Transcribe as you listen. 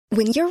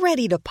When you're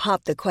ready to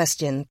pop the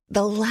question,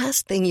 the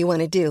last thing you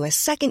want to do is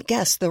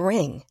second-guess the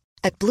ring.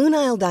 At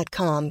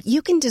BlueNile.com,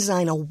 you can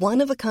design a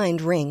one-of-a-kind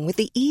ring with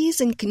the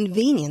ease and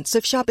convenience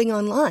of shopping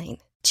online.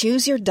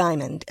 Choose your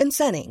diamond and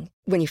setting.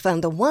 When you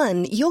find the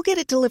one, you'll get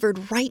it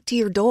delivered right to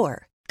your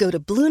door. Go to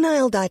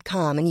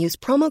BlueNile.com and use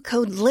promo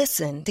code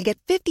LISTEN to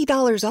get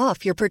 $50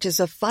 off your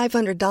purchase of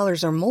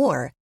 $500 or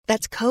more.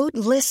 That's code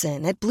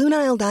LISTEN at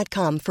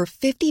BlueNile.com for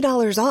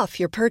 $50 off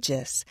your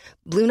purchase.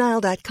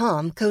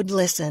 BlueNile.com, code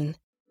LISTEN.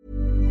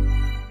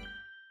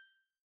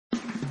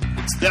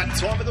 It's that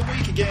time of the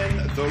week again,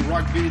 the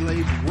Rugby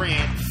League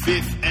rant,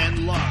 fifth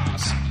and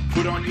last.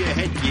 Put on your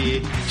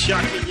headgear,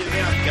 chuck in your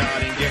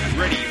mouthguard and get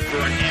ready for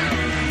an hour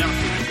of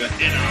nothing but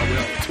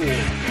NRL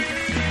talk.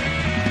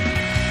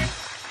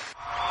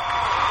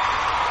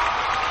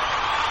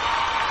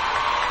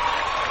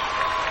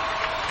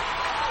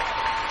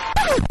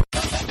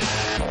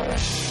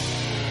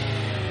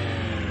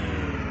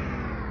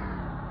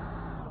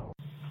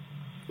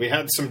 We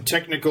had some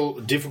technical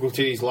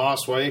difficulties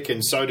last week,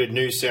 and so did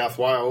New South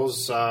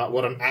Wales.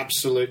 What an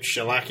absolute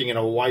shellacking and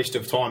a waste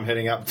of time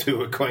heading up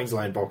to a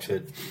Queensland box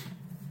head.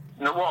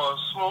 It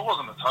was. Well, it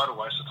wasn't a total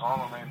waste of time.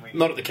 I mean,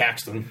 Not at the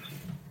Caxton.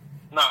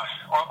 No,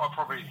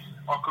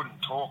 I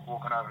couldn't talk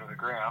walking over to the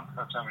ground.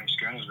 That's how many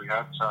schooners we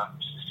had. So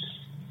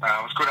it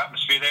was good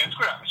atmosphere there. It's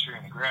good atmosphere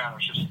in the ground. It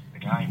was just the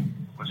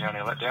game was the only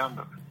letdown.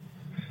 But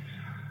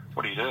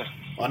what do you do?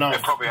 I know.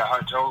 And probably our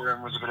hotel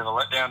room was a bit of a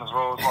letdown as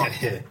well. It was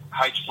like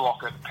H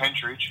block at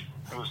Pentridge.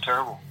 It was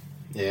terrible.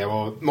 Yeah,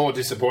 well, more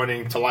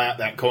disappointing to lay out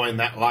that coin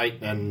that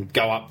late and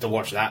go up to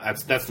watch that.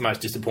 That's the most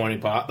disappointing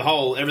part.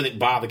 Everything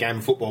bar the game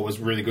of football was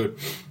really good.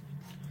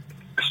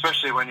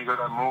 Especially when you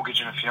got a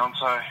mortgage and a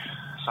fiance,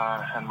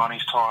 and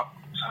money's tight.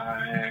 So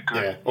yeah,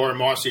 good. Yeah, or in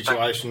my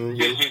situation,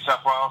 New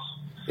South Wales.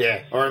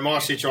 Yeah, or in my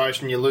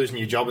situation, you're losing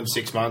your job in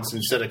 6 months.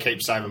 Instead of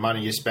keep saving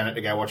money, you spend it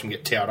to go watch them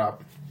get towed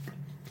up.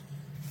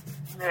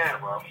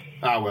 Yeah, well.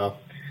 Oh, well.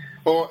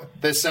 Or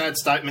there's sad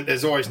statement,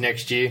 there's always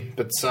next year.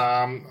 But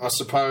I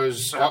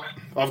suppose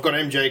I've got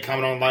MG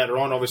coming on later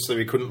on. Obviously,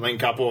 we couldn't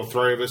link up, all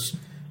three of us.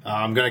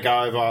 I'm going to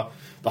go over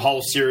the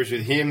whole series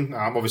with him.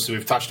 Obviously,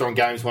 we've touched on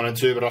games 1 and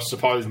 2, but I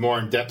suppose more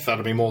in depth,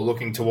 that'll be more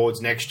looking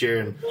towards next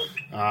year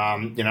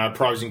and,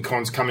 pros and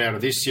cons coming out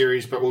of this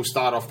series. But we'll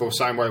start off the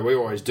same way we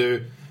always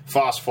do.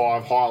 Fast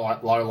five,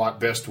 highlight, lowlight,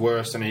 best,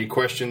 worst, and any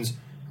questions.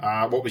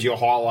 What was your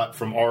highlight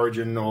from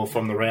Origin or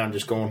from the round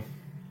just gone?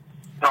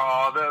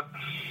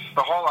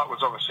 The highlight was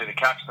obviously the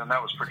Caxton.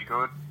 That was pretty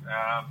good.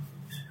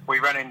 We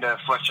ran into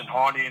Fletch and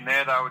Hindy in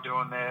there. They were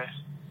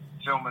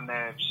filming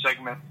their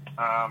segment,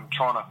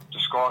 trying to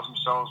disguise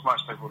themselves.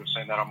 Most people would have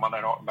seen that on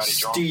Monday night with Matty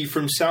John. Steve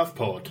from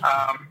Southport.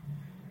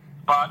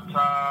 But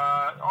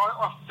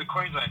the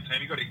Queensland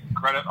team, you got to give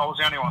credit. I was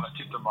the only one that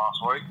tipped them last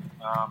week.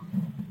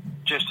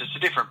 It's a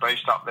different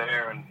beast up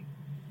there, and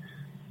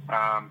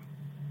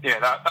they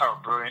were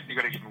brilliant. You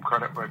got to give them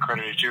credit where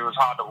credit is due. It was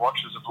hard to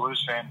watch as a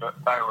Blues fan, but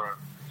they were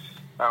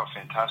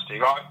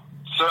fantastic. I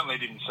certainly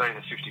didn't see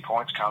the 50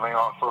 points coming.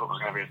 I thought it was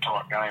going to be a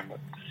tight game, but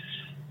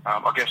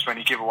I guess when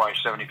you give away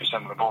 70%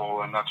 of the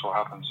ball, then that's what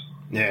happens.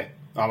 Yeah,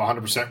 I'm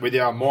 100% with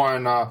you.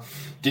 Mine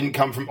didn't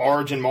come from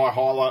Origin. My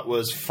highlight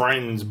was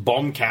Friend's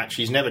bomb catch.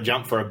 He's never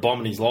jumped for a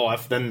bomb in his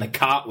life. Then the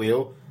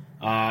cartwheel,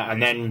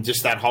 and then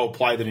just that whole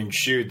play that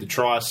ensued, the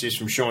try assist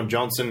from Sean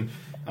Johnson,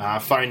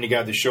 feigned to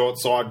go the short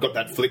side, got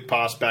that flick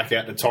pass back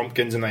out to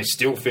Tompkins, and they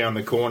still found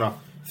the corner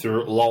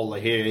through Lola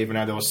here, even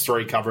though there was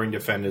 3 covering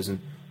defenders. And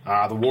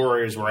the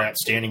Warriors were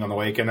outstanding on the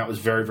weekend. That was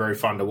very, very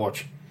fun to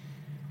watch.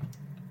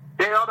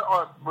 Yeah,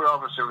 we're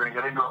obviously going to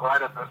get into it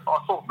later, but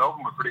I thought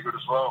Melbourne were pretty good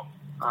as well.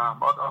 I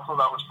thought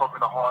that was probably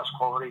the highest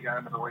quality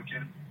game of the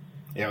weekend.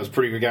 Yeah, it was a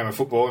pretty good game of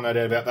football, no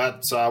doubt about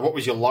that. What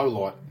was your low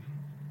light?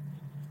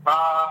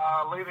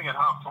 Leaving at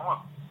half-time.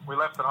 We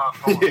left at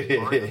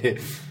half-time.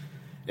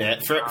 Yeah,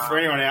 for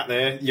anyone out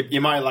there, you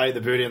may lay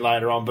the boot in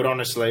later on, but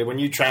honestly, when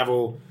you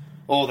travel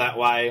all that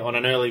way on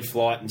an early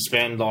flight and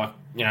spend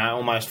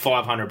almost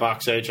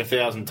 $500 each,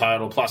 $1,000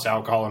 total, plus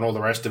alcohol and all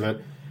the rest of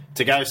it,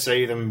 to go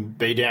see them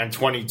be down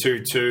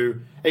 22-2.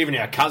 Even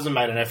our cousin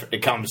made an effort to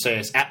come to see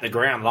us at the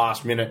ground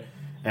last minute,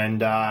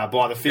 and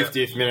by the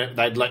 50th minute,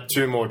 they'd let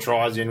 2 more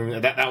tries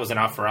in. That was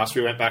enough for us.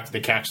 We went back to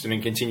the Caxton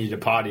and continued to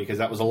party because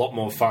that was a lot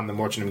more fun than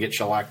watching them get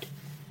shellacked.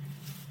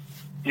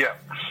 Yeah.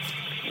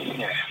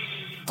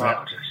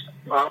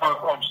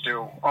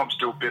 I'm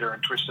still bitter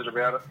and twisted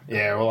about it.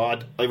 Yeah, well, I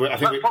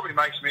think that probably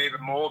makes me even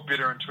more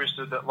bitter and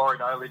twisted that Laurie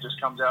Daly just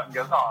comes out and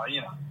goes,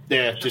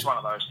 yeah, just one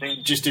of those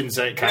things. Just didn't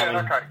see it coming.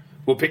 Yeah, okay.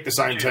 We'll pick the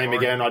same team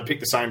again. I'd pick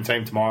the same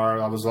team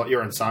tomorrow. I was like,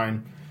 you're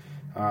insane.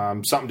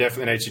 Something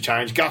definitely needs to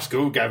change. Gus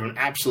Gould gave an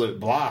absolute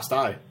blast,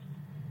 eh?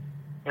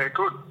 Yeah,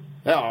 good.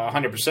 Yeah,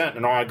 100%.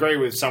 And I agree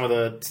with some of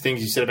the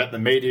things you said about the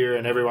media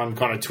and everyone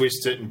kind of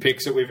twists it and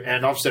picks it.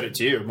 And I've said it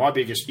to you. My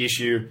biggest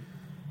issue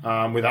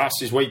with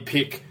us is we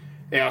pick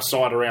our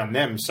side around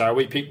them. So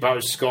we picked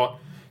Beau Scott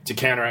to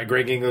counteract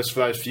Greg Inglis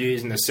for those few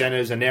years in the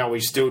centres, and now we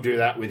still do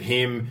that with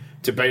him,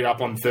 to beat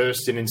up on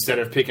Thurston instead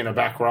of picking a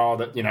back row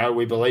that,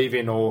 we believe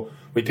in, or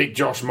we pick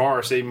Josh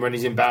Morris even when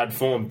he's in bad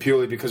form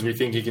purely because we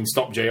think he can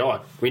stop GI.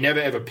 We never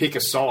ever pick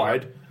a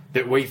side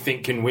that we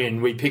think can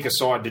win. We pick a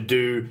side to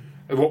do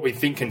what we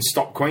think can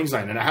stop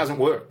Queensland, and it hasn't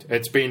worked.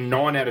 It's been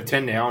 9 out of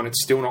 10 now, and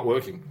it's still not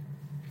working.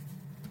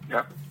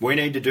 Yep. We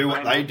need to do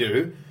what they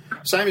do.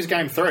 Same as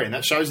Game 3, and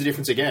that shows the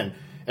difference again.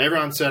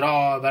 Everyone said,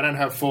 they don't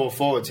have 4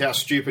 forwards. How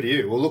stupid are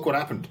you? Well, look what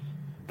happened.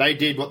 They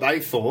did what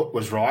they thought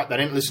was right. They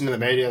didn't listen to the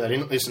media. They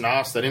didn't listen to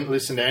us. They didn't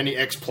listen to any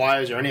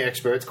ex-players or any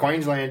experts.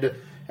 Queensland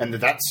and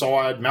that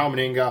side, Mal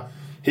Meninga,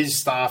 his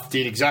staff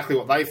did exactly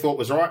what they thought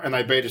was right, and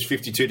they beat us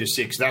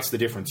 52-6. That's the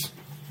difference.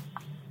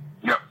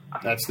 Yep.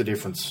 That's the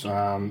difference.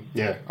 I'm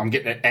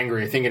getting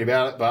angry thinking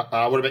about it, but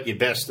what about your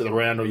best of the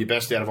round or your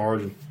best out of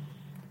Origin?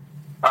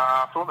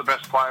 I thought the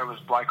best player was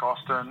Blake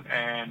Austin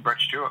and Brett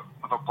Stewart.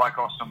 I thought Blake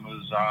Austin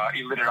was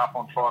he lit it up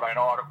on Friday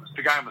night.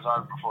 The game was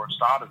over before it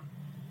started.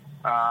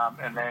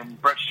 And then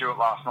Brett Stewart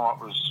last night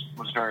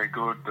was very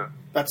good, but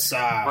that's the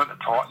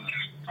Titans.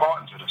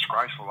 Titans were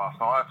disgraceful last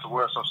night. That's the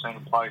worst I've seen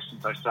them play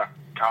since they sacked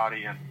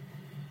Cardi, and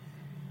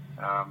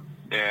I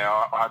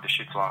had the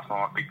shits last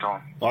night, big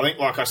time. I think,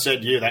 like I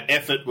said, that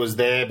effort was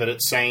there, but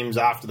it seems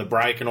after the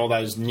break and all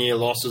those near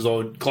losses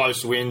or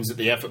close wins that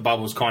the effort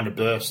bubbles kind of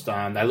burst.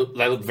 They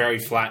look very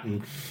flat,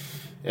 and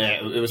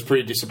it was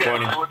pretty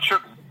disappointing. Yeah, well,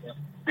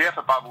 the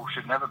effort bubble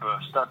should never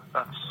burst.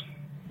 That's.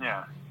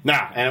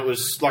 Nah, and it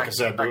was, like I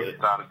said,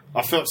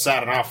 I felt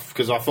sad enough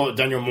because I thought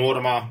Daniel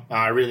Mortimer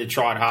really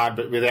tried hard,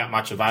 but without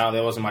much avail.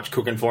 There wasn't much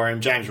cooking for him.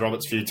 James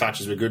Roberts' few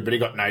touches were good, but he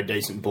got no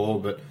decent ball.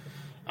 But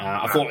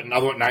I thought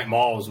Nate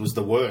Miles was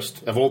the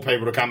worst of all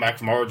people to come back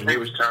from Origin. He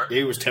was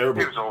terrible.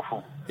 He was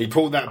awful. He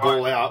pulled that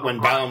ball out when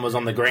Ballon was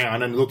on the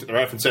ground and looked at the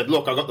ref and said,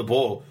 "Look, I got the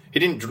ball." He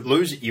didn't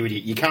lose it, you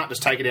idiot. You can't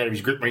just take it out of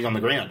his grip when he's on the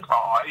ground.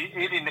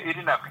 He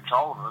didn't have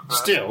control of it.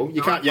 Still,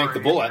 you can't yank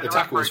the ball out. The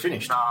tackle was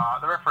finished.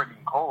 The referee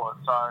didn't call it,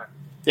 so...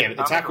 Yeah, but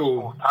the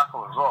tackle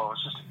as well.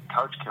 It's just a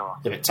coach killer.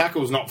 Yeah, but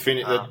tackle's not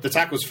finished. The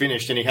tackle's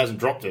finished, and he hasn't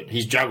dropped it.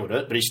 He's juggled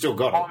it, but he's still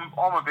got it.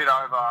 I'm a bit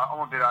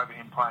over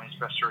him playing his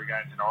best 3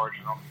 games in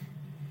Origin.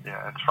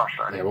 It's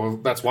frustrating. Yeah, well,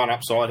 that's one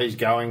upside. He's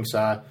going,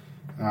 so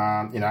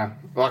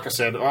like I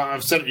said,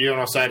 I've said it to you,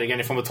 and I'll say it again.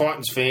 If I'm a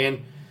Titans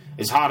fan,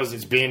 as hard as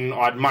it's been,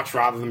 I'd much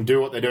rather them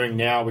do what they're doing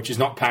now, which is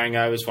not paying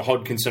overs for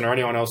Hodkinson or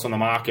anyone else on the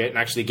market, and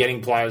actually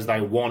getting players they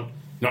want,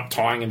 not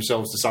tying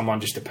themselves to someone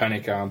just to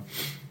panic.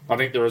 I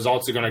think the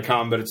results are going to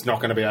come, but it's not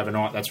going to be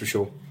overnight, that's for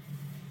sure.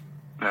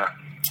 Yeah.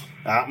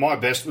 My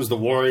best was the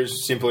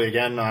Warriors, simply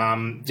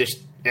again. Just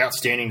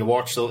outstanding to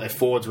watch. Their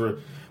forwards were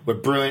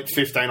brilliant.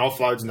 15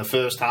 offloads in the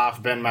first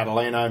half. Ben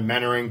Madaleno,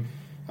 Mannering.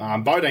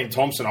 Bodine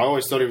Thompson, I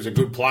always thought he was a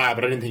good player,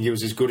 but I didn't think he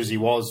was as good as he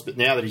was. But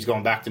now that he's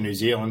gone back to New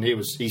Zealand,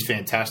 he's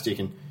fantastic.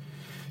 And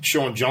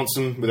Sean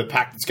Johnson with a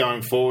pack that's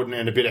going forward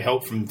and a bit of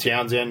help from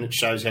Townsend, it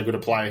shows how good a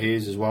player he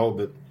is as well.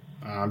 But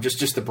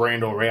just the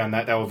brand all around,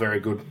 they were very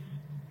good.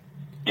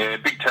 Yeah,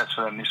 big test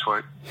for them this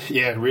week.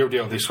 Yeah, real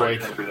deal this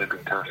week.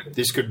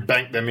 This could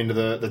bank them into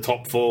the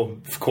top 4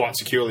 quite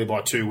securely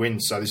by 2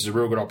 wins, so this is a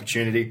real good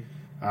opportunity.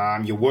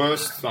 Your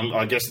worst,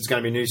 I guess it's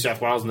going to be New South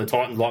Wales and the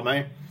Titans like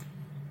me.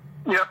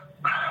 Yep.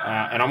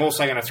 And I'm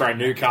also going to throw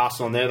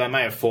Newcastle in there. They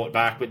may have fought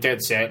back, but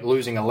dead set.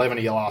 Losing 11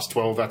 of your last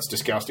 12, that's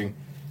disgusting.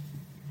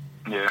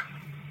 Yeah.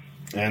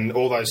 And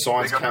all those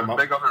signs came up.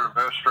 They got the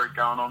reverse streak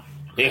going on.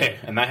 Yeah,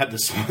 and they had the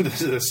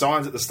signs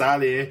at the start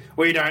of the year.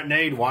 We don't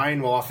need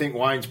Wayne. Well, I think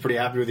Wayne's pretty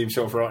happy with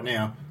himself right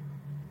now.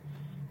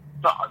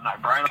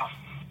 No-brainer.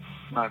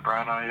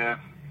 No-brainer, yeah.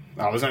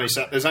 Oh,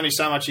 there's only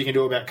so much you can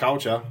do about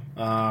culture.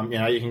 You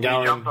can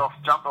go he jumped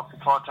off the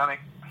Titanic.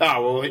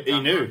 Oh, well, he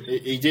knew.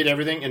 He did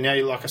everything, and now,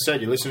 like I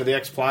said, you listen to the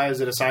ex-players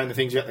that are saying the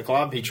things about the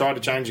club. He tried to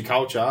change the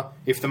culture.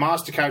 If the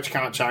master coach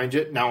can't change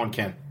it, no one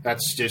can.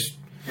 That's just...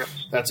 Yep.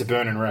 That's a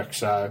burning wreck.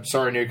 So,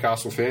 sorry,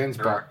 Newcastle fans,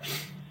 but...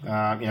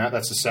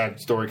 that's a sad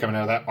story coming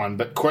out of that one.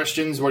 But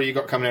questions, what do you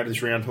got coming out of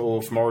this round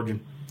or from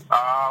Origin?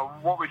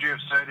 What would you have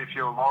said if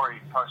you were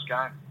Laurie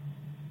post-game?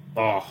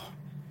 Oh,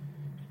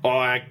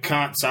 I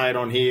can't say it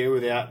on here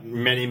without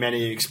many,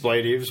 many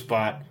expletives,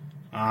 but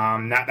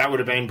that would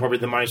have been probably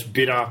the most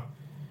bitter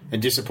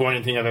and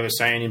disappointing thing I've ever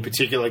seen, in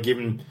particular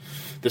given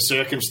the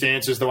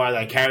circumstances, the way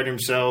they carried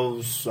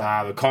themselves,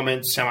 the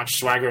comments, how much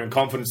swagger and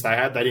confidence they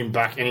had. They didn't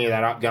back any of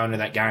that up going to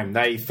that game.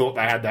 They thought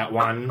they had that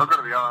one. I've got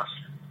to be honest,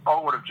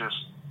 I would have just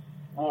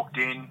walked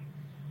in,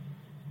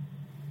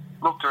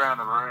 looked around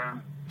the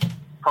room,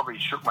 probably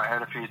shook my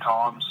head a few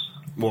times.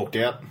 Walked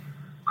out.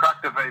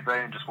 Cracked the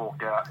VB and just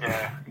walked out,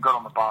 yeah. Got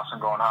on the bus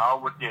and gone,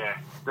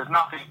 there's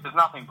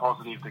nothing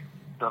positive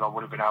that I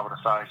would have been able to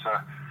say. So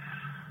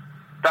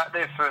that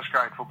their first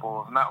grade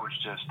footballers, and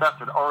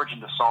that's an Origin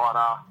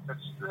decider. It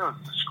was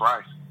a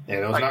disgrace.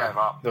 Yeah, gave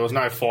up. There was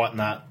no fight in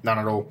that, none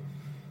at all.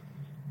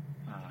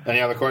 Any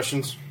other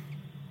questions?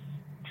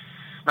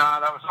 No,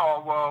 that was,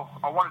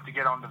 I wanted to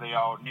get onto the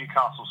old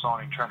Newcastle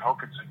signing Trent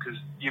Hodkinson, because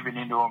you've been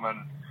into him and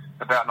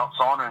about not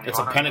signing anyone. It's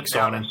a panic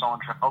signing. Sign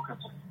Trent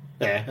Hodkinson.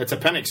 Yeah, it's a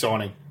panic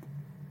signing.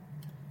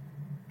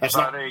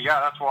 There you go.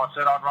 That's why I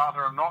said I'd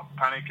rather him not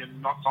panic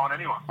and not sign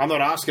anyone. I'm not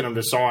asking them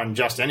to sign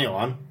just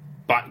anyone,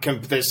 but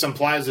there's some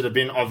players that have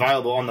been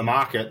available on the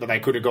market that they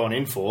could have gone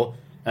in for,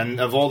 and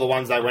of all the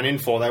ones they went in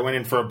for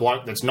a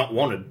bloke that's not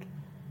wanted,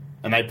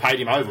 and they paid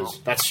him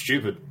overs. That's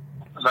stupid.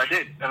 They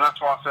did, and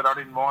that's why I said I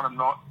didn't mind them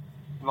not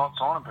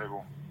signing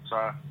people.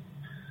 So,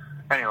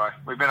 anyway,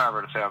 we've been over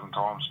it 1,000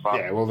 times. But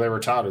yeah, well, they're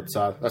retarded,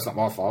 so that's not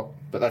my fault.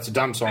 But that's a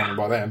dumb signing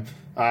by them.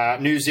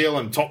 New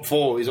Zealand, top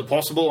 4, is it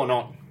possible or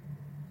not?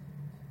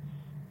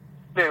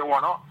 Yeah,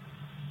 why not?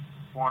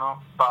 Why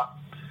not? But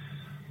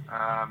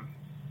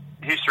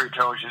history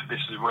tells you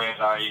this is where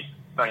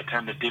they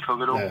tend to dip a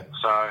little. Yeah.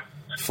 So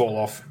fall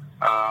off.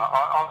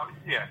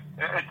 Yeah,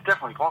 it's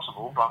definitely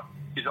possible, but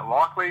is it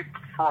likely?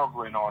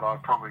 Probably not.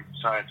 I'd probably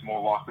say it's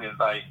more likely that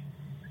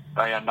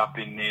they end up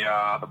in the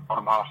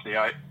bottom half of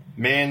the 8.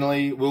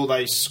 Manly, will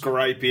they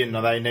scrape in,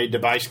 or they need to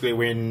basically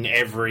win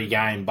every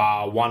game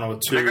bar 1 or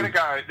 2? They've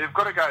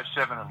got to go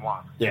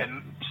 7-1. Yeah.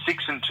 And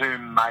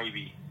 6-2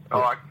 maybe. Yeah.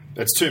 Like,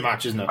 it's too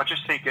much, isn't it? I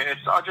just think it's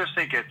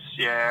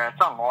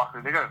it's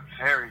unlikely. They've got a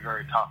very,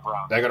 very tough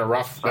run. They got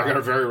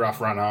a very rough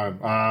run home.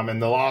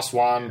 And the last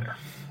one,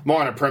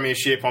 minor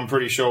premiership, I'm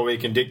pretty sure we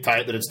can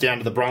dictate that it's down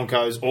to the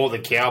Broncos or the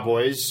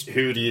Cowboys.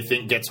 Who do you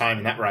think gets home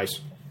in that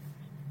race?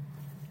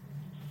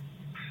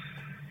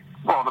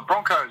 Well, the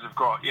Broncos have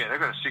got a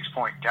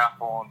 6-point gap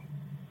on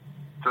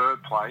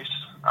third place.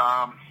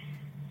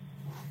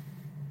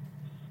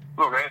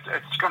 Look,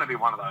 it's going to be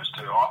one of those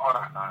two. I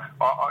don't know.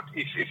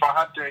 If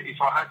I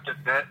had to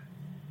bet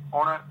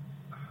on it,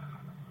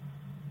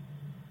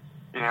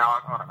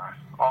 I don't know.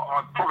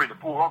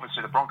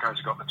 Obviously the Broncos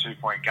have got the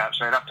 2-point gap,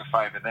 so you'd have to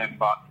favour them.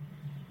 But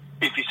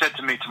if you said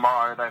to me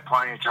tomorrow they're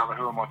playing each other,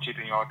 who am I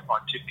tipping? I'd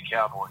tip the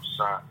Cowboys.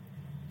 So.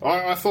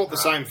 I thought the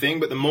same thing,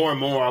 but the more and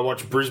more I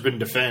watch Brisbane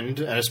defend,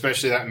 and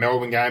especially that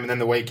Melbourne game and then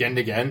the weekend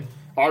again,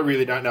 I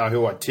really don't know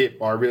who I'd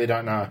tip. I really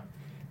don't know.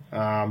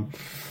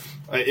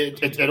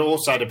 It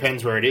also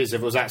depends where it is.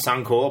 If it was at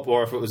Suncorp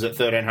or if it was at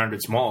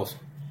 1300 Smiles.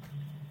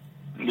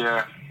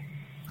 Yeah.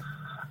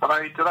 Do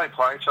they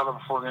play each other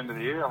before the end of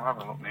the year? I'm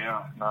having a look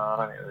now. No, I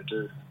don't think they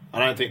do. I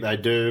don't think they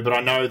do, but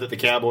I know that the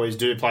Cowboys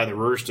do play the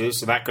Roosters,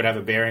 so that could have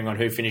a bearing on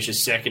who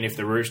finishes second if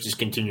the Roosters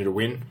continue to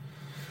win.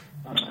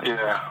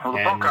 Yeah, well,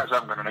 the Broncos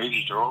haven't got an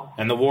easy draw.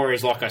 And the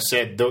Warriors, like I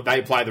said,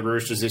 they play the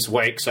Roosters this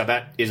week, so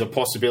that is a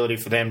possibility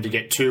for them to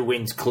get 2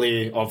 wins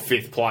clear of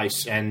 5th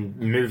place and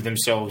move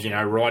themselves,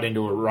 right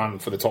into a run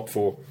for the top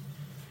 4.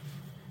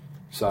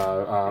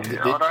 So, the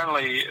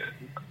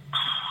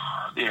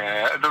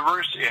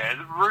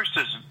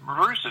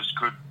Roosters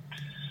could.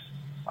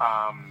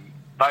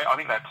 I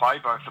think they play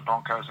both the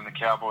Broncos and the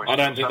Cowboys. I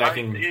don't think they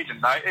can. Even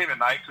they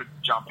could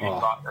jump in,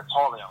 but it's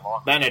highly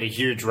unlikely. They had a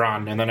huge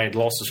run, and then they had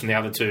losses from the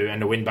other 2,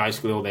 and to win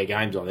basically all their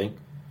games, I think.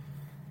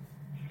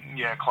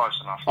 Yeah, close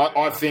enough.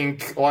 I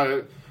think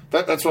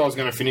that's what I was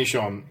going to finish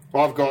on.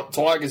 I've got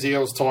Tigers,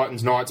 Eels,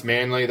 Titans, Knights,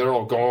 Manly. They're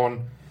all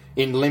gone.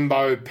 In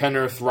limbo,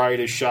 Penrith,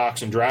 Raiders,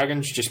 Sharks, and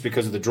Dragons, just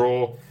because of the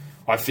draw.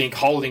 I think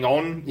holding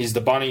on is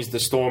the Bunnies, the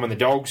Storm, and the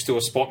Dogs to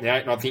a spot in the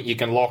 8, and I think you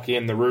can lock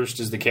in the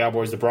Roosters, the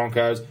Cowboys, the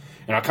Broncos.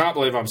 And I can't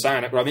believe I'm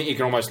saying it, but I think you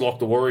can almost lock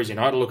the Warriors in.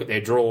 I had a look at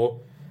their draw,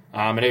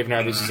 and even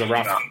though this is a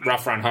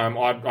rough run home,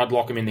 I'd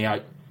lock them in the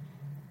 8.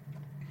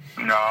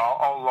 No,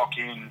 I'll lock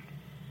in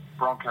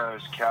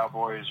Broncos,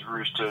 Cowboys,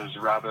 Roosters,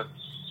 Rabbits.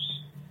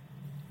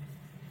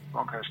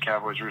 Broncos,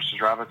 Cowboys,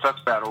 Roosters, Rabbits.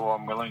 That's about all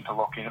I'm willing to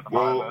lock in at the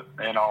moment.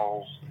 And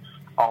I'll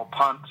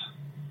punt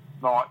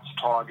Knights,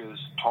 Tigers,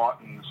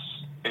 Titans,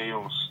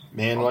 Eels.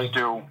 Manly.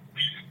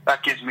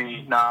 That gives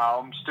me. No,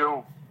 I'm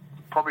still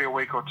probably a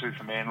week or 2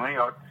 for Manly.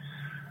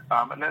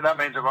 And that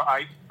means I've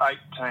got eight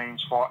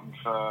teams fighting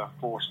for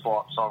 4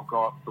 spots. I've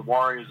got the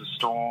Warriors, the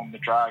Storm, the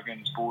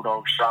Dragons,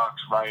 Bulldogs,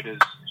 Sharks,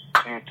 Raiders,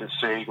 Panthers,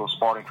 Seagulls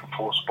fighting for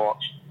 4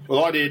 spots.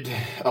 Well, I did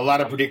a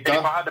ladder predictor.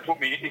 If I had to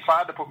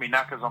put me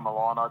knackers on the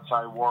line, I'd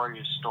say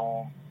Warriors,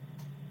 Storm,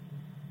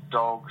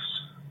 Dogs,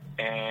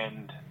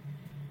 and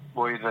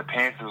either the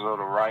Panthers or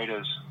the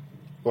Raiders.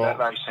 Well,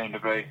 they seem to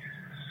be.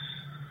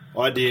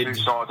 I did 2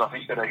 sides, I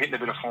think, that are hitting a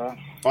bit of form.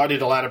 I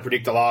did a ladder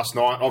predictor last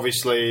night.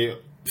 Obviously,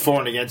 for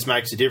and against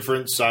makes a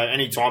difference. So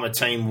any time a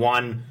team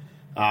won,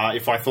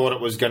 if I thought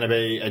it was going to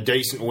be a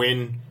decent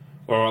win,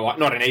 or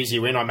not an easy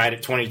win, I made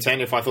it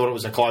 20-10. If I thought it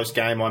was a close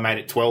game, I made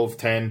it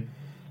 12-10.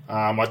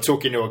 I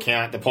took into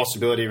account the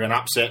possibility of an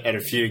upset at a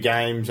few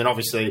games, and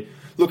obviously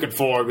looking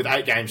forward with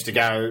 8 games to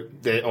go,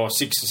 or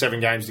 6 or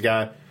 7 games to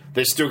go,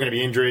 there's still going to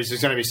be injuries,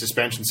 there's going to be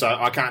suspension, so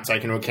I can't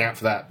take into account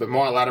for that. But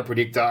my ladder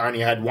predictor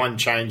only had one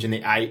change in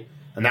the 8,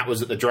 and that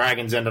was that the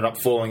Dragons ended up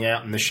falling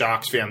out and the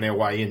Sharks found their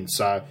way in.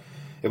 So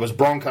it was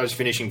Broncos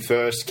finishing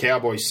first,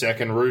 Cowboys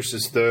second,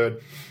 Roosters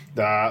third.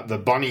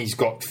 The Warriors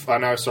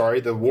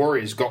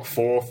got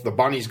 4th, the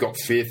Bunnies got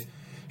 5th,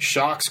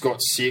 Sharks got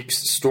 6th,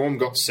 Storm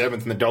got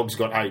 7th, and the Dogs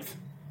got 8th.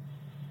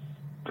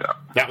 Yeah.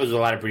 That was the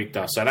ladder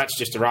predictor. So that's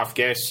just a rough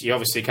guess. You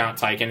obviously can't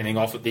take anything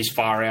off it this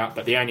far out,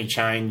 but the only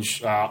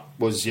change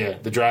was,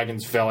 the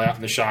Dragons fell out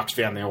and the Sharks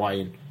found their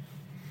way in.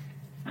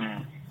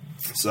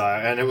 So,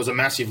 and it was a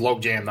massive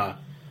logjam though.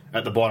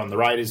 at the bottom. The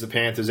Raiders, the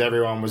Panthers,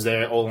 everyone was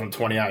there all on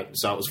 28.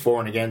 So it was for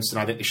and against,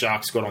 and I think the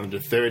Sharks got on to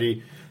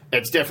 30.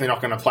 It's definitely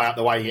not going to play out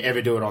the way you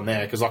ever do it on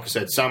there because, like I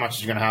said, so much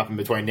is going to happen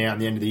between now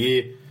and the end of the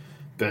year.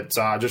 But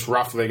just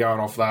roughly going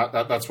off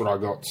that's what I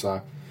got.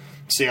 So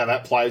see how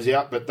that plays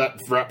out. But that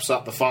wraps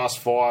up the Fast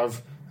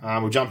Five.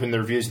 We'll jump into the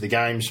reviews of the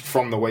games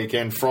from the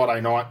weekend. Friday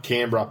night,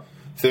 Canberra,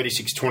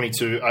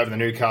 36-22 over the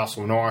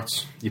Newcastle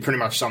Knights. You pretty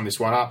much summed this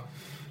one up.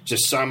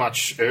 Just so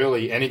much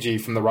early energy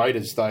from the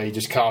Raiders. They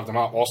just carved them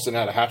up. Austin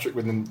had a hat-trick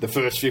within the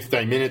first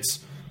 15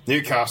 minutes.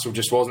 Newcastle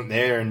just wasn't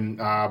there, and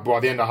by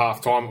the end of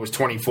half-time, it was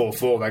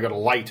 24-4. They got a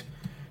late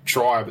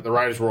try, but the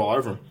Raiders were all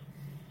over them.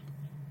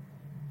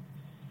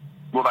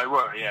 Well, they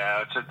were,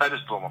 yeah. They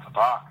just blew them off the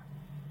park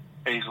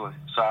easily.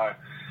 So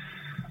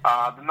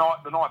the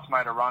Knights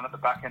made a run at the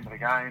back end of the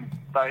game.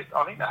 I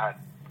think they had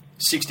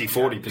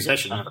 60-40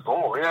 possession of the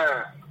ball.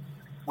 Yeah,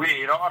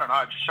 weird. I don't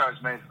know. It just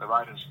shows me that the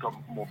Raiders got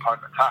more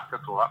potent attack.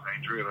 That's all that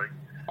means, really.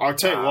 I'll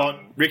tell you what,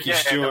 Ricky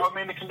Stewart. I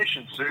mean, the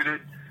conditions suited.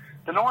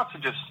 The Knights are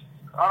just,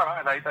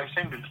 I don't know. They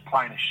seem to just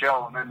play in a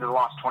shell, and then the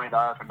last 20 they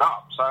opened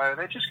up. So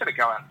they're just going to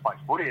go out and play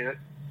footy.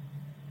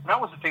 And that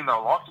was the thing that I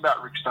liked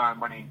about Rick Stone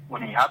when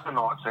he had the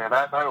Knights there.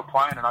 They were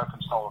playing an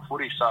open style of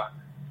footy, so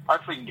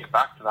hopefully he can get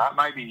back to that.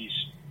 Maybe he's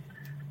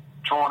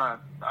trying to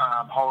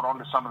hold on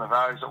to some of the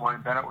values that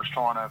Wayne Bennett was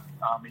trying to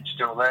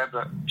instill there.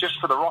 But just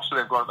for the roster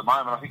they've got at the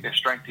moment, I think their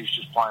strength is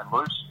just playing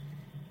loose.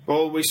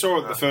 Well, we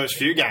saw the first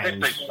few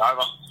games.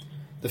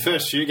 The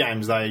first few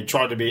games, they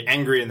tried to be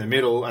angry in the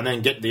middle and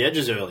then get the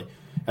edges early.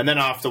 And then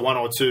after one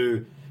or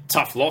two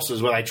tough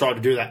losses where they tried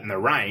to do that in the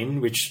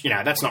rain, which,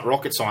 that's not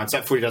rocket science.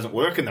 That footy doesn't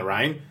work in the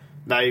rain.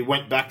 They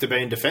went back to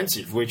being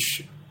defensive,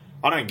 which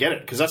I don't get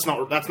it because that's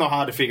not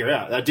hard to figure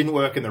out. That didn't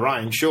work in the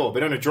rain, sure,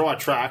 but on a dry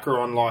track or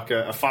on like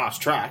a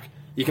fast track,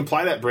 you can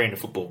play that brand of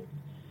football.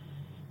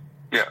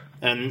 Yeah.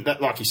 And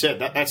that, like you said,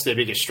 that's their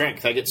biggest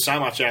strength. They get so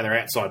much out of their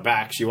outside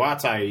backs.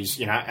 Uate's,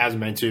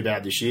 hasn't been too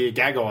bad this year.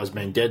 Gagai's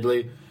been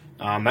deadly.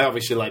 They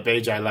obviously let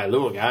BJ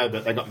Leilua go,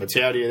 but they got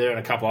Mataudia there and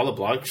a couple other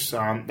blokes.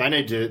 They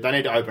need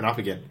to open up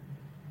again.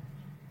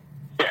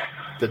 Yeah.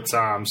 But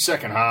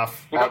second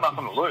half, we've got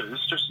nothing to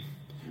lose.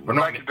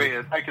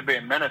 They could be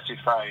a menace if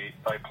they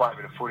play a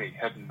bit of footy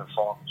heading to the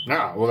finals.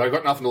 No, well, they've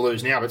got nothing to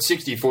lose now. But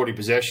 60-40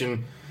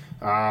 possession.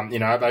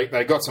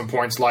 They got some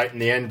points late in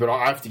the end, but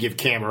I have to give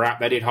Canberra up.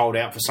 They did hold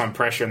out for some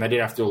pressure and they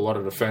did have to do a lot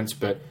of defence,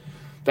 but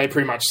they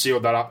pretty much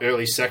sealed that up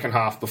early second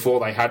half before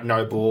they had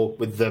no ball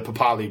with the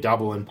Papali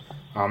double. And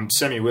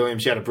Sammy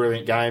Williams, he had a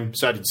brilliant game.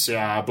 So did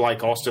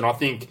Blake Austin. I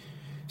think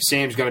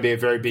Sam's going to be a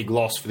very big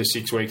loss for the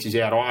 6 weeks he's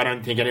out. I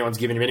don't think anyone's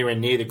giving him anywhere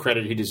near the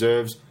credit he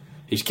deserves.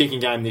 His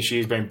kicking game this year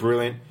has been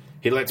brilliant.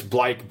 He lets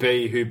Blake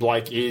be who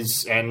Blake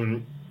is,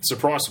 and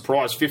surprise,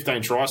 surprise,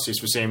 15 try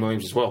assists for Sam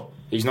Williams as well.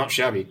 He's not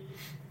shabby.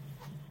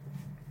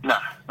 No,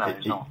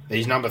 he's not.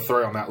 He's number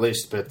 3 on that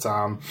list, but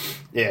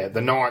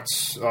the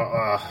Knights. It's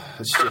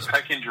got a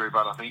pec injury,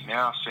 but I think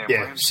now Sam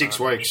Williams. 6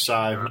 weeks.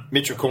 So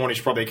Mitchell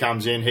Cornish probably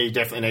comes in. He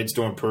definitely needs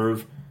to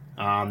improve.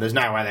 There's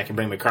no way they can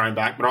bring McCrone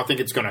back, but I think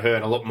it's going to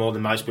hurt a lot more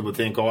than most people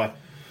think.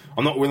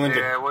 I'm not willing to.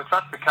 Yeah, well, if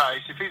that's the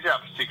case, if he's out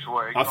for 6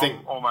 weeks,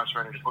 I'm almost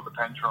ready to put the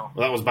pen through him.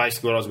 Well, that was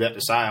basically what I was about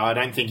to say. I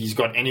don't think he's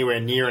got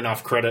anywhere near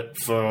enough credit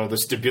for the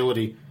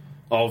stability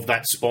of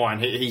that spine.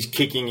 He's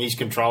kicking, he's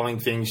controlling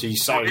things. He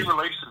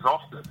releases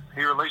often.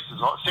 Similar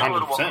 100%.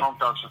 To what Cronk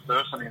does for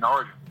Thurston in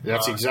Origin.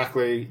 That's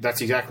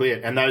exactly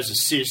it. And those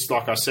assists,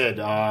 like I said,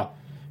 are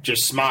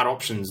just smart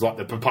options, like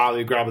the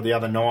Papalu grubber the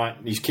other night.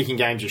 His kicking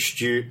game's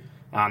astute.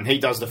 He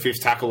does the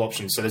fifth tackle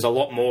option, so there's a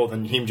lot more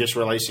than him just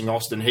releasing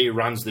Austin. He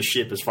runs the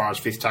ship as far as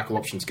fifth tackle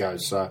options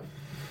goes. So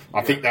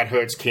I think that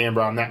hurts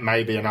Canberra, and that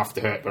may be enough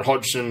to hurt. But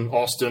Hodgson,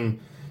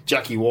 Austin,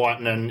 Jackie White,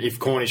 and if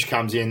Cornish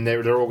comes in, they're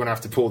all going to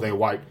have to pull their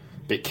weight.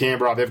 But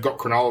Canberra, they've got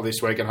Cronulla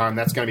this week at home.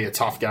 That's going to be a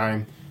tough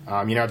game. The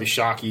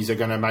Sharkies are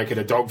going to make it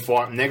a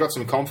dogfight, and they've got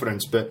some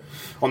confidence. But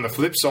on the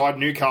flip side,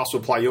 Newcastle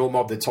play your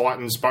mob, the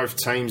Titans, both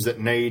teams that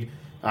need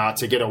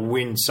to get a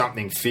win,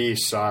 something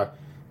fierce. So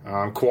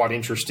quite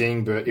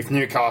interesting. But if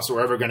Newcastle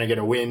are ever going to get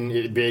a win,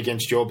 it'd be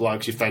against your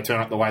blokes if they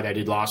turn up the way they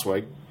did last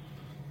week.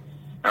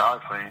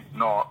 Hopefully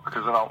not,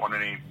 because I don't want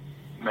any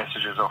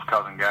messages off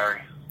Cousin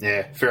Gary.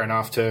 Yeah, fair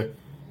enough too.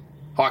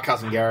 Hi,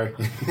 Cousin Gary.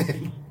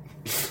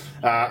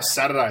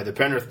 Saturday, the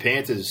Penrith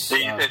Panthers. They're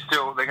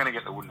going to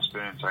get the wooden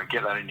spoon, so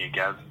get that in your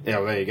Gaz. Yeah,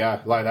 well, there you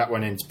go. Lay that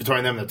one in. It's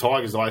between them and the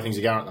Tigers, the way things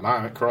are going at the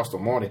moment. Christ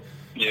almighty.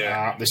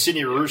 Yeah. The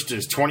Sydney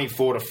Roosters,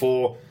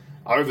 24-4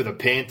 over the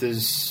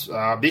Panthers.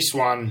 This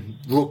one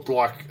looked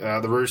like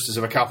the Roosters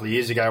of a couple of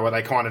years ago, where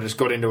they kind of just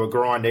got into a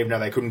grind, even though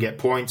they couldn't get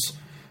points.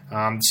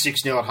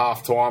 6-0 at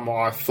half-time.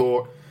 I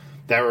thought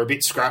they were a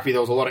bit scrappy.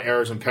 There was a lot of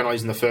errors and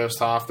penalties in the first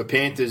half. The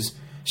Panthers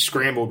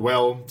scrambled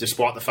well,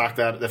 despite the fact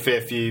that a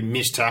fair few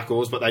missed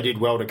tackles, but they did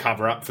well to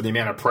cover up for the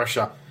amount of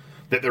pressure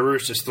that the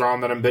Roosters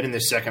thrown at them. But in the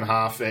second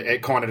half,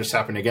 it kind of just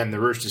happened again. The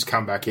Roosters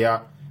come back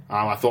out.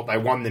 I thought they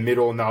won the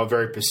middle and they were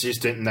very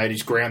persistent, and they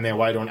just ground their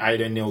way to an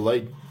 18-0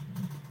 lead.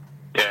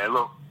 Yeah,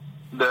 look,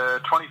 the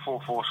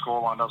 24-4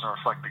 scoreline doesn't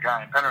reflect the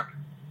game. Penrith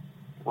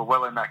were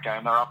well in that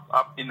game. They're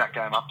up in that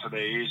game up to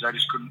their ears. They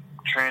just couldn't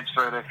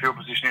transfer their field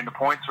position into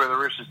points where the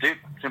Roosters did.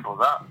 Simple as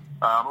that.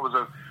 It was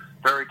a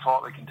very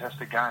tightly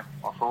contested game,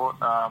 I thought.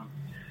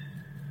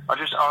 I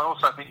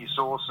also think you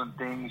saw some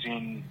things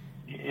in,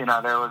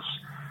 there was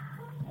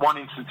one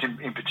instance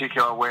in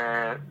particular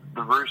where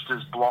the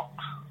Roosters blocked,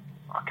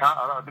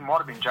 it might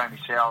have been Jamie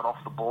Soward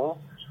off the ball,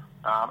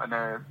 and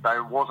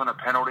there wasn't a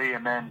penalty,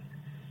 and then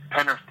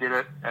Penrith did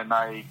it, and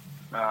they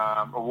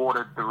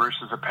awarded the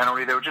Roosters a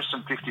penalty. There were just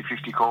some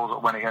 50-50 calls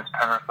that went against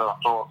Penrith that I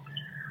thought,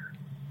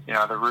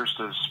 the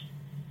Roosters,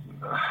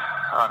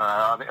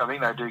 I don't know, I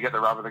think they do get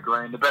the rub of the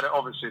green. The better,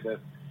 obviously, the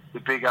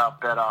bigger,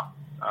 better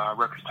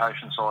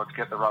reputation sides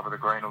get the rub of the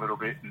green a little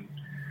bit, and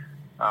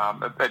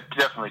it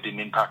definitely didn't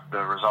impact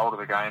the result of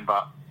the game,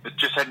 but it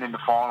just heading into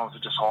finals,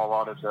 it just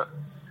highlighted that,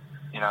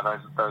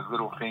 those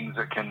little things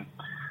that can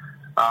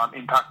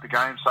impact the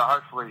game. So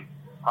hopefully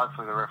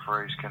the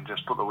referees can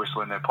just put the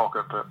whistle in their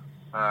pocket. But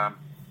I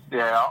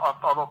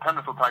thought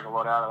Penrith will take a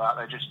lot out of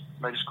that.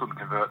 They just couldn't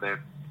convert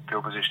their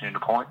field position into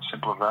points.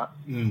 Simple as that.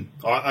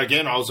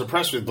 I was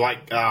impressed with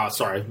Blake.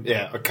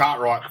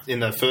 Cartwright in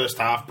the first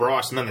half,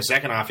 Bryce, and then the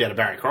second half you had a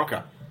Barry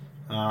Crocker.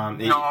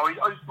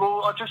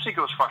 I just think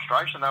it was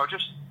frustration. They were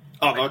just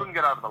they couldn't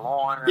get over the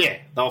line. Yeah,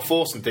 they were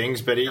forcing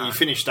things, but he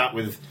finished up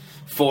with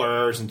 4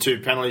 errors and 2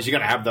 penalties. You're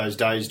going to have those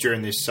days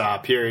during this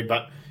period,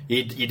 but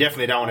you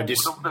definitely don't want to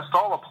the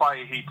style of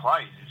play he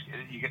plays,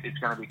 it's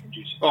going to be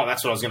conducive. Oh,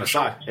 that's what I was going to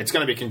say. It's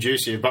going to be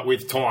conducive, but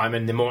with time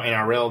and the more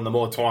NRL and the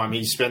more time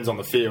he spends on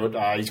the field,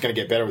 he's going to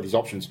get better with his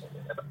options.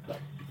 Of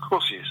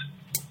course he is.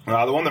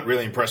 The one that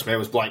really impressed me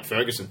was Blake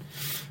Ferguson.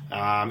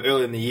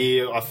 Early in the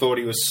year, I thought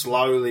he was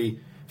slowly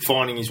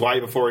finding his way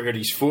before he hurt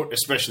his foot,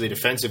 especially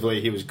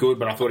defensively. He was good,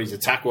 but I thought his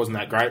attack wasn't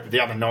that great. But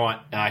the other night,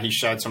 he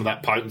showed some of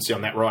that potency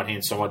on that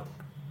right-hand side.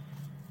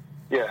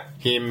 Yeah.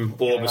 Him,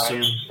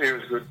 Orbison. He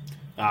was good.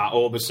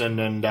 Orbison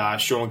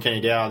and Sean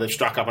Kenny-Dow, they've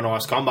struck up a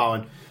nice combo.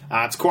 And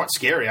it's quite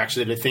scary,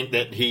 actually, to think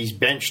that he's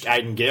benched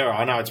Aiden Guerra.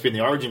 I know it's been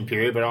the origin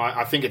period, but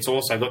I think it's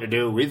also got to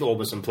do with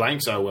Orbison playing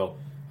so well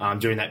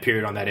during that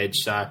period on that edge.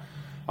 So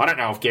I don't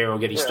know if Guerra will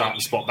get his starting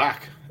spot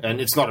back. And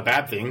it's not a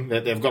bad thing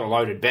that they've got a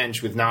loaded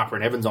bench with Napa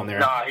and Evans on there.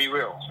 No, he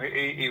will.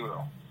 He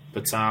will.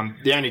 But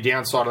the only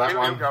downside of that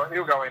one...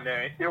 He'll go in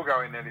there. He'll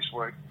go in there this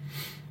week.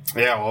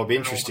 Yeah, well, it'll be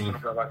interesting. He'll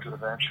go back to the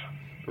bench.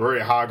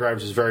 Rory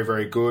Hargraves is very,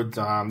 very good.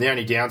 The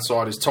only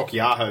downside is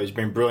Tokiaho has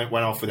been brilliant,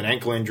 went off with an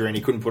ankle injury and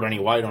he couldn't put any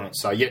weight on it.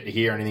 So yet to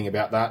hear anything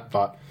about that,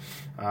 but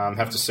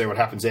have to see what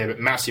happens there. But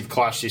massive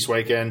clash this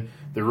weekend.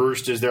 The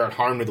Roosters, they're at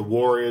home with the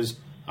Warriors.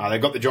 They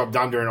got the job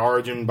done during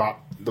Origin, but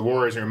the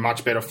Warriors are in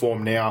much better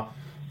form now.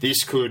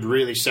 This could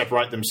really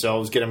separate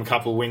themselves, get them a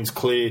couple of wins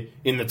clear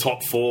in the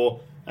top 4.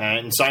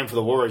 And same for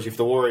the Warriors. If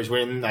the Warriors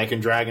win, they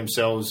can drag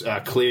themselves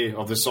clear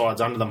of the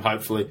sides under them,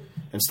 hopefully,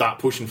 and start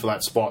pushing for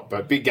that spot.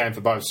 But big game for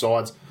both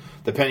sides.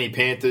 The Penny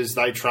Panthers,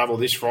 they travel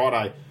this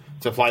Friday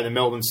to play the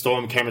Melbourne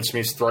Storm, Cameron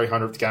Smith's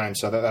 300th game.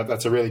 So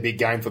that's a really big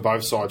game for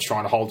both sides,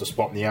 trying to hold a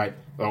spot in the 8.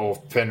 Or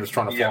Penrith's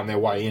trying to find their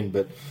way in.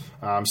 But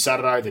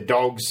Saturday, the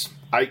Dogs,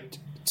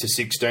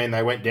 8-16,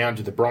 they went down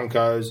to the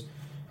Broncos.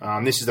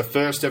 This is the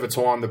first ever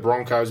time the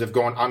Broncos have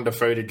gone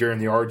undefeated during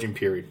the Origin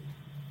period.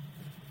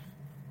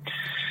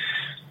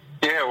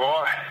 Yeah,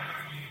 well,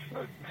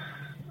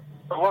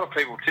 a lot of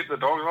people tip the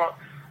Dogs.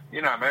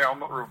 You know me, I'm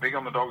not real big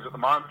on the Dogs at the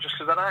moment, just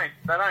because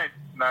they don't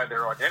know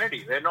their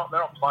identity. They're not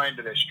playing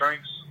to their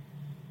strengths.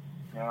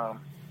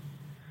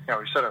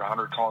 We've said it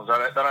 100 times.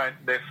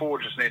 Their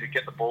forwards just need to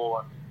get the ball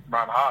and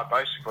run hard,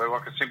 basically,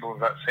 like as simple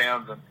as that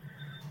sounds, and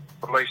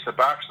release the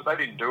backs. But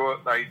they didn't do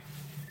it.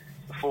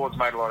 The forwards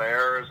made a lot of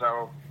errors. They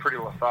were pretty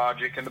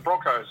lethargic. And the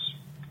Broncos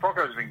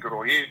have been good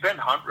all year. Ben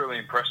Hunt really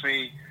impressed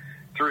me.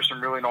 Threw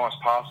some really nice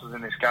passes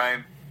in this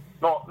game.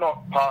 Not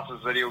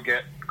passes that he'll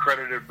get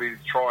credited with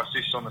try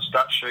assists on the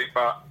stat sheet,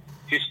 but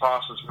his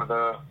passes were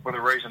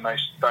the reason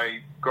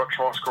they got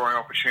try scoring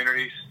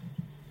opportunities.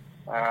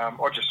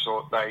 I just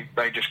thought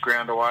they just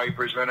ground away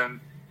Brisbane, and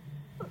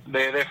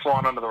they're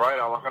flying under the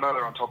radar. Like, I know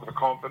they're on top of the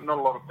comp, but not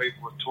a lot of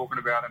people are talking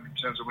about them in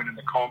terms of winning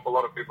the comp. A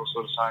lot of people are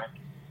sort of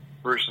saying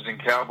Roosters and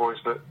Cowboys,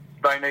 but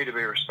they need to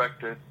be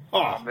respected.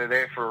 They're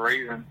there for a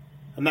reason,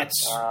 and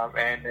that's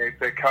and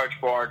they're coached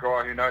by a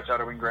guy who knows how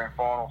to win grand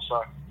finals.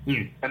 So,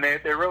 and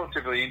they're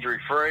relatively injury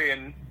free,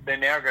 and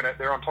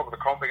they're on top of the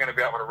comp. They're going to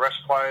be able to rest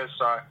players.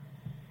 So,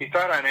 if they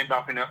don't end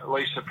up in at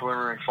least a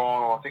preliminary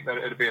final, I think that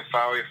it'd be a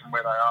failure from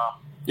where they are.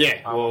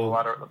 Yeah, on the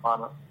ladder at the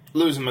moment.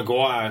 Losing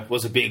Maguire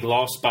was a big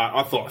loss, but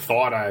I thought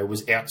Fido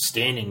was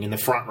outstanding in the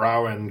front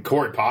row, and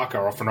Corey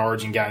Parker off an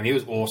Origin game, he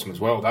was awesome as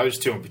well. Those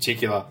two in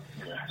particular,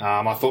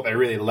 I thought they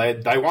really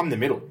led. They won the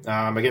middle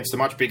against a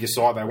much bigger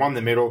side. They won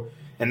the middle,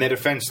 and their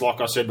defence, like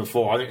I said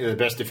before, I think they're the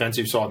best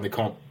defensive side in the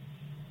comp.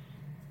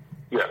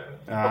 Yeah,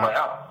 they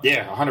are.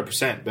 Yeah,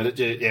 100%. But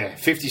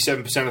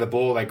 57% of the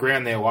ball, they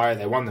ground their way.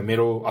 They won the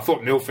middle. I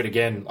thought Milford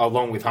again,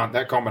 along with Hunt,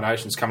 that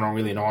combination's coming on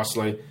really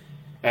nicely.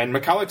 And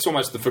McCulloch's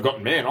almost the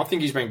forgotten man. I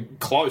think he's been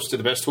close to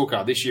the best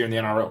hooker this year in the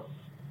NRL.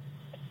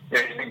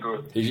 Yeah, he's been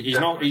good. He's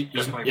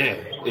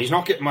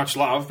not getting much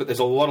love, but there's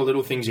a lot of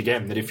little things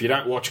again that if you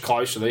don't watch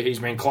closely, he's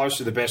been close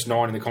to the best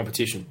 9 in the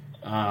competition.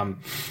 I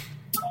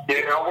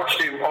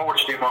watched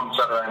him on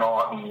Saturday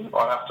night, and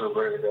I have to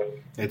agree with that.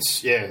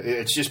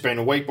 It's just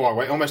been week by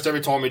week. Almost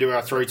every time we do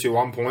our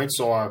 3-2-1 points,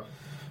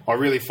 I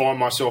really find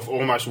myself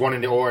almost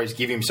wanting to always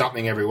give him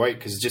something every week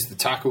because it's just the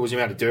tackles, the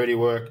amount of dirty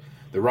work,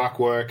 the ruck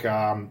work.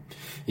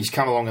 He's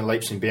come along in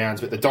leaps and bounds.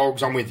 But the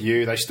Dogs, I'm with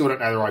you. They still don't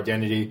know their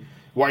identity.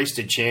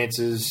 Wasted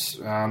chances.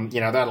 They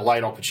had a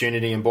late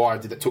opportunity, and Bayer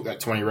took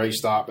that 20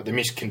 restart, but the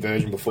missed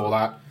conversion before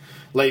that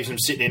leaves them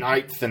sitting in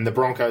 8th, and the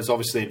Broncos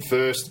obviously at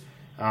 1st.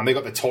 They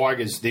got the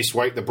Tigers this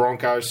week, the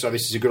Broncos, so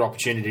this is a good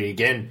opportunity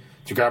again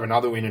to grab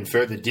another win and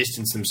further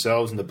distance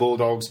themselves. And the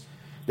Bulldogs,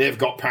 they've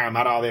got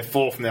Parramatta. They're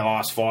 4th from their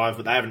last 5,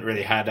 but they haven't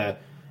really had a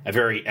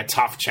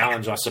tough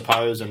challenge, I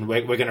suppose. And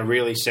we're going to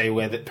really see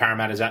where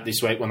Parramatta's at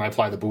this week when they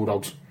play the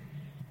Bulldogs.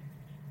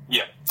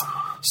 Yeah.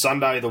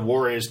 Sunday, the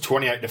Warriors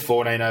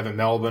 28-14 over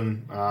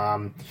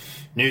Melbourne.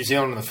 New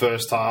Zealand in the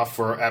first half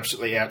were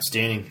absolutely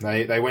outstanding.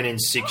 They went in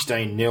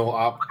 16-0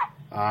 up.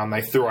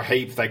 They threw a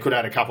heap. They could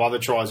have had a couple other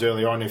tries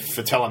early on if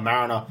Fatella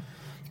Mariner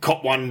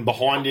caught one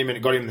behind him and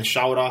it got him in the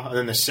shoulder. And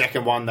then the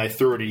second one, they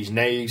threw it at his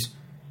knees.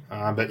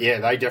 But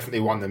they definitely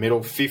won the middle.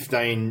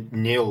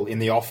 15-0 in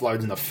the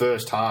offloads in the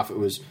first half. It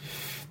was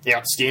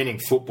outstanding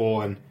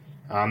football. And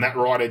that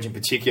right edge in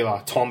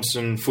particular,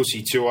 Thompson,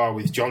 Fusi Tua,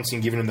 with Johnson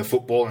giving him the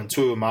football, and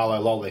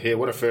Tuamalo Lola here.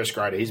 What a first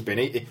grader he's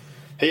been.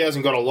 He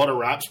hasn't got a lot of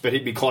raps, but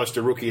he'd be close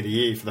to Rookie of the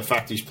Year for the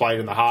fact he's played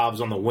in the halves,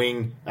 on the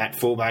wing, at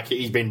fullback.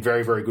 He's been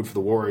very, very good for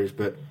the Warriors.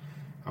 But,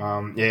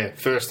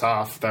 first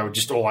half, they were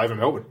just all over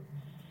Melbourne.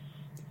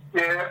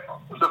 Yeah,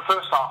 the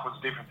first half was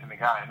different in the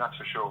game, that's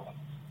for sure.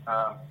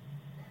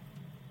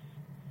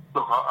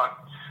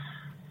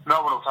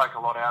 Melbourne will take a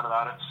lot out of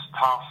that. It's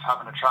tough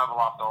having to travel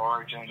up to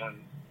Origin,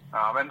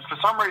 and for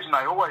some reason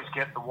they always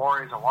get the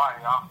Warriors away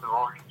after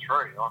Origin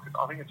 3.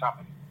 I think it's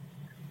happened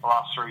the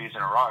last 3 years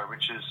in a row,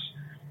 which is,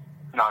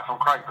 from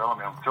Craig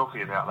Bellamy, I'm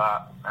filthy about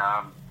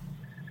that.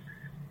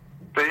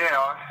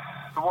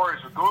 The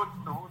Warriors were good.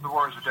 The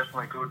Warriors were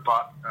definitely good,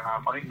 but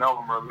I think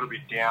Melbourne were a little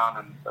bit down,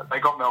 and they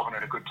got Melbourne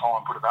at a good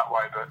time, put it that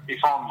way. But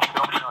if I'm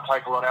Melbourne, I'll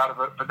take a lot out of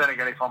it. But then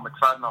again, if I'm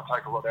McFadden, I'll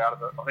take a lot out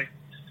of it. I think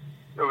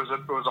it was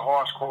a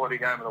highest quality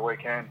game of the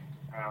weekend.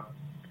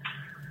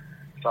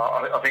 So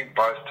I think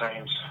both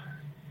teams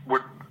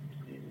would,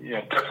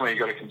 definitely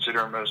got to consider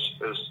them as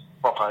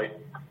top 8.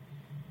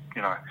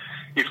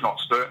 If not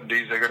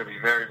certainties, they're going to be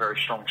very, very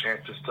strong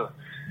chances to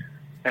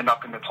end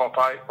up in the top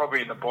 8,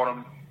 probably in the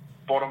bottom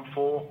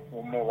 4,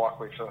 or more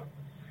likely for.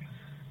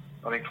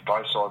 I think for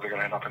both sides, they're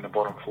going to end up in the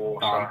bottom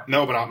 4. So.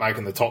 Melbourne aren't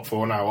making the top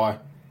 4, no way.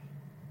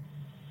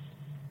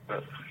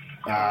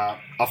 I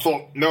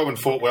thought Melbourne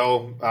fought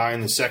well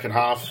in the second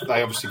half.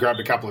 They obviously grabbed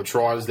a couple of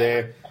tries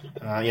there.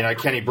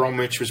 Kenny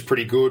Bromwich was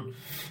pretty good.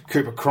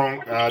 Cooper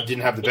Cronk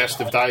didn't have the best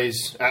of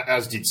days,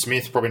 as did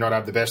Smith, probably not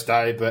have the best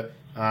day. But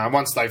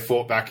once they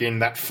fought back in,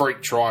 that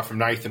freak try from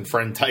Nathan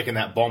Friend, taking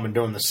that bomb and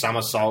doing the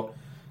somersault,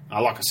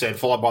 like I said,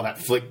 followed by that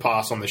flick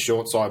pass on the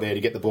short side there to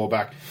get the ball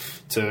back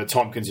to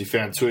Tompkins, who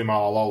found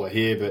Tuimalola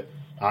here. But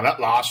that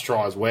last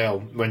try as well,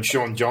 when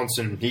Sean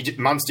Johnson,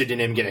 Munster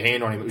didn't even get a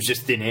hand on him, it was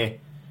just thin air.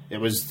 It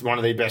was one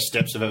of the best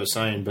steps I've ever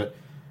seen. But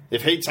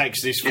if he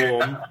takes this form...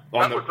 That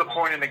was the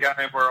point in the game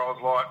where I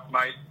was like,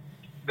 mate,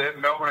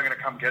 Melbourne are going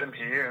to come get him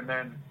here, and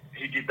then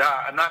he did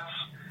that. And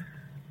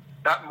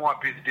that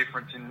might be the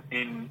difference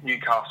in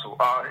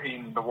Newcastle,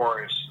 in the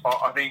Warriors.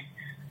 I think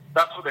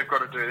that's what they've got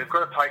to do. They've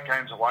got to take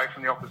games away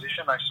from the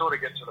opposition. They sort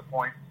of get to the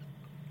point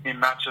in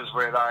matches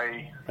where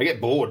they get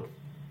bored.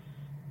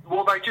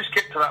 Well, they just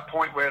get to that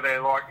point where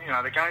they're like,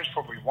 the game's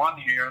probably won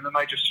here, and then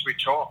they just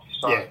switch off.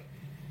 So,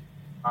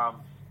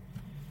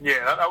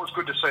 that was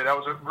good to see. That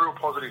was a real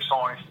positive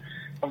sign.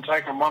 If I'm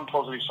taking one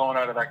positive sign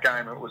out of that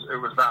game, it was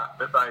that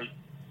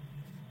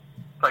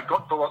they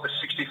got to like the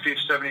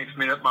 65th, 70th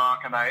minute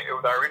mark, and they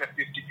were in a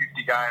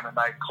 50-50 game, and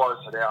they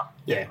closed it out.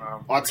 Yeah,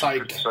 I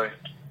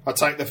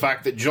take the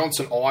fact that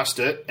Johnson iced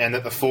it, and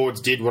that the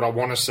forwards did what I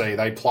want to see.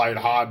 They played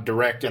hard,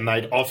 direct, and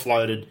they'd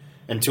offloaded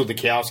until the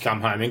cows come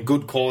home. And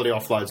good quality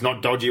offloads,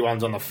 not dodgy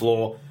ones on the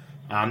floor.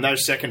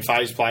 Those second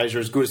phase players are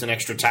as good as an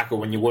extra tackle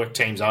when you work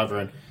teams over,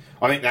 and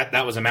I think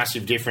that was a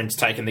massive difference,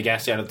 taking the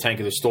gas out of the tank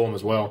of the Storm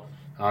as well.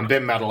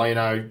 Ben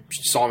Madalino,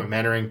 Simon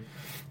Mannering,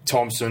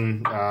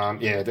 Thompson.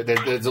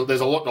 There's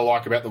a lot to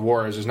like about the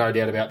Warriors. There's no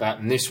doubt about that.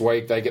 And this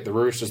week they get the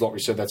Roosters, like we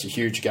said, that's a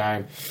huge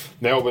game.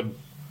 Melbourne,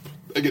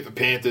 they get the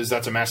Panthers.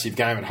 That's a massive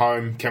game at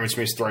home. Cameron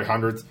Smith's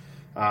 300th.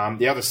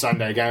 The other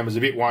Sunday game was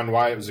a bit one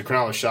way. It was the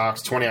Cronulla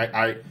Sharks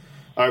 28-8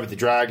 over the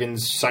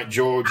Dragons. St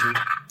George,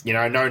 no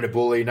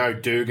Nabuli, no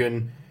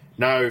Dugan,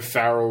 no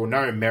Farrell,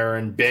 no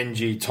Merrin,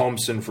 Benji,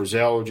 Thompson,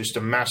 Frizzell. Just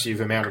a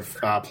massive amount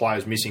of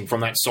players missing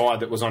from that side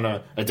that was on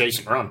a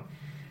decent run.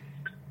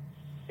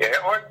 Yeah,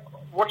 I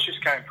watched this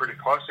game pretty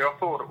closely. I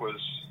thought it was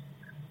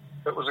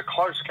a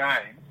close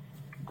game,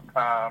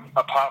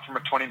 apart from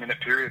a 20-minute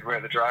period where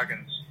the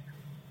Dragons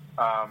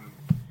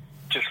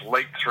just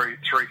leaked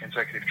three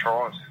consecutive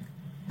tries.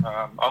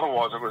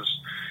 Otherwise,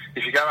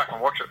 if you go back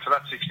and watch it, for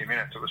that 60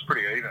 minutes, it was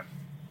pretty even.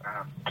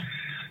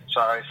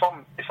 So if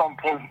I'm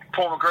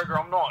Paul McGregor,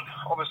 I'm not.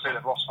 Obviously,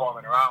 they've lost 5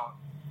 in a row.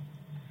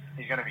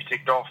 He's going to be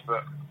ticked off,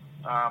 but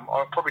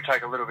I'll probably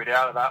take a little bit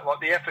out of that. Like,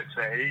 the effort's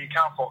there. You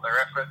can't fault their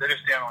effort. They're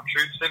just down on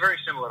shoots. They're very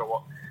similar to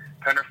what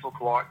Penrith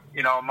looked like,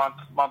 a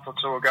month or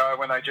two ago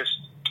when they just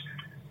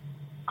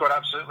got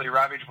absolutely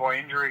ravaged by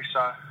injury.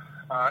 So,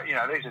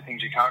 these are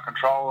things you can't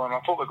control. And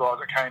I thought the guys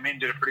that came in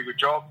did a pretty good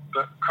job.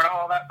 But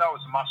Cronulla, that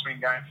was a must-win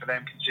game for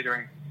them,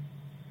 considering,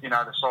 the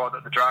side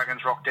that the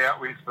Dragons rocked out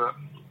with. But,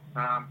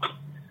 I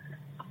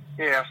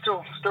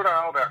still don't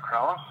know about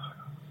Cronulla.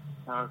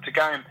 It's a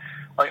game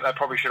I think they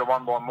probably should have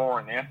won by more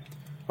in the end.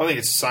 I think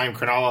it's the same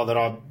Cronulla that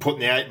I put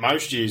in the 8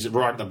 most years,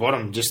 right at the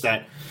bottom. Just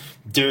that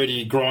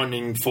dirty,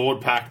 grinding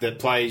forward pack that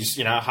plays,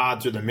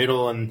 hard through the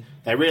middle, and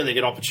they rarely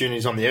get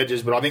opportunities on the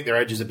edges, but I think their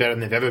edges are better than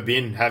they've ever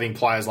been, having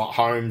players like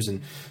Holmes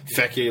and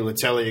Fecchi,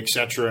 Latelli,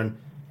 etc.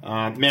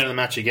 And man of the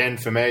match again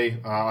for me.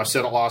 I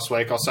said it last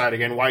week, I'll say it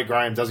again, Wade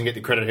Graham doesn't get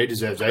the credit he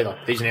deserves either.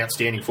 He's an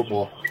outstanding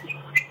footballer.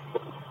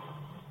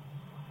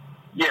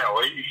 Yeah,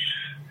 well,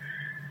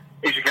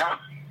 he's a gun.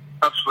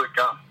 Absolute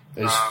gun.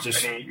 And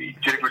he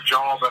did a good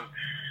job, and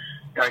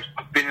he's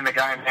been in the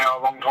game now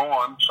a long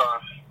time, so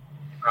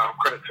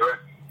credit to him.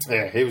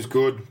 Yeah, he was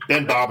good.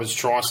 Ben Barber's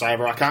try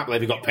saver. I can't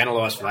believe he got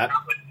penalised for that.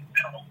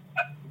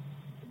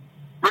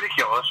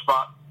 Ridiculous,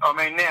 but I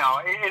mean, now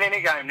in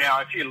any game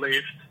now, if you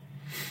lift,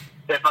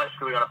 they're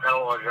basically going to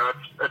penalise you.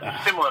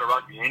 It's similar to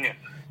rugby union.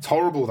 It's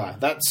horrible though.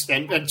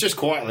 And just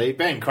quietly,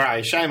 Ben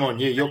Cray, shame on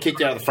you. You're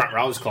kicked out of the Front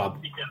Rowers Club.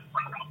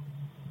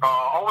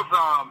 I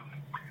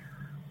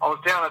was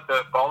down at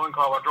the bowling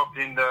club. I dropped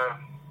into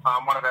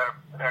one of our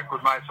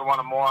good mates, or one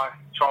of my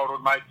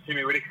childhood mates,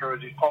 Timmy Whitaker,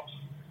 as his pops'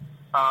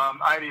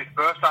 80th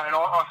birthday, and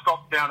I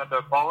stopped down at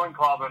the bowling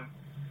club and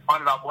I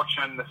ended up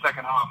watching the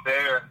second half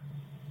there. And,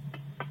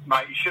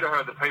 mate, you should have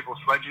heard the people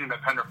sledging him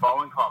at Penrith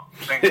Bowling Club.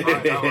 They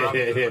were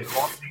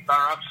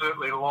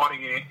absolutely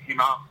lighting him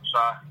up.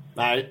 So,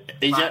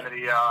 he's that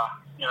he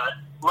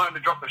learned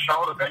to drop the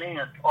shoulder, Benny.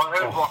 And I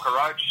heard Blocker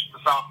Roach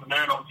this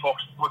afternoon on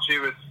Fox Sports. He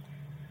was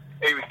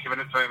giving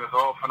it to him as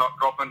well for not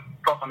dropping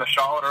the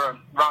shoulder and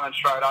running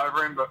straight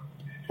over him. But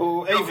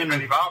even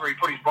Benny Barber, he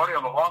put his body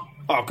on the line.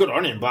 Oh, good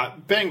on him.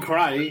 But Ben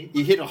Cray,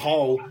 you hit a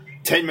hole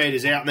 10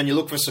 metres out and then you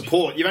look for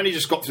support. You've only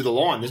just got through the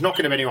line. There's not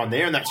going to be anyone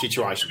there in that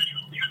situation.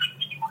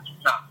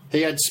 No.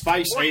 He had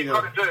space all either.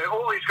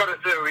 All he's got to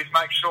do is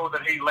make sure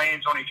that he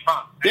lands on his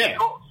front. Yeah.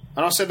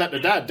 And I said that to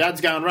Dad.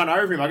 Dad's going, run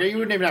over him. I go, you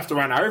wouldn't even have to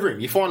run over him.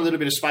 You find a little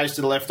bit of space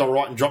to the left or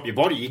right and drop your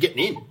body. You're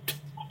getting in.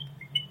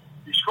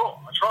 You score.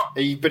 That's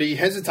right. But he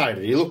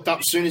hesitated. He looked up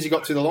as soon as he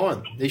got to the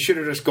line. He should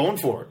have just gone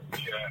for it.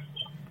 Yeah.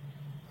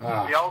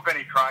 The old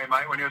Benny Cray,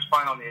 mate, when he was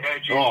playing on the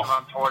edge, he used to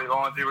run tidy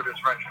lines, he would have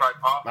just ran straight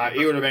past. Mate,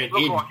 he would have been in. It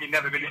looked like he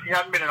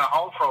hadn't been in a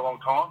hole for a long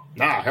time.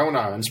 Nah, hell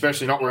no, and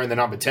especially not wearing the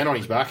number 10 on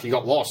his back. He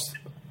got lost.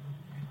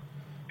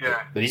 Yeah.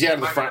 But he's out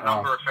of the front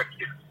row.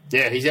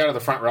 Yeah, he's out of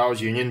the Front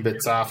Rowers Union,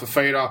 but for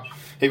Feeder,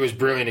 he was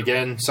brilliant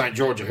again. St.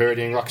 George are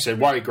hurting. Like I said,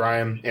 Wade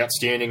Graham,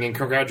 outstanding, and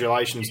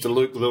congratulations to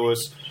Luke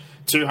Lewis.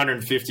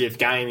 250th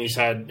game. He's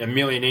had a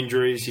million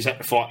injuries. He's had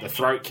to fight the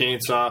throat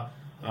cancer.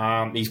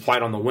 He's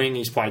played on the wing,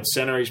 he's played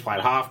centre, he's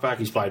played halfback,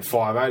 he's played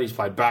 5'8", he's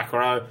played back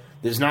row.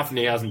 There's nothing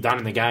he hasn't done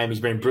in the game.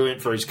 He's been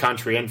brilliant for his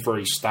country and for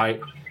his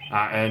state.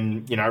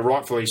 And,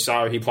 rightfully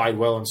so, he played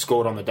well and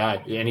scored on the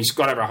day. And he's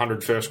got over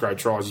 100 first-grade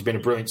tries. He's been a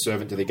brilliant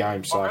servant to the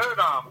game. So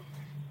I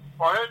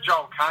heard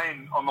Joel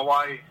Kane on the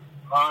way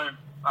home,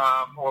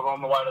 or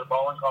on the way to the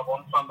bowling club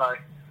on Sunday,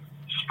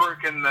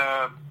 spruiking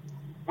the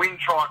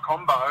win-try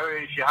combo.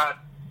 If you had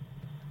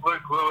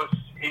Luke Lewis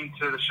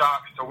into the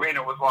Sharks to win,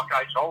 it was like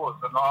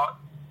 $8. And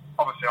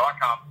obviously I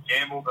can't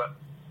gamble, but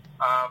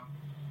I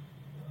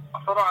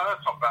thought,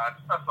 that's not bad.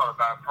 That's not a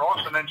bad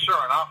price. And then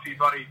sure enough, he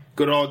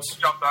good odds,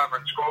 jumped over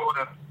and scored,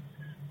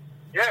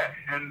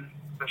 and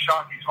the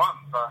Sharkies won.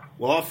 So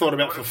well, I thought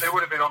about there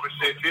would have been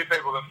obviously a few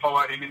people that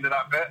followed him into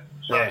that bet.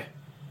 So. Yeah.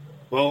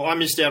 Well, I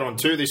missed out on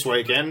 2 this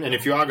weekend, and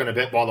if you are going to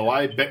bet, by the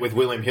way,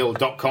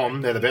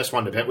 betwithwilliamhill.com. They're the best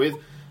one to bet with.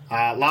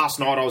 Last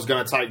night I was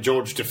going to take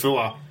George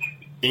Tafua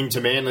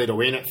into Manly to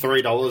win at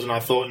 $3, and I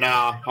thought,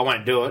 nah, I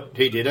won't do it.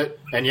 He did it.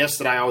 And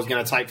yesterday I was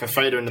going to take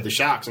Fafita into the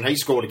Sharks, and he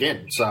scored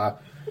again. So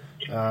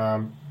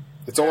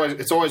it's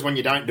always when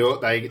you don't do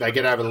it, they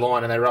get over the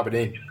line and they rub it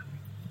in.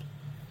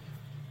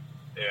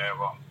 Yeah,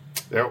 well.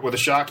 Yeah, with the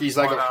Sharkies,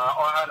 I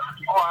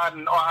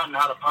hadn't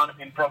had a punt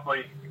in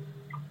probably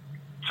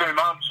 2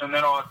 months, and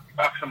then I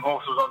backed some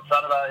horses on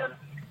Saturday and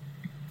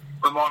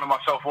reminded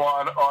myself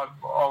why I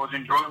was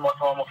enjoying my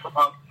time off the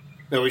punt.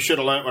 Yeah, we should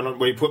have learnt when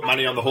we put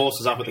money on the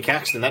horses up at the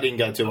Caxton. That didn't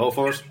go too well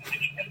for us.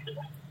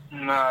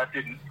 No, it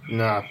didn't.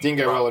 No, didn't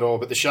go well at all.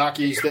 But the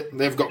Sharkies,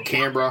 they've got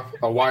Canberra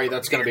away.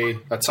 That's going to be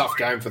a tough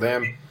game for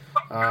them.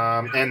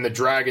 And the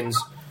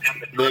Dragons,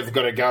 they've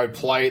got to go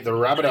play the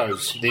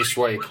Rabbitohs this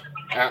week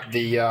at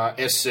the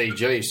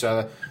SCG.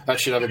 So that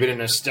should have a bit of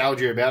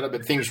nostalgia about it.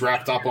 But things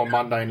wrapped up on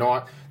Monday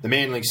night. The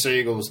Manly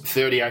Seagulls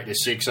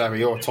 38-6 over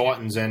your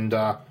Titans, and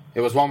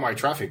it was one-way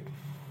traffic.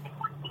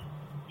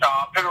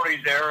 Penalties,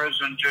 errors,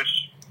 and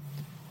just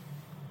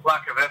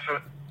lack of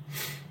effort.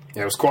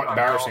 Yeah, it was quite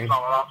embarrassing.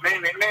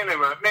 Manly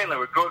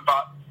were good,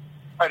 but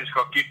they just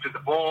got gifted the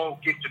ball,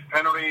 gifted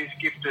penalties,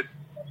 gifted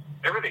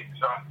everything.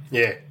 So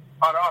yeah,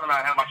 I don't know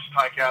how much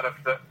to take out of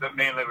that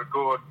Manly were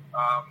good,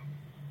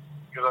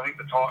 because I think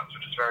the Titans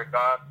were just very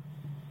bad.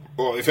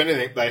 Well, if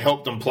anything, they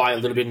helped them play a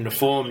little bit into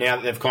form now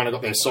that they've kind of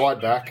got their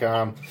side back.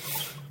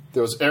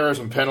 There was errors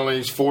and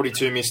penalties,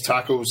 42 missed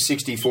tackles,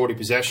 60-40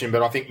 possession,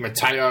 but I think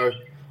Mateo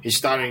is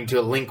starting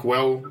to link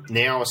well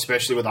now,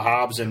 especially with the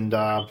halves and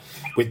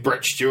with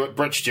Brett Stewart.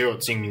 Brett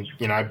Stewart's in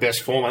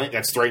best form. I think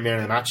that's 3 man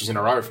of the matches in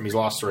a row from his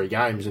last 3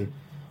 games. And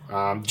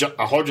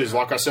Hodges,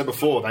 like I said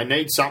before, they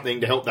need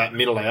something to help that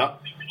middle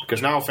out.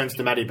 Because no offence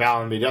to Matty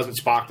Ballin, but he doesn't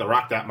spark the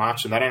ruck that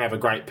much, and they don't have a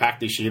great pack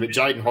this year. But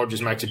Jaden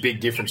Hodges makes a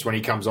big difference when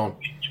he comes on.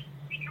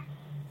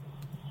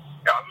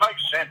 Yeah, it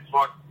makes sense.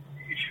 Like,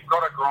 if you've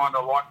got a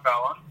grinder like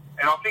Ballin,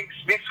 and I think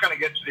Smith's going to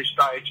get to this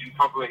stage in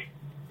probably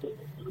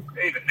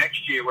even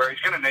next year where he's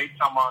going to need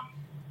someone,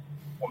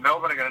 or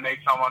Melbourne are going to need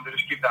someone to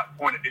just give that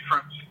point of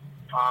difference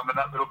and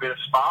that little bit of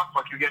spark.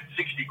 Like, you get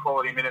 60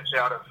 quality minutes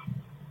out of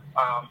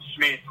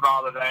Smith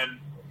rather than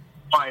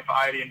playing for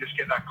 80 and just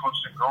get that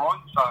constant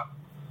grind. So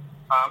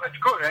it's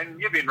good, and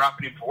you've been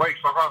rapping him for weeks.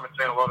 Like, I haven't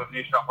seen a lot of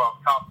New South Wales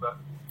Cup,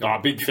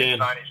 but big fan.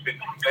 He's been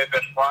their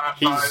best player.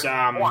 He's,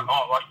 why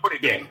not? Like, put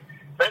him in.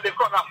 They've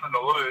got nothing to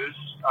lose.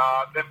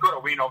 They've got to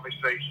win,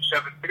 obviously.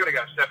 They've got to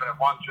go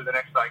 7-1 through the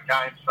next 8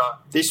 games. So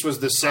this was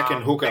the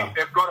second hooker.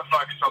 They've got to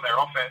focus on their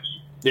offense.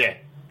 Yeah.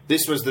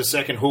 This was the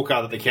second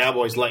hooker that the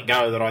Cowboys let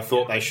go that I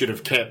thought they should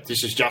have kept.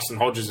 This is Justin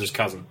Hodges'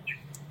 cousin.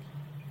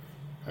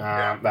 They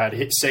had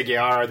hit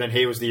Seguiaro, then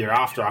he was the year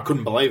after. I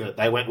couldn't believe it.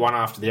 They went one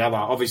after the other.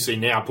 Obviously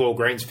now Paul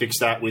Green's fixed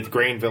that with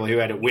Greenville, who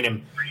had to win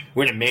him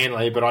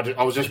Manly. But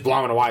I was just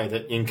blown away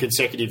that in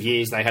consecutive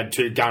years they had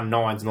 2 gun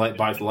 9s and let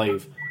both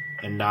leave.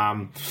 And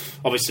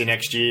obviously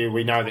next year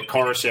we know that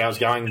Coruscant's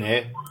going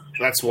there.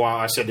 That's why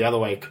I said the other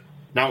week,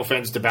 no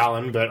offence to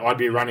Ballin, but I'd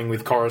be running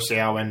with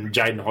Coruscant and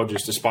Jaden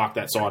Hodges to spark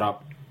that side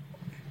up.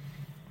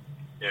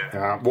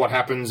 Yeah. What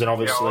happens, and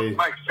obviously, it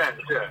makes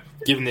sense,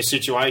 given this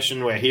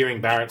situation, we're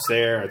hearing Barrett's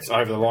there, it's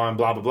over the line,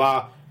 blah, blah,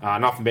 blah,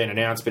 nothing being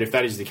announced. But if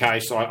that is the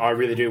case, I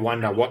really do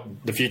wonder what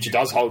the future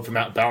does hold for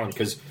Matt Ballin,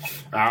 because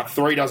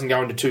 3 doesn't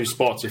go into 2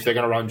 spots if they're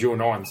going to run dual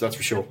 9s, that's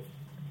for sure.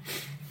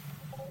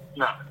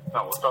 No, it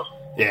doesn't.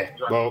 Yeah,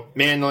 well,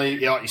 Manly,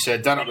 like you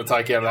said, don't have to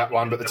take out of that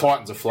one, but the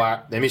Titans are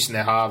flat. They're missing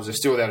their halves. They're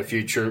still without a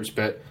few troops,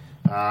 but,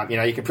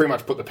 you can pretty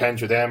much put the pen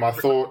through them. I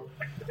thought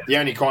the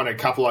only kind of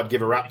couple I'd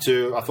give a rap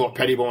to, I thought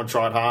Pettybourne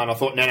tried hard. I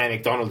thought Nene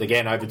McDonald,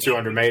 again, over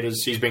 200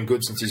 metres. He's been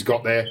good since he's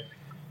got there.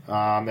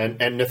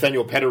 And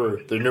Nathaniel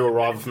Petterou, the new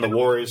arrival from the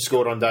Warriors,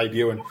 scored on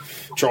debut and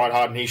tried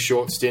hard in his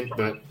short stint.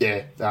 But,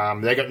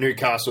 they got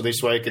Newcastle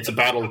this week. It's a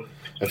battle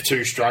of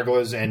 2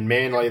 strugglers, and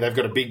Manly, they've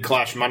got a big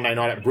clash Monday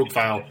night at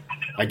Brookvale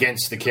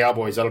against the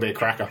Cowboys. That'll be a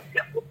cracker.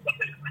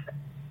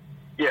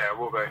 Yeah, it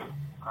will be.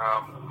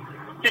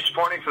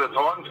 Disappointing for the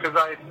Titans because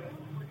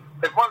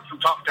they've won some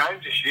tough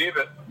games this year,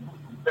 but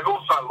they've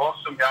also lost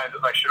some games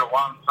that they should have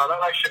won. So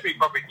they should be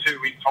probably 2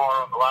 wins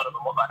higher on the ladder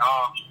than what they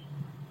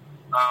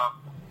are.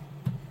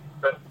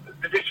 But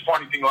the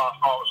disappointing thing last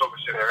night was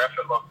obviously their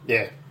effort.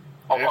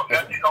 I'm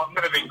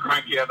going to be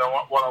crankier than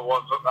what I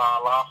was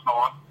last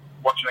night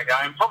watching the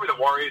game. Probably the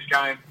Warriors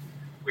game.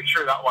 We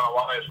threw that one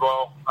away as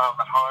well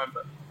at home,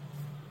 but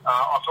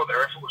I thought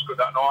their effort was good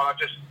that night.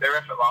 Their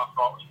effort last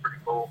night was pretty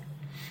cool.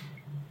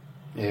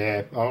 Yeah,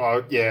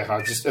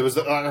 it was,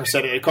 like I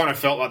said, it kind of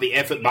felt like the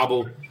effort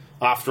bubble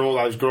after all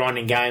those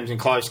grinding games and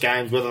close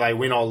games, whether they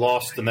win or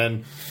lost, and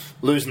then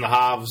losing the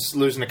halves,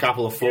 losing a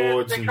couple of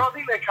forwards. I think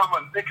they're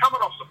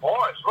coming off the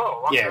bye as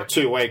well.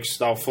 2 weeks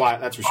they'll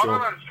flat, that's for sure. I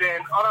don't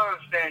understand.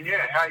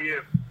 How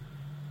you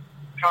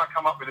can't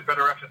come up with a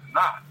better effort than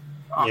that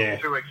after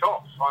 2 weeks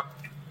off.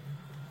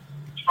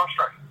 It's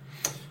frustrating.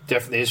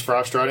 Definitely is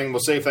frustrating.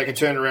 We'll see if they can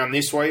turn it around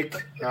this week.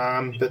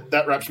 But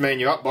that wraps me and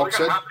you up,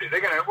 Boxhead.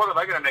 What are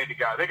they going to need to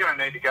go? They're going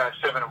to need to go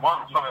 7-1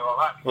 or something like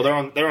that.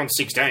 Well, they're on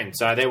 16,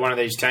 so they're one of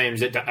these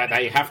teams that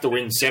they have to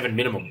win 7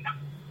 minimum.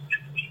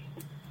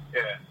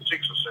 Yeah,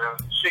 6 or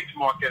 7. 6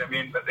 might get them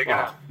in, but they're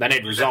going to... They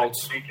need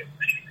results.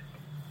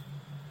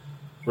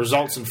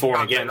 Results and for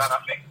and against.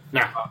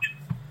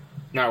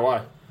 No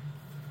way.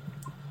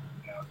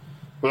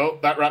 Well,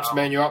 that wraps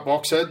me and you up,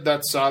 Boxhead.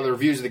 That's the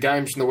reviews of the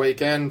games from the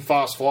weekend.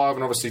 Fast 5,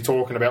 and obviously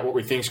talking about what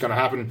we think is going to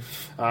happen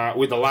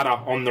with the ladder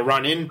on the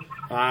run-in.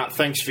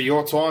 Thanks for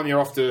your time. You're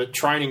off to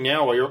training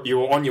now, or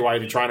you're on your way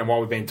to training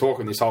while we've been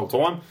talking this whole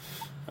time.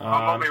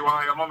 I'm on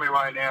my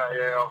way now,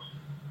 yeah.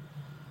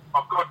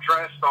 I've got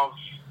dressed.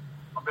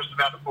 I'm just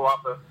about to pull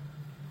up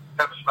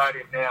at the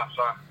stadium now,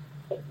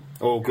 so...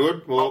 All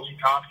good. Well,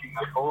 multitasking,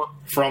 they call it.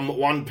 From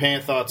one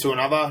Panther to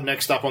another,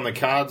 next up on the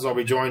cards, I'll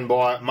be joined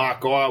by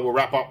Mark Geyer. We'll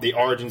wrap up the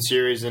Origin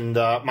series, and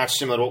much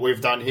similar to what we've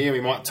done here,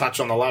 we might touch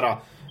on the ladder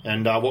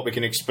and what we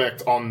can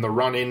expect on the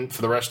run-in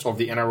for the rest of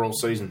the NRL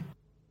season.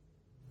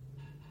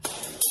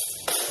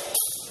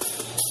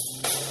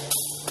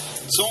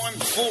 Time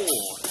 4,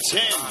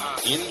 10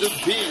 in the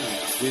bin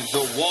with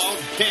the Wild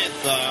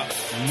Panther,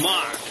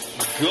 Mark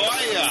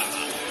Geyer.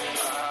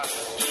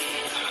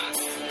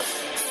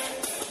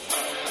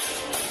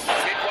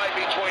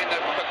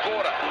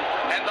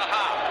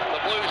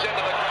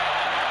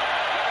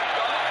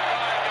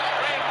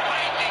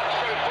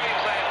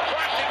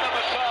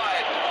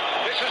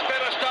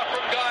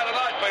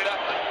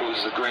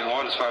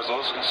 as far as I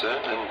was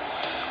concerned, and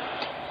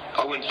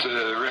I went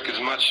to wreak as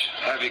much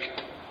havoc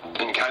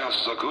and chaos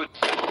as I could.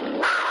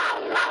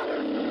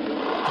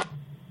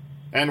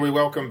 And we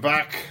welcome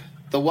back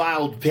the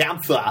Wild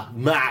Panther,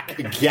 Mark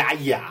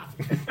Gaia.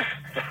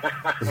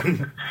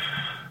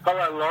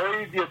 Hello,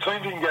 Laurie. Your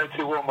team didn't go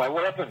too well, mate.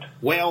 What happened?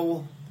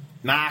 Well,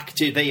 Mark,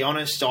 to be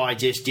honest, I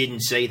just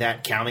didn't see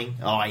that coming.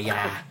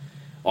 I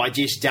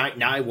just don't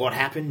know what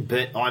happened,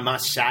 but I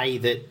must say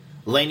that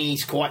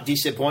Lenny's quite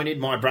disappointed,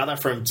 my brother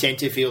from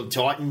Tenterfield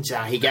Titans.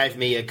 He gave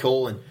me a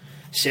call and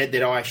said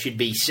that I should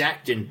be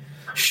sacked and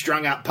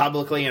strung up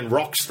publicly and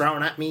rocks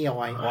thrown at me.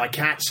 I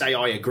can't say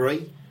I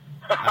agree.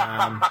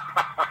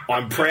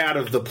 I'm proud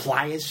of the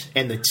players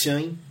and the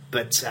team,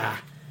 but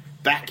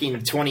back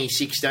in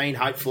 2016,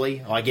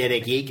 hopefully, I get a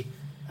gig.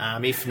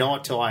 If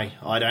not,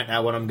 I don't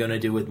know what I'm going to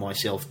do with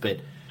myself,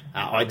 but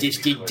I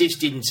just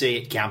didn't see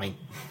it coming.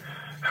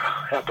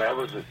 How bad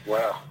was it?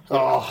 Wow.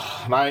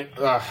 Oh, mate,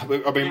 I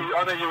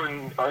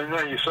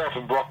know yourself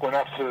and Brock went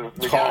up to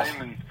the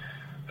game, and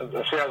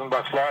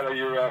 $1,000 later,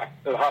 you're at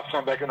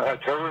half-time back in the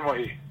hotel room, were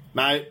you?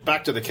 Mate,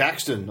 back to the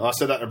Caxton. I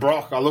said that to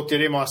Brock. I looked at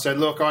him. I said,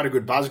 "Look, I had a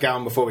good buzz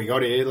going before we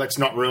got here. Let's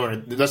not ruin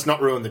it. Let's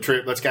not ruin the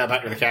trip. Let's go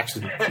back to the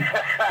Caxton."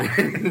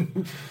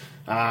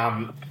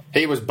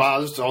 He was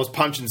buzzed. I was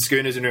punching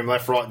schooners into him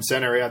left, right, and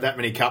centre. He had that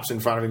many cups in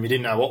front of him. He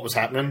didn't know what was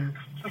happening.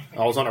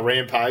 I was on a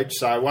rampage.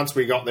 So once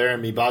we got there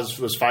and my buzz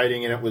was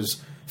fading and it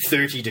was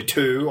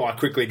 30-2, I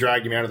quickly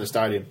dragged him out of the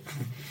stadium.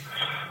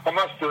 I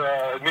must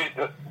admit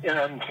that,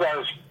 and for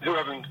those who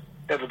haven't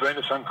ever been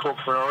to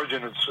Suncorp for an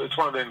Origin, it's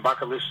one of them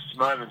bucket list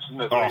moments,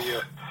 isn't it?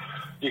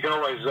 You can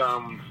always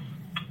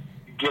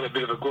get a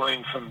bit of a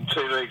glean from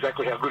TV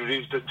exactly how good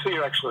it is, but until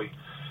you actually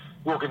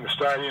walk in the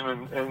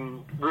stadium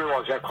and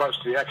realise how close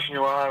to the action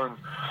you are,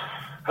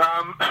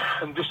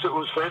 and just it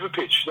was fever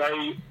pitch.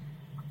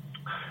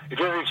 If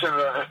anything sent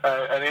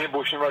an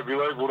ambush in rugby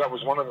league, well, that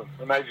was one of them.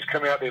 And they just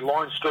come out there.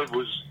 Line speed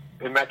was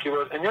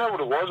immaculate. And you know what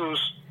it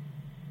was?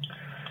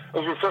 It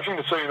was refreshing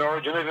to see in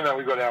Origin, even though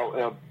we got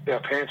our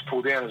pants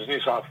pulled down as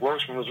New South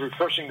Welshmen. It was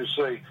refreshing to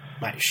see.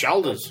 Mate,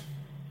 shoulders.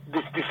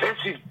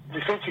 Defensive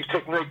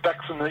technique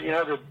back from the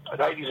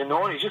 80s and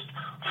 90s, just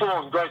full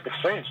on great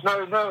defence.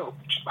 No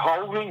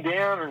holding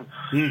down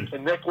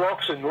and neck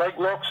locks and leg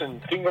locks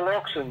and finger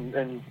locks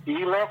and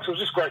ear locks. It was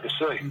just great to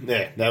see.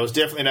 Yeah, there was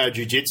definitely no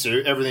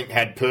jiu-jitsu. Everything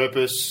had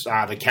purpose.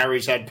 The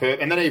carries had purpose,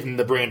 and then even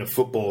the brand of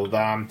football.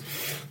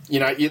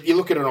 You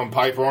look at it on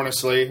paper,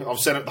 honestly, I've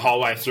said it the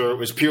whole way through, it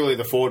was purely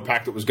the forward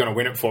pack that was going to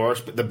win it for us,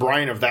 but the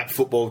brain of that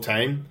football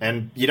team,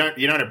 and you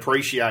don't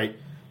appreciate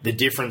the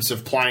difference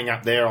of playing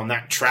up there on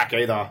that track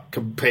either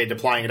compared to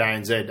playing at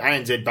ANZ.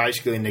 ANZ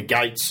basically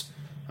negates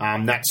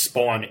that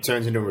spine. It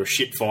turns into a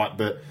shit fight,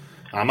 but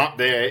up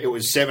there it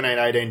was 17,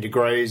 18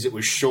 degrees, it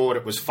was short,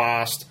 it was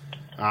fast.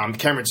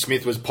 Cameron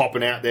Smith was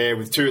popping out there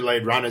with two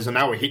lead runners and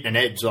they were hitting an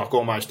edge like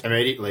almost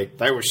immediately.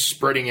 They were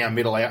spreading our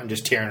middle out and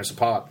just tearing us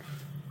apart.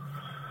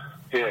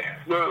 Yeah,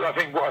 well, I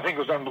think it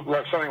was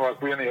something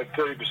like we only had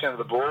 30% of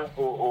the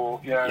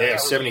ball, yeah,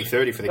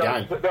 70-30 for the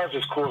game. That was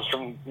just caused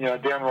from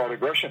downright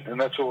aggression,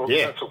 and that's all.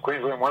 Yeah. That's all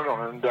Queensland went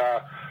on, and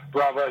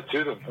bravo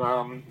to them. I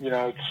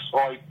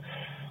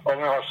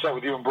don't know. I sat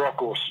with you and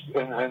Brock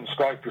and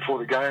spoke before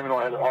the game, and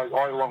I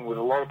along with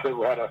a lot of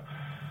people had a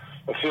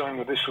feeling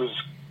that this was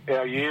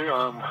our year.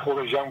 All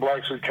these young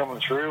blokes were coming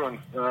through, and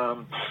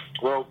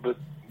but.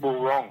 Well,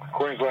 wrong.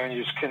 Queensland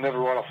just can never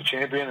write off a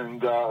champion,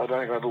 and I don't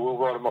think they ever will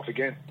write them off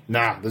again.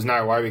 Nah, there's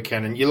no way we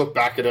can. And you look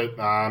back at it,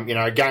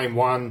 game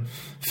one,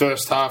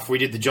 first half, we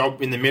did the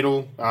job in the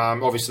middle.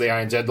 Obviously,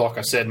 ANZ, like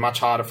I said, much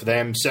harder for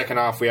them. Second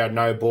half, we had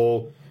no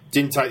ball.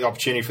 Didn't take the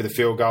opportunity for the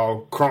field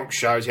goal. Cronk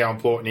shows how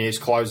important he is,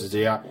 closes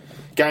out.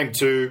 Game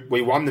two,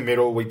 we won the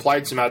middle. We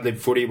played some ad-lib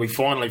footy. We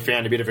finally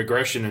found a bit of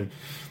aggression and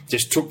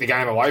just took the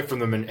game away from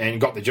them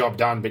and got the job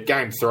done. But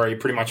game three,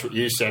 pretty much what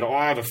you said,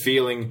 I have a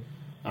feeling...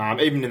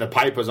 even in the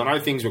papers, I know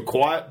things were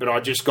quiet, but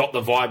I just got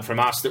the vibe from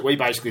us that we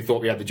basically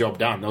thought we had the job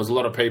done. There was a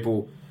lot of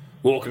people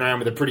walking around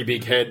with a pretty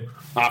big head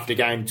after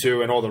game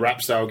two and all the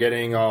raps they were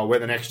getting, we're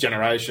the next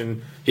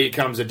generation, here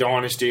comes a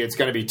dynasty, it's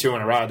going to be two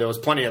in a row. There was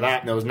plenty of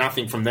that, and there was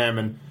nothing from them,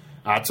 and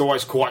it's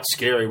always quite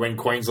scary when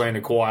Queensland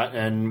are quiet,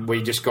 and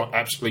we just got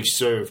absolutely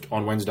served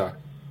on Wednesday.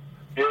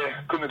 Yeah,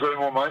 couldn't agree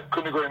more, mate.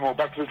 Couldn't agree more.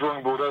 Back to the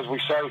drawing board, as we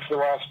say,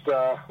 for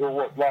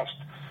the last...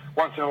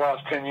 Once in the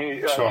last 10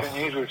 years, sure. 10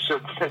 years we've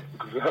said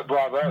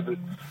bravo. But,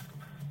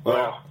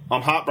 well,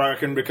 I'm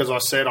heartbroken because I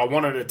said I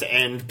wanted it to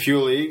end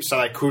purely so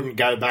they couldn't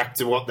go back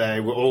to what they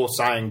were all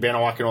saying, Ben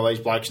Ike and all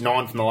these blokes,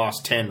 9 from the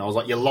last 10. I was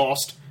like, you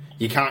lost,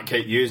 you can't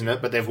keep using it,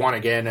 but they've won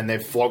again and they're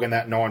flogging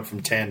that 9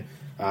 from 10.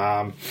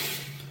 And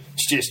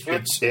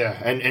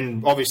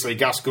obviously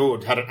Gus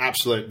Gould had an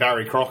absolute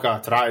Barry Crocker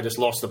today, just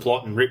lost the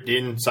plot and ripped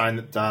in, saying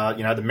that,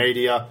 the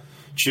media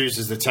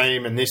chooses the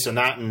team and this and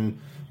that, and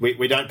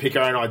we don't pick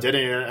our own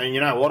identity, and you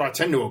know what? I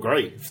tend to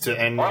agree.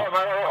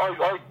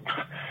 Well,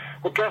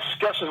 Gus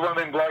is one of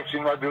them blokes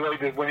in rugby league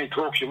that when he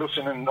talks, you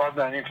listen, and I've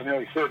known him for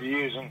nearly 30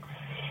 years, and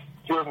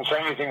he doesn't say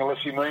anything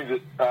unless he means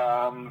it,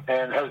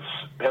 and has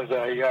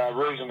a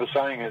reason for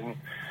saying it. And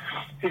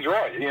he's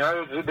right. You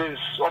know, there's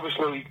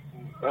obviously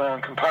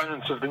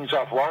components of the New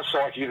South Wales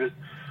psyche that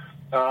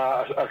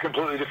are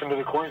completely different to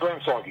the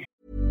Queensland psyche.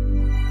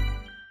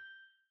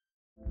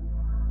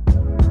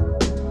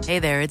 Hey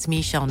there, it's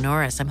Michelle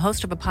Norris. I'm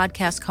host of a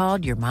podcast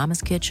called Your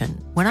Mama's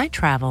Kitchen. When I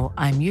travel,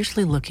 I'm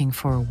usually looking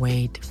for a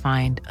way to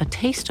find a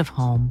taste of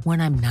home when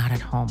I'm not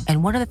at home.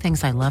 And one of the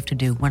things I love to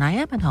do when I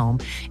am at home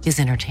is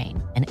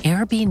entertain. And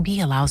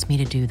Airbnb allows me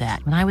to do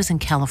that. When I was in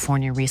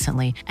California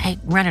recently, I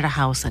rented a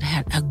house that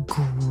had a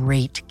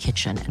great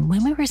kitchen. And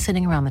when we were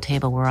sitting around the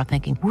table, we were all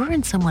thinking, we're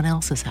in someone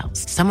else's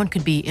house. Someone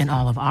could be in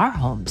all of our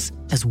homes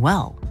as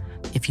well.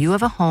 If you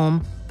have a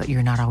home, but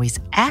you're not always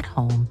at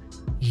home,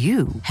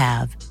 you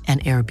have an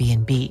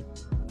Airbnb.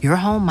 Your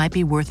home might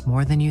be worth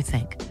more than you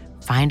think.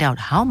 Find out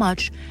how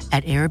much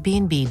at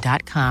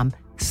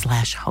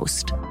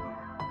airbnb.com/host.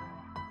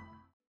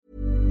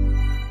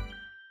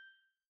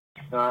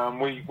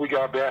 We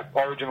go about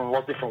Origin in a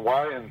lot different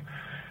way,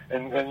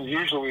 and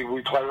usually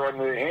we play right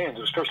into their hands,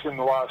 especially in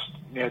the last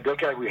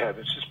decade we have.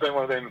 It's just been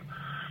one of them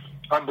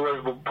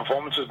unbelievable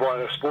performances by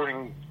a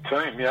sporting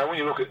team. You know, when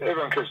you look at,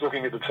 everyone keeps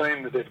looking at the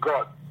team that they've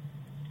got,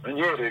 and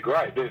yeah, they're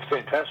great, they're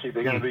fantastic,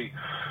 they're going to be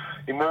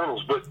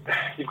immortals, but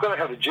you've got to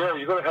have a gel,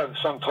 you've got to have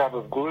some type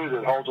of glue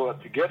that holds all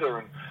that together,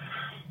 and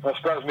I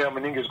suppose Mal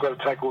Meninga's got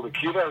to take all the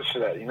kudos for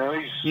that. You know,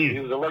 he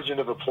was a legend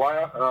of a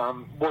player,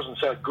 wasn't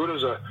so good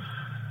as a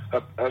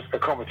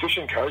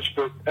competition coach,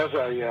 but as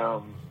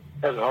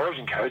an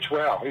Origin coach,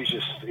 wow, he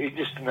just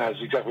knows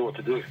exactly what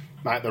to do.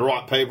 Mate, the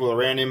right people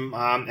around him,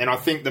 and I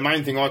think the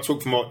main thing I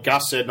took from what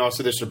Gus said, and I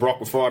said this to Brock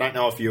before, I don't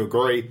know if you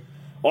agree,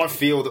 I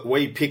feel that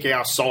we pick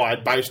our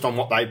side based on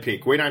what they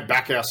pick. We don't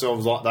back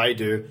ourselves like they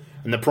do.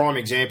 And the prime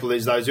example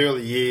is those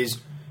early years,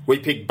 we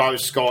picked Beau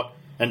Scott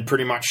and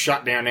pretty much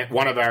shut down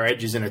one of our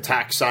edges in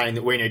attack, saying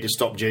that we need to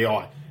stop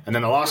GI. And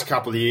then the last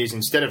couple of years,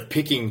 instead of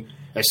picking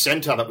a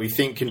centre that we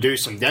think can do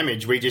some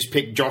damage, we just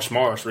pick Josh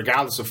Morris,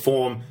 regardless of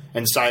form,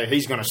 and say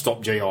he's going to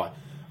stop GI.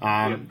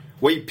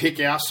 We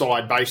pick our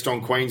side based on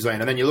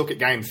Queensland. And then you look at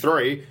Game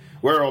 3,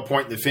 we're all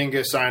pointing the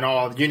finger saying,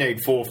 oh, you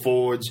need 4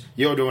 forwards,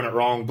 you're doing it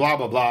wrong, blah,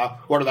 blah, blah.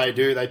 What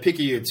do? They pick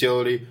a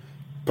utility,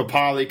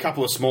 Papali, a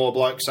couple of smaller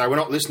blokes say, we're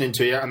not listening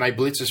to you, and they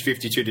blitz us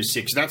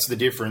 52-6. That's the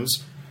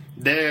difference.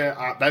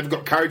 They've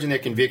got courage in their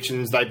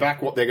convictions. They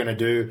back what they're going to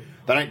do.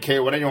 They don't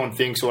care what anyone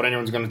thinks or what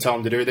anyone's going to tell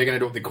them to do. They're going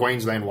to do it the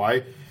Queensland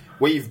way.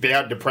 We've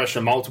bowed to pressure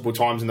multiple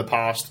times in the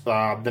past.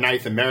 The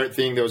Nathan Merritt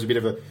thing, there was a bit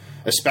of a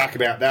spat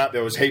about that.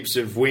 There was heaps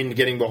of wind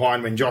getting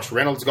behind when Josh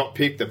Reynolds got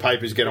picked. The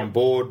papers get on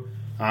board.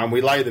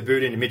 We lay the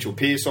boot into Mitchell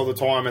Pearce all the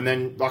time. And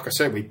then, like I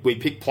said, we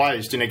pick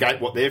players to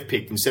negate what they've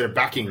picked instead of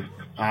backing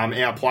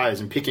our players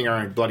and picking our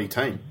own bloody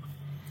team.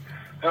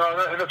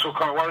 And that's what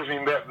kind of worries me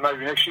about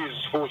maybe next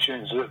year's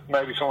fortunes, that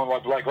maybe someone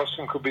like Blake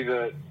Austin could be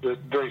the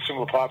very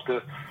similar path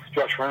to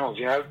Josh Reynolds.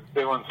 You know,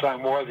 everyone's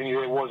saying, why isn't he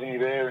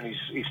there, and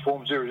his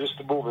form's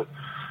irresistible, but,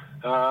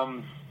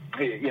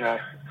 you know,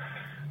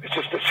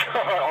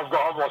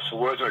 I've lost the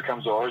words when it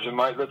comes to Origin,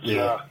 mate.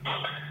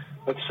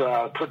 Let's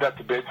put that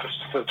to bed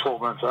for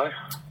 12 months, eh?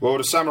 Well,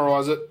 to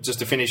summarise it, just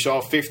to finish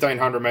off,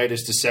 1,500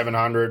 metres to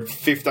 700,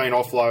 15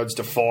 offloads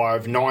to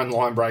 5, 9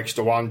 line breaks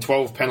to 1,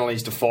 12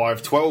 penalties to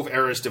 5, 12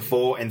 errors to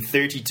 4, and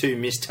 32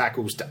 missed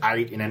tackles to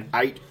 8 in an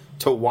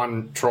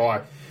 8-1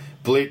 try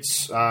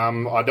blitz.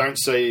 I don't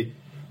see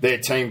their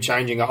team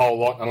changing a whole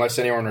lot unless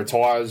anyone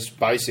retires.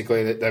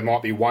 Basically, there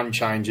might be one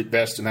change at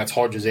best, and that's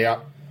Hodges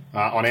out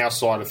on our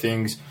side of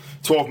things.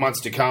 12 months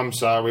to come,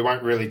 so we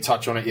won't really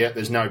touch on it yet.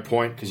 There's no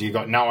point because you've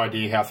got no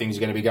idea how things are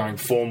going to be going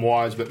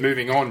form-wise. But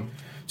moving on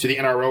to the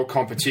NRL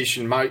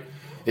competition, mate,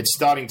 it's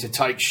starting to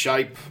take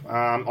shape.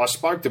 I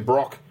spoke to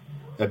Brock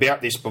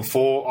about this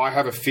before. I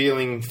have a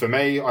feeling, for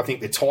me, I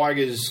think the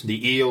Tigers,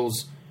 the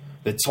Eels,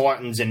 the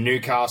Titans and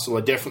Newcastle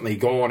are definitely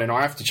gone, and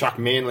I have to chuck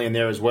Manly in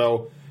there as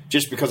well,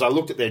 just because I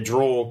looked at their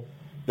draw.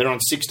 They're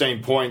on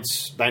 16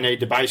 points. They need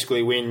to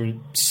basically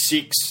win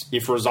 6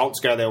 if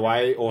results go their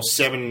way, or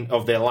 7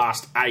 of their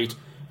last 8.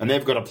 And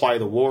they've got to play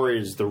the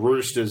Warriors, the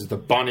Roosters, the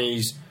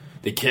Bunnies,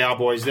 the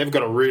Cowboys. They've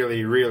got a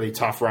really, really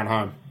tough run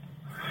home.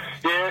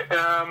 Yeah,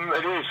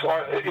 it is.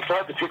 If I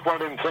had to pick one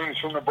of them teams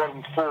from the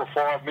bottom 4 or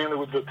 5, Manly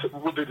would be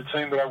the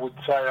team that I would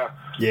say are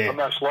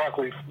most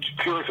likely,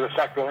 purely for the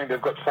fact that I think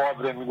they've got 5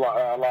 of them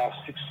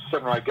last 6,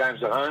 7 or 8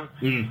 games at home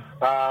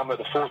at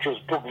the Fortress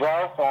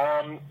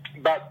Brookvale.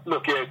 But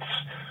look,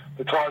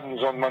 the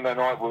Titans on Monday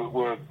night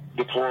were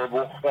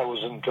deplorable. That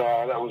was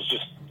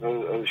just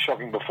a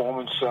shocking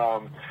performance.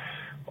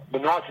 The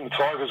Knights and the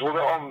Tigers,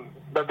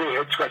 they're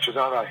head scratchers,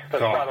 aren't they? They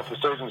start off the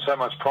season with so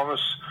much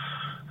promise.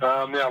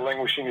 Now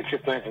languishing at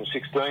 15th and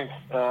 16th.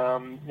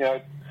 You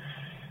know,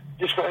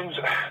 just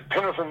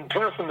Penrith and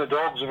the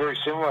Dogs are very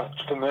similar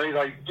to me.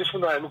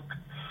 When they look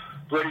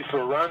ready for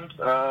a run,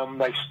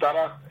 they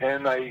stutter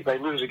and they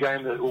lose a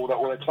game that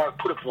they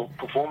put a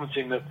performance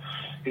in that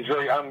is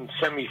very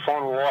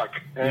semi-final like,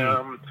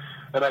 and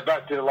they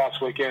both did it last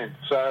weekend.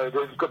 So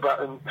they've got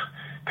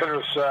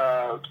Penrith's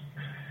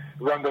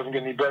run doesn't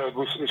get any better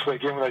this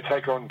weekend when they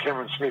take on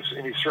Cameron Smith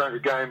in his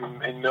 300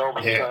 game in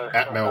Melbourne. Yeah,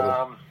 at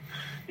Melbourne.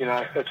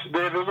 It's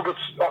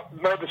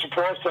maybe the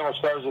surprise team, I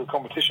suppose, of the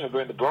competition have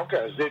been the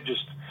Broncos. They're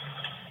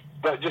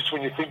just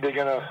when you think they're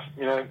going to,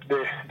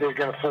 they're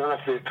going to fall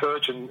off their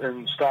perch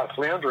and start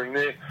floundering,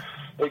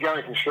 they're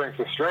going from strength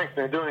to strength.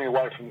 They're doing it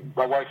away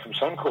from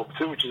Suncorp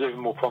too, which is even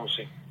more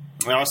promising.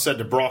 Well, I said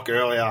to Brock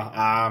earlier,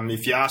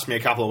 if you asked me a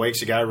couple of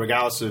weeks ago,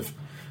 regardless of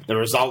the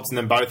results and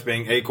them both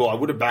being equal, I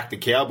would have backed the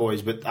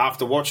Cowboys. But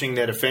after watching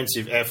their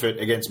defensive effort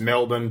against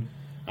Melbourne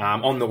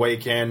on the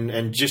weekend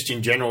and just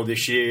in general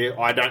this year,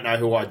 I don't know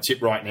who I'd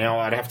tip right now.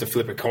 I'd have to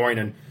flip a coin,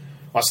 and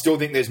I still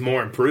think there's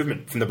more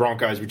improvement from the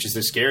Broncos, which is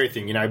the scary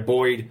thing.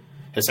 Boyd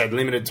has had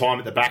limited time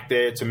at the back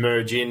there to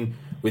merge in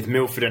with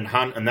Milford and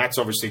Hunt, and that's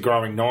obviously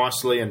growing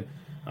nicely. And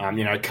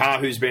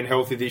Kahu's been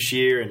healthy this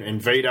year,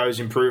 and Vito's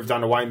improved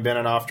under Wayne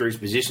Bennett after his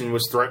position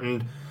was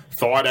threatened.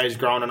 Thaide's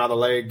grown another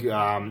leg.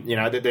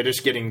 They're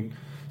just getting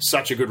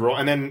such a good role.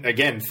 And then,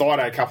 again, Thaide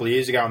a couple of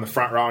years ago in the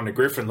front row under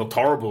Griffin looked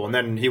horrible, and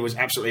then he was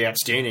absolutely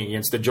outstanding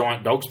against the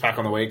Giant Dogs pack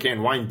on the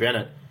weekend. Wayne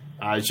Bennett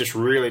has just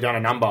really done a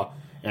number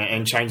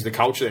and changed the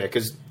culture there.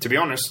 Because, to be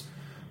honest,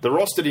 the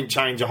roster didn't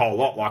change a whole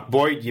lot. Like,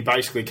 Boyd, you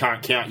basically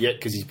can't count yet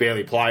because he's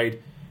barely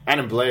played.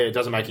 Adam Blair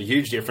doesn't make a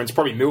huge difference.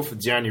 Probably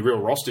Milford's the only real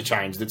roster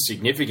change that's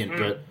significant,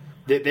 but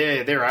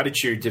their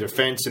attitude to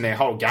defence and their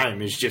whole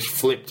game is just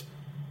flipped.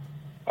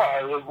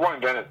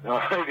 Wayne Bennett,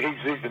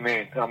 he's the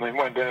man. I mean,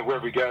 Wayne Bennett,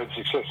 wherever he goes,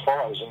 success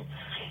follows, and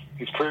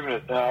he's proven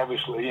it.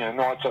 Obviously,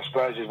 Knights, I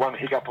suppose, is one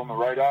hiccup on the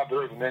radar,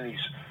 but even then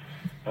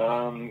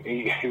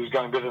he was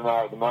going better than they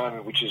are at the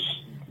moment, which is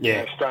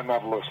stone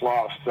marvellous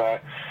last. So,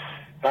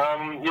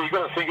 you've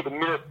got to think at the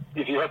minute,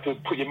 if you had to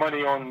put your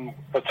money on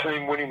a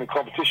team winning the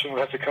competition, it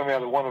would have to come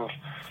out of one of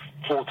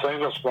 4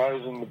 teams, I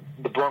suppose, and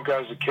the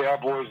Broncos, the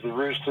Cowboys, the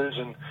Roosters,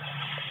 and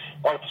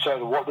I have to say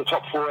the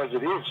top 4 as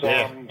it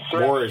is.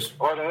 Warriors.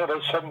 I don't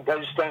know.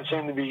 They just don't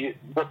seem to be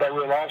what they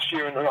were last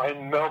year. And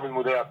in Melbourne,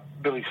 without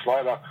Billy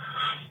Slater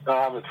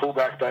at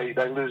fullback, they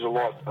lose a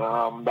lot.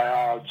 They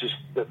are just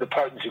the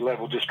potency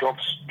level just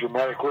drops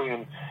dramatically,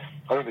 and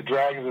I think the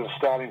Dragons are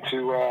starting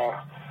to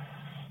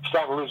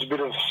lose a bit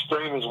of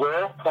steam as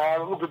well.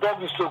 Look, the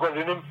Dogs have still got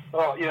it in them.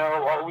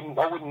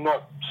 I wouldn't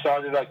not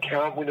say that they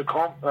can't win a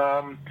comp.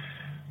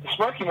 The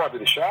smoky might be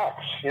the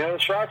Sharks. The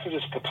Sharks are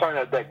just playing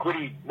that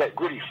gritty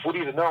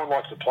footy that no one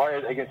likes to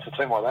play against a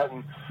team like that.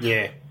 And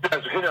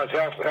who knows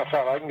how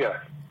far they can go.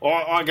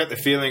 I get the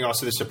feeling, I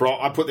said this to Brock,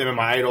 I put them in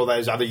my 8 all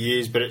those other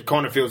years, but it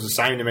kind of feels the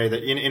same to me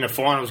that in a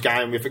finals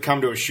game, if it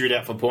come to a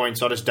shootout for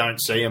points, I just don't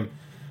see them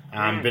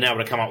being able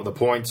to come up with the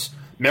points.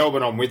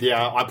 Melbourne, I'm with you.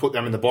 I put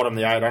them in the bottom of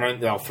the 8. I don't think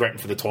they'll threaten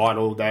for the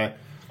title.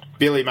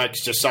 Billy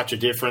makes just such a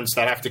difference.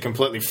 They'd have to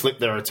completely flip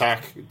their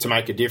attack to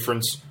make a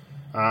difference.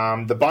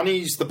 The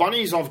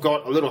Bunnies I've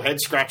got a little head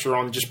scratcher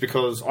on just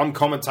because I'm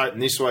commentating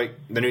this week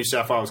the New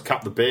South Wales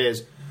Cup, the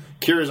Bears.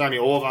 Kirizani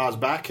Orvar's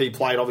back. He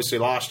played obviously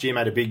last year,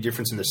 made a big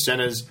difference in the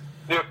centres.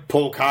 Yep.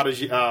 Paul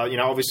Carter's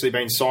obviously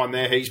been signed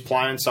there. He's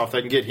playing, so if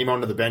they can get him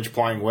onto the bench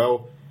playing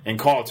well, and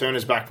Kyle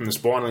Turner's back from the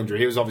spinal injury,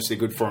 he was obviously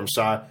good for him.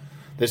 So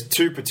there's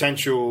 2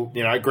 potential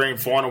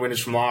grand final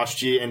winners from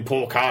last year, and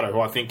Paul Carter, who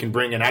I think can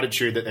bring an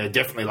attitude that they're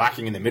definitely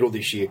lacking in the middle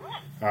this year.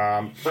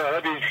 That'd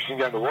be an interesting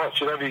game to watch.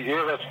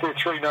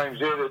 That's 3 names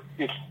there that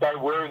if they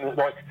were in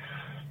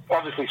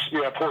obviously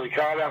Paulie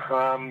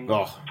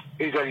Carter.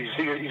 He's at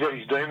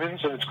his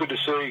demons, and it's good to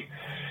see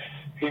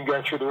him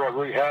go through the right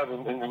rehab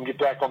and get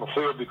back on the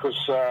field because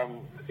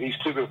he's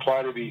too good a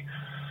player to be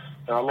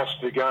lost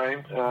to the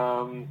game.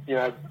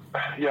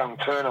 Young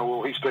Turner,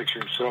 well, he speaks for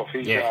himself.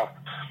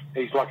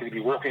 He's lucky to be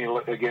walking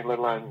again, let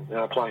alone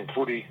playing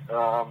footy.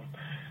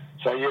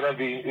 That'd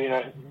be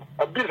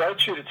a bit of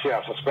attitude at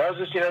South, I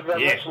suppose.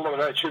 There's a lot of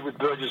attitude with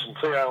Burgess and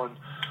Theo, and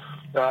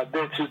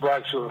they're 2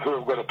 blokes who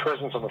have got a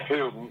presence on the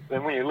field.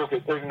 And when you look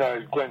at, even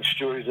though Glenn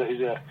Stewart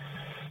is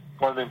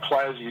one of them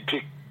players you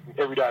pick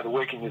every day of the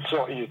week in your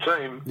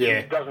team,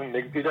 he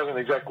doesn't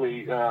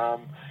exactly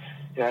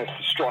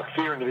strike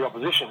fear into the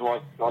opposition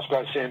like I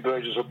suppose Sam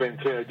Burgess or Ben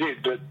Theo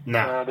did. But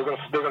they've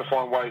got to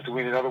find ways to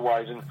win in other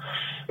ways. And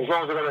as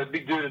long as they've got a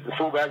big dude at the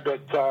fullback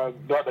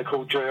that they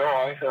call GI,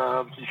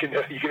 you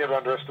can never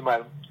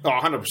underestimate them.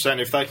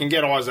 100%. If they can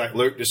get Isaac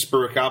Luke to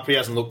spruik up, he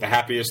hasn't looked the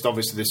happiest.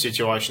 Obviously, the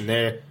situation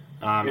there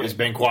has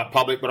been quite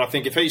public. But I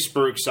think if he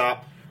spruiks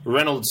up,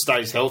 Reynolds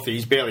stays healthy.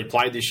 He's barely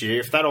played this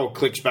year. If that all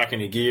clicks back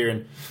into gear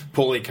and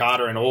Paulie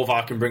Carter and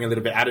Orvar can bring a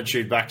little bit of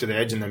attitude back to the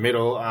edge in the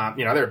middle,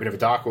 they're a bit of a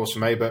dark horse for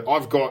me. But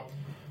I've got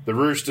the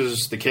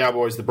Roosters, the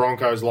Cowboys, the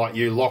Broncos like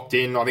you locked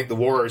in. I think the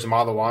Warriors are my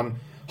other one.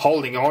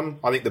 Holding on.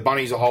 I think the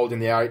Bunnies will hold in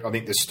the 8. I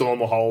think the Storm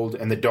will hold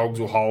and the Dogs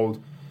will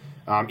hold.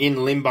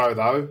 In limbo,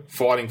 though,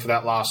 fighting for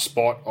that last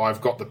spot,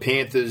 I've got the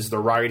Panthers, the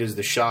Raiders,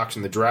 the Sharks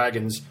and the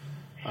Dragons.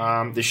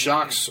 The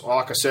Sharks,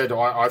 like I said,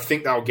 I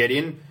think they'll get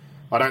in.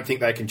 I don't think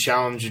they can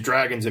challenge. The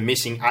Dragons are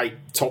missing 8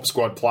 top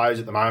squad players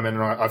at the moment,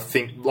 and I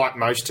think, like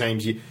most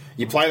teams, you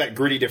play that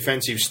gritty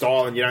defensive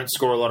style and you don't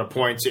score a lot of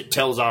points. It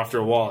tells after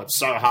a while. It's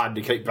so hard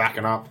to keep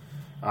backing up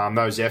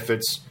those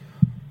efforts.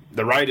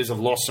 the Raiders have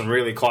lost some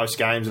really close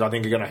games that I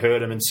think are going to hurt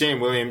them. And Sam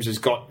Williams has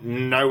got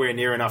nowhere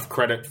near enough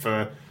credit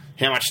for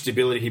how much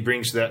stability he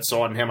brings to that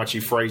side and how much he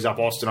frees up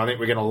Austin. I think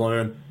we're going to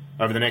learn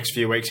over the next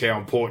few weeks how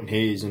important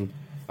he is. And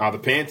the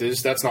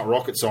Panthers, that's not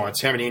rocket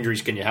science. How many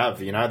injuries can you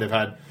have? You know, they've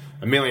had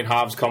a million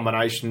halves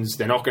combinations.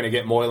 They're not going to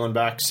get Moylan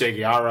back.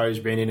 Seguiaro's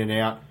been in and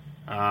out.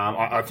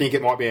 I think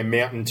it might be a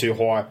mountain too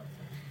high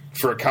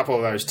for a couple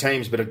of those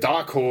teams. But a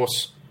dark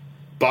horse,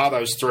 bar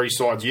those three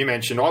sides you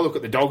mentioned, I look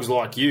at the Dogs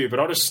like you, but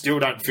I just still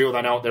don't feel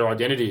they know what their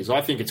identity is.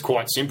 I think it's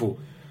quite simple.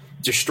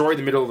 Destroy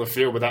the middle of the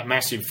field with that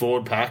massive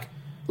forward pack.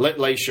 Let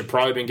Leisha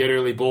probe and get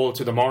early ball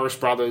to the Morris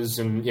brothers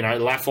and, you know,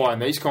 Laffey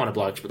and these kind of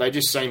blokes. But they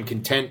just seem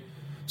content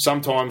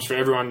sometimes for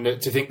everyone to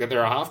think that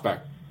they're a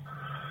halfback.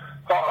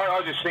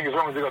 I just think as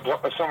long as they've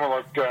got someone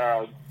like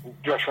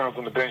Josh Reynolds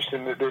on the bench,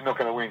 then they're not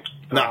going to win.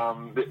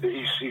 No.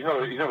 He's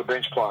not a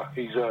bench player.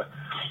 He's a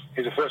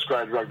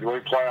first-grade rugby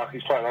league player.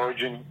 He's played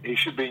Origin. He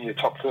should be in your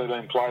top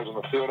 13 players on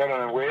the field. I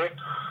don't know where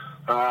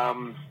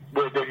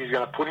he's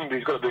going to put him, but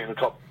he's got to be in the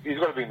top. He's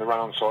got to be in the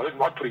run-on side.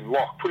 I'd put him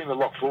lock. Put him the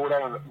lock forward. I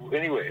don't know,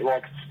 anywhere.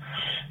 Like,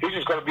 he's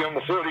just got to be on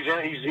the field.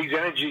 His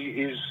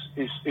energy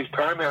is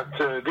paramount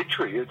to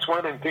victory. It's one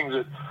of them things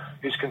that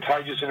is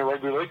contagious in a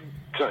rugby league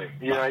team.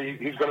 You know,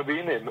 he's got to be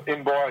in there.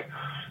 Mbai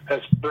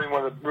has been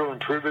one of the real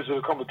improvers of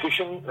the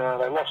competition. They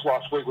lost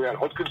last week without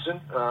Hodkinson.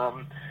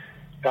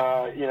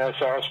 You know,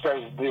 so I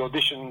suppose the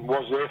audition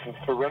was there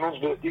for Reynolds,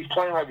 but he's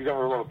playing like he's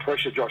under a lot of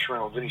pressure, Josh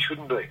Reynolds, and he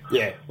shouldn't be.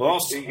 Yeah, well,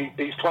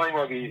 he's playing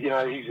like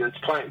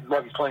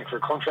he's playing for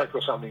a contract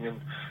or something, and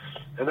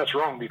that's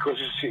wrong because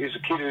he's a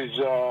kid who's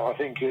I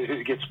think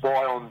who gets by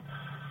on,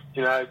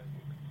 you know,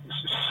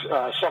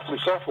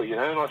 softly, you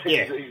know, and I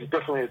think he's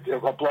definitely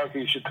a bloke who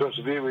you should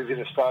persevere with in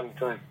a starting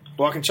team.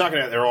 Well, I can chuck it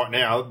out there right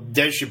now.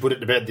 Des should put it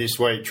to bed this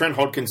week. Trent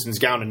Hodkinson's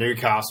going to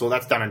Newcastle.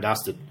 That's done and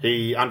dusted.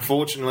 He,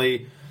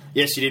 unfortunately,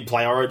 yes, he did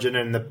play Origin,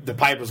 and the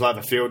papers will have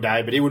a field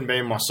day, but he wouldn't be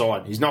on my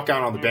side. He's not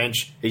going on the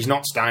bench. He's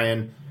not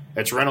staying.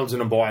 It's Reynolds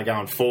and Mbai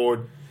going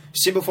forward.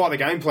 Simplify the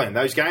game plan.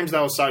 Those games they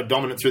were so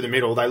dominant through the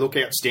middle, they look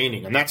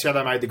outstanding, and that's how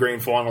they made the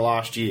grand final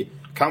last year.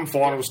 Come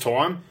finals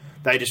time,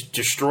 they just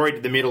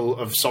destroyed the middle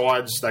of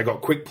sides. They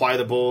got quick play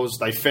the balls.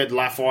 They fed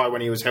Laffey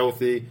when he was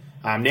healthy.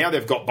 Now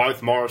they've got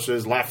both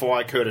Morrises,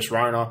 Laffey, Curtis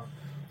Rona.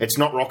 It's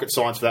not rocket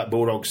science for that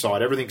Bulldogs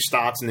side. Everything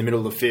starts in the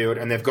middle of the field,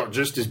 and they've got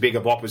just as big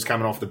a boppers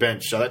coming off the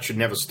bench, so that should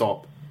never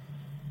stop.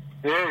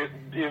 Yeah,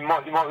 you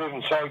might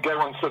even say go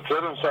one step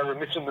further and say we're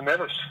missing the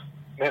menace.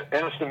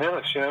 Ennis the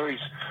menace, you know, he's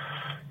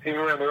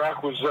around the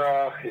ruck was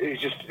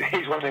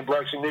he's one of them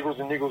blokes who niggles,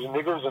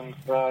 and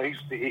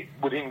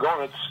with him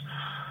gone,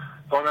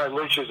 I know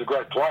Leach is a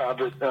great player,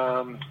 but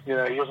you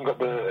know, he hasn't got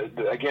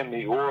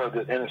the aura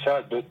that Ennis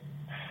had. But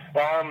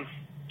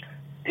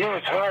yeah,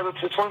 it's hard.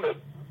 It's one that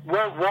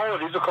while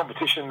it is a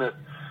competition that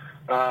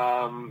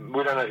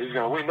we don't know who's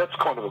going to win, that's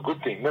kind of a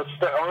good thing. I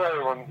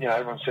know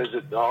everyone says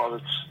that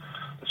it's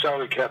the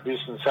salary cap this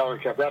and the salary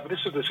cap that, but this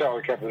is the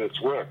salary cap at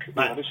its work. You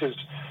know,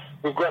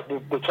 we've got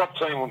the top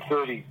team on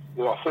 30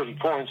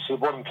 points, the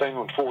bottom team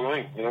on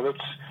 14. You know,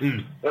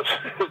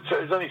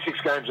 there's only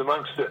 6 games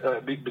amongst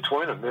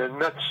between them,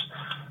 and that's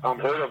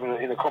unheard of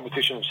in a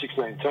competition of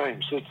 16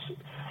 teams.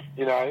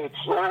 You know, it's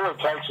all it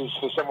takes is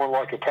for someone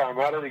like a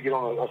Parramatta to get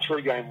on a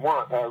 3-game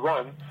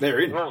run.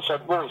 They're in. And all of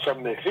a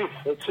sudden they're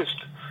 5th. It's just,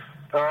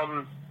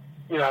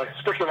 you know,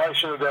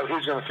 speculation about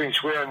who's going to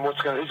finish where and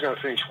who's going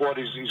to finish what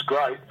is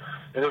great,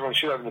 and everyone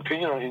should have an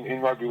opinion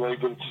in rugby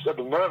league. But it's just, at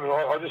the moment,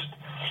 it's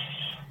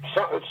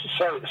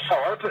so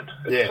open.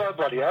 It's so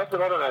bloody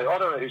open. I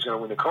don't know who's going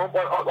to win the comp.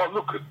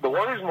 Look, the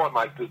Warriors might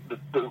make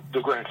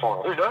the grand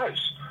final. Who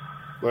knows?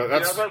 Well,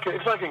 that's... You know,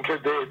 if they can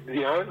keep their,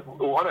 you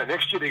know, I know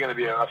next year they're going to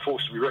be a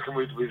force to be reckoned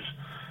with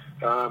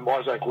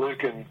Isaac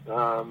Luke and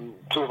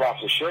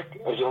Tuivasa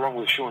Sheck, along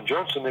with Sean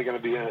Johnson. They're going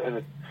to be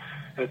an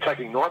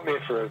attacking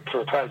nightmare for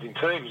opposing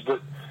teams.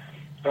 But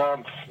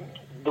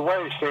the way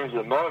it stands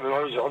at the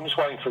moment, I'm just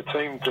waiting for a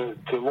team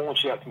to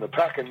launch out from the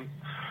pack, and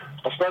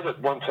I suppose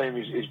that one team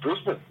is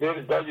Brisbane. They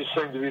just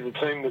seem to be the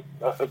team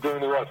that are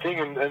doing the right thing,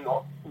 and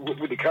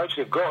with the coach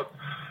they've got,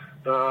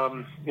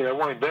 you know,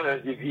 Wayne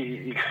Bennett,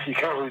 you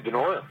can't really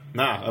deny him.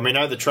 No, and we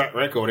know the track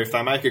record. If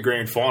they make a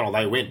grand final,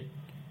 they win.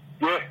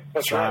 Yeah,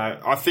 that's right.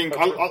 I think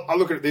I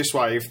look at it this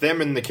way: if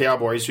them and the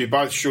Cowboys, who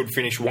both should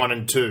finish 1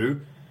 and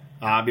 2,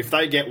 if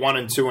they get 1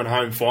 and 2 in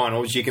home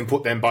finals, you can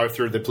put them both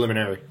through the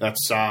preliminary.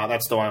 That's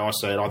the way I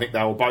see it. I think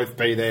they will both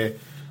be there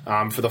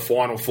for the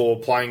Final Four,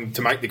 playing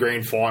to make the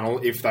grand final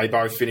if they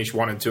both finish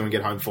 1 and 2 and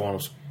get home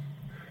finals.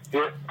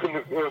 Yeah,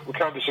 we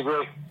can't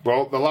disagree.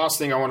 Well, the last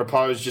thing I want to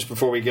pose just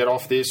before we get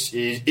off this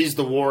is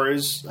the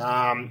Warriors.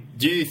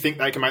 Do you think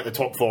they can make the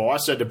top 4? I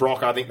said to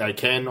Brock, I think they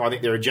can. I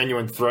think they're a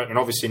genuine threat, and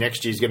obviously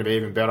next year is going to be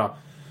even better.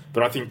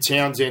 But I think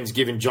Townsend's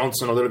given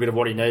Johnson a little bit of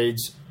what he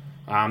needs.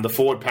 The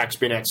forward pack's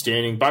been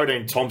outstanding.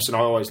 Bodine Thompson I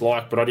always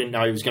liked, but I didn't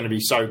know he was going to be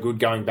so good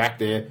going back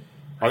there.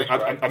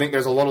 I think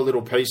there's a lot of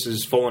little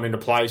pieces falling into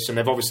place, and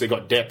they've obviously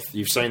got depth.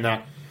 You've seen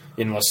that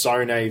in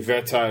Lasone,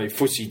 Veto,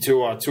 Fusi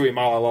Tua, Tui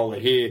Malalola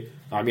here.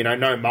 You know,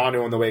 no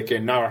Manu on the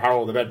weekend, no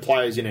Harold. They've had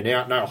players in and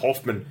out. No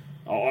Hoffman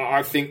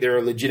I think they're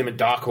a legitimate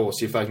dark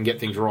horse if they can get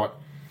things right.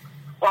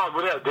 Oh,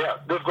 without a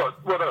doubt. They've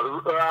got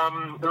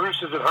the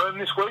Roosters at home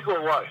this week or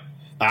away?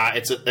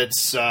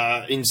 It's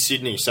in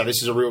Sydney, so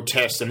this is a real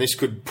test, and this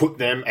could put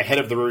them ahead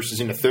of the Roosters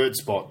in the third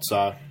spot.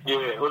 So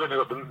yeah, well then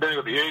they've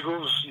got the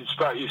Eagles. You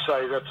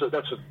say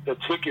that's a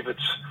tick if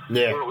it's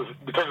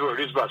depends where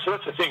it is, but so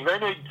that's the thing. They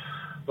need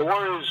the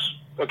Warriors.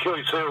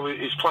 Achilles heel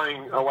is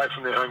playing away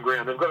from their home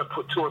ground. They've got to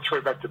put 2 or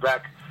 3 back to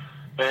back,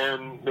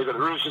 and they've got the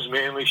Roosters,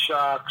 Manly,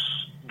 Sharks,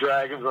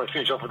 Dragons, and they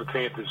finish off with the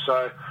Panthers.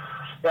 So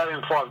out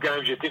in 5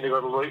 games, you think they've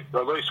got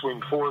at least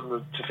win 4 of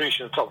them to finish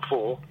in the top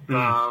 4.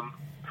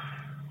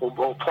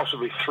 Or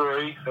possibly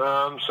 3.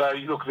 So,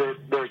 look,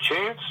 they're a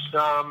chance.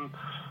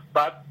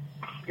 But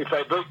if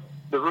they beat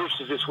the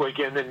Roosters this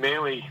weekend, then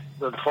Manly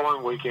the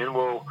following weekend,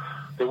 well,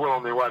 they're well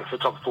on their way to the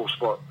top 4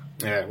 spot.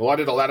 Yeah, well, I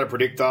did a ladder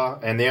predictor,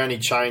 and the only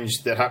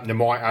change that happened to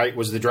my 8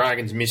 was the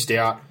Dragons missed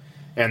out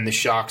and the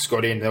Sharks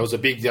got in. There was a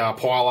big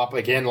pile-up,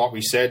 again, like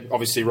we said.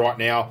 Obviously, right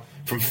now,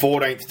 from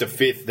 14th to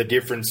 5th, the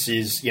difference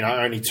is,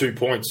 only 2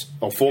 points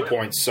or 4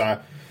 points. So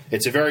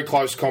it's a very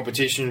close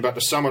competition, but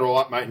to sum it all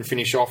up, mate, and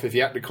finish off, if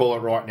you had to call it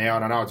right now,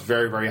 and I know it's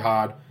very, very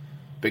hard,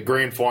 but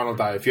grand final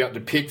day, if you had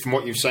to pick from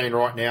what you've seen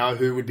right now,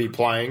 who would be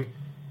playing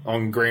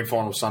on grand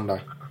final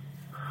Sunday?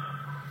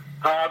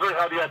 Very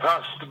hard to go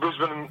past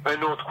Brisbane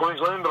and North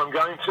Queensland, but I'm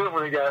going to. I'm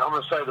going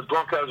to say the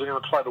Broncos are going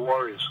to play the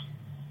Warriors.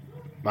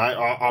 Mate,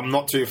 I'm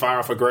not too far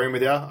off agreeing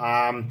with you.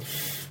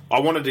 I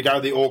wanted to go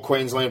the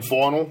All-Queensland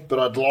final, but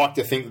I'd like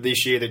to think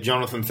this year that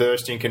Jonathan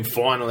Thurston can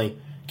finally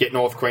get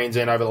North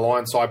Queensland over the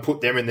line, so I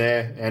put them in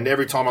there, and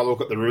every time I look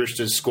at the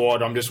Roosters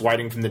squad, I'm just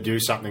waiting for them to do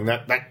something.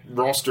 That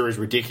roster is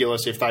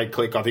ridiculous. If they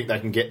click, I think they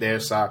can get there,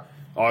 so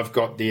I've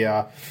got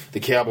the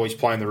Cowboys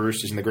playing the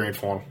Roosters in the grand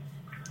final.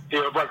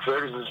 Yeah, Blake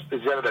Ferguson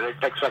is the other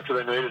X factor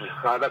they needed.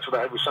 That's what they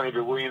had with Sonny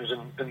Bill Williams,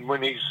 and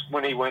when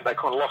he went, they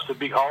kind of lost a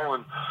big hole.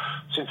 And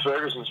since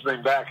Ferguson's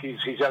been back,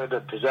 he's added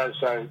a pizzazz.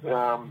 So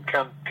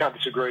can't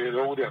disagree at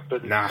all with you.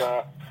 But that's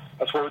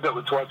why we did.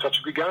 That's why it's such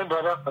a good game,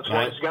 brother. That's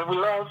why it's a game we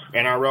love.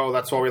 NRL,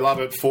 that's why we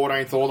love it.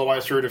 14th all the way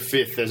through to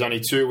 5th. There's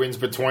only 2 wins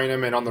between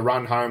them, and on the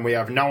run home, we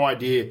have no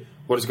idea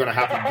what is going to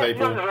happen,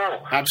 people.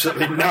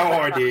 Absolutely no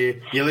idea.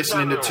 You're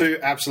listening to 2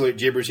 absolute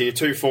gibbers here,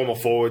 2 former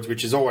forwards,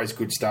 which is always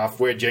good stuff.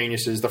 We're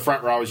geniuses. The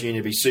front rowers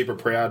union to be super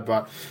proud.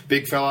 But,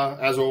 big fella,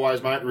 as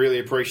always, mate, really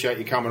appreciate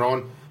you coming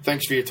on.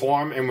 Thanks for your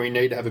time, and we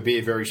need to have a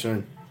beer very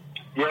soon.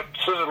 Yep,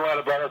 sooner or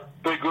later, brother.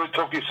 Be good.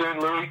 Talk to you soon,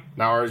 Louis.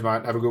 No worries,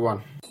 mate. Have a good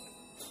one.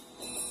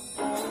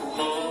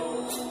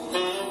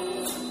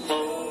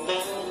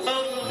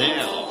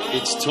 Now,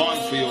 it's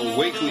time for your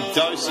weekly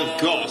dose of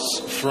goss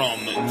from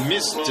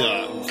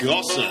Mr.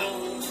 Gossip.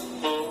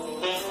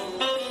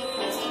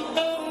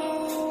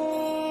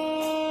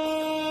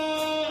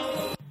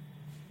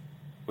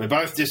 We're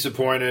both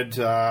disappointed.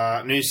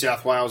 New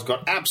South Wales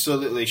got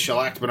absolutely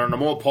shellacked, but on a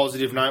more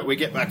positive note, we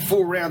get back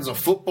 4 rounds of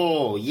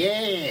football.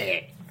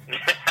 Yeah!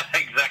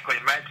 Exactly,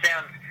 mate.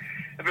 Sounds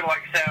a bit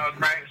like sour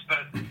grapes,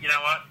 but you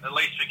know what? At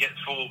least we get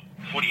full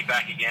footy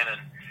back again,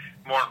 and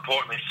more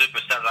importantly, Super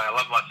Saturday. I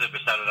love my Super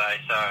Saturday.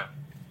 So,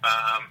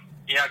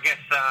 I guess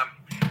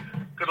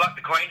good luck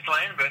to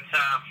Queensland, but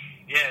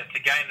it's a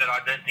game that I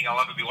don't think I'll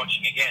ever be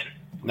watching again.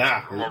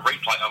 Nah. Or a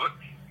replay of it.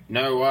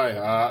 No way.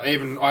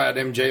 Even I had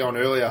MG on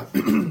earlier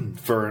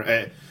for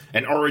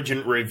an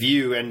Origin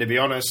review, and to be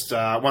honest,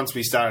 once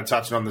we started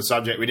touching on the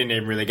subject, we didn't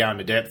even really go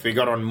into depth. We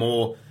got on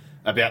more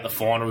about the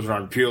finals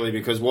run purely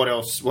because what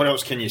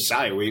else can you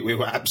say? We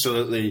were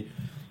absolutely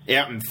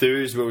out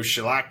enthused. We were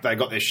shellacked. They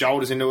got their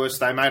shoulders into us.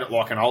 They made it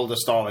like an older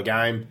style of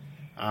game.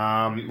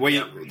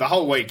 The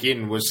whole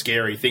weekend was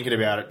scary thinking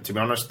about it, to be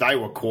honest. They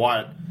were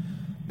quiet.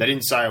 They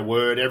didn't say a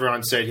word.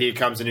 Everyone said, here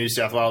comes the New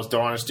South Wales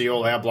dynasty.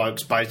 All our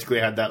blokes basically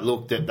had that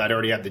look that they'd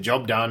already had the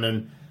job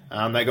done,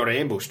 and they got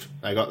ambushed.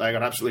 They got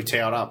absolutely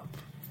towed up.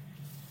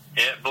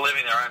 Yeah,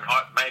 believing their own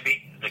hype,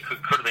 maybe. They could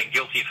have been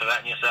guilty for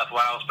that, New South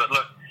Wales. But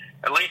look,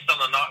 at least on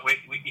the night,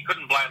 you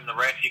couldn't blame the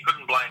ref. You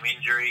couldn't blame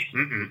injuries. They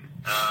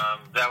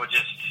were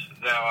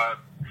I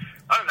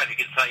don't know if you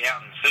could say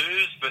out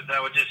enthused, but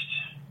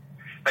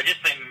they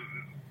just seemed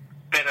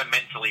better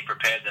mentally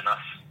prepared than us.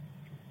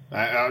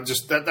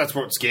 That's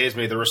what scares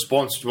me. The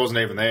response wasn't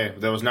even there.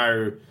 There was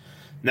no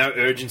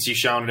urgency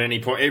shown at any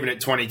point. Even at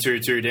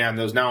 22-2 down,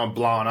 there was no one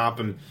blowing up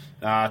and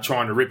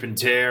trying to rip and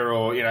tear,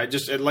 or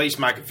just at least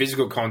make a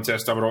physical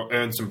contest of it or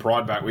earn some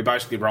pride back. We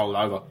basically rolled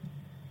over.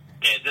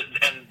 Yeah,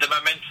 and the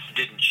momentum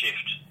didn't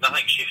shift.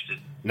 Nothing shifted.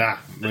 Nah,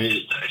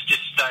 it's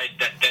just stayed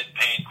that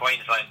deadpan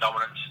Queensland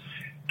dominance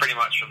pretty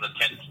much from the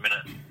 10th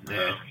minute.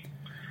 Yeah.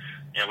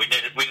 We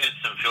needed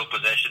some field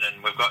possession,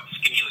 and we've got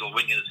skinny little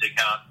wingers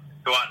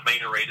who aren't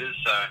meter readers,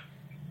 so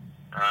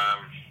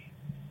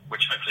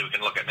which hopefully we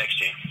can look at next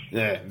year.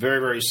 Yeah, very,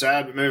 very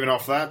sad. But moving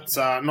off that,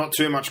 not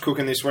too much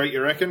cooking this week,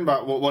 you reckon?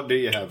 But what do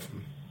you have?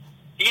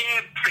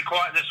 Yeah, pretty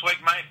quiet this week,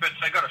 mate. But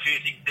I've got a few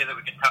things there that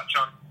we can touch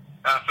on.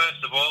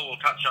 First of all, we'll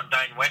touch on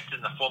Dane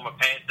Weston, the former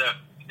Panther,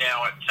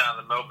 now at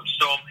the Melbourne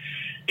Storm.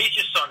 He's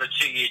just signed a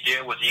 2-year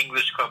deal with the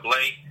English club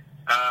Lee.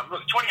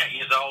 Look, 28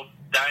 years old,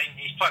 Dane.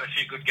 He's played a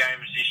few good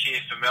games this year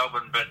for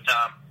Melbourne, but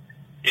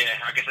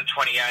I guess at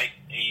 28,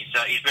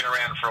 he's been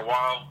around for a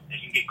while. He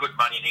can get good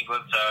money in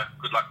England, so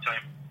good luck to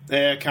him.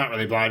 Yeah, can't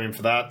really blame him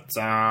for that.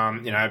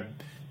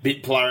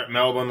 Bit player at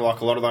Melbourne, like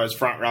a lot of those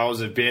front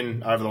rowers have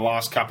been over the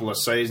last couple of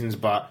seasons,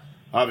 but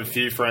I have a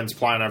few friends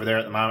playing over there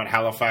at the moment,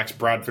 Halifax,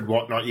 Bradford,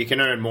 whatnot. You can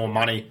earn more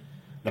money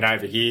than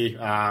over here,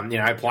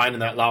 playing in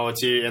that lower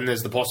tier, and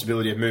there's the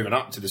possibility of moving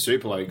up to the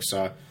Super League.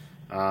 So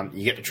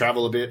you get to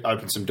travel a bit,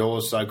 open some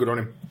doors, so good on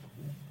him.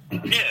 Yeah,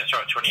 that's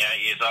right, 28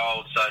 years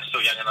old, so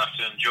still young enough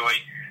to enjoy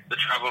the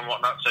travel and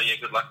whatnot, so yeah,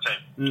 good luck to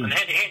him. And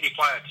handy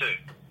player too.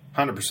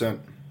 100%.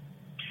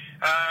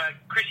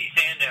 Chrissy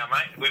Sandow,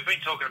 mate. We've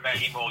been talking about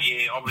him all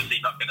year. Obviously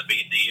not going to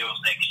be at the Eels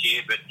next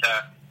year, but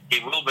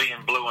he will be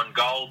in blue and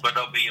gold, but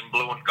he'll be in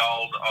blue and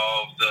gold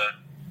of the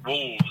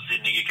Wolves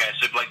in the UK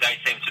Super League. They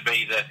seem to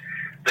be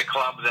the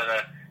club that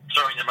are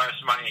throwing the most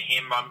money at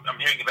him. I'm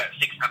hearing about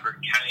 $600K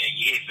a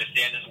year for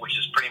Sandow, which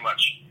is pretty much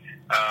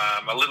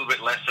a little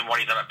bit less than what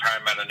he's done at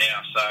Parramatta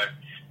now. So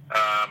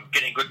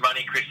getting good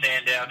money, Chris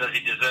Sandow, does he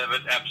deserve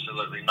it?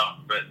 Absolutely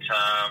not. But,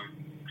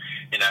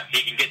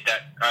 he can get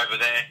that over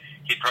there.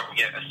 He'd probably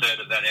get a third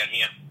of that out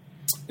here.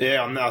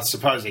 Yeah, I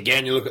suppose,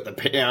 again, you look at the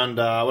pound,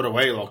 what are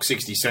we, like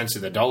 60 cents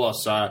of the dollar,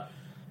 so,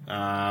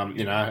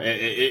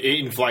 it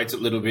inflates a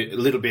little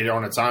bit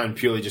on its own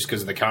purely just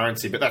because of the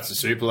currency, but that's the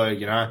Super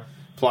League,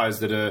 Players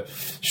that are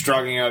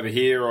struggling over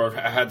here or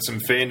have had some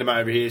fandom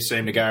over here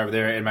seem to go over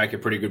there and make a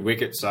pretty good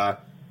wicket, so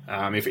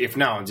if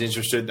no one's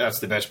interested, that's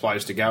the best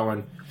place to go,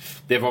 and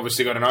they've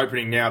obviously got an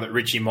opening now that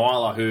Richie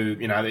Myler, who,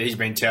 he's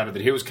been touted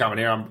that he was coming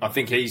here, I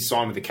think he's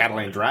signed with the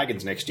Catalan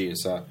Dragons next year,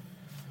 so...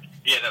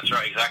 Yeah, that's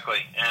right, exactly.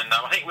 And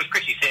I think with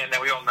Chrissy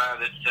Sandow, we all know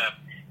that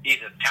he's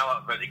a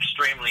talent, but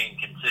extremely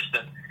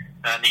inconsistent.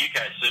 And the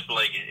UK Super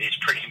League is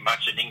pretty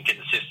much an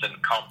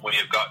inconsistent comp where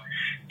you've got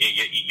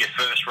your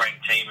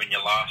first-ranked team and your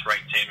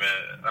last-ranked team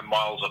are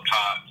miles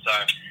apart. So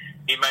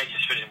he may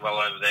just fit in well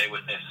over there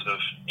with their sort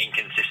of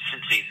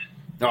inconsistencies.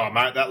 Oh,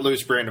 mate, that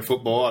loose brand of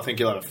football, I think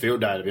he'll have a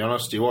field day, to be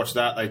honest. You watch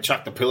that, they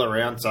chuck the pill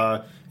around.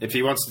 So if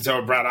he wants to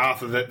tell Brad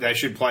Arthur that they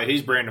should play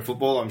his brand of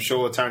football, I'm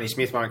sure Tony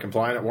Smith won't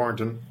complain at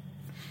Warrington.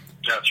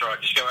 That's right.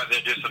 Just go out there,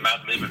 do some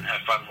ad-lib and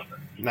have fun with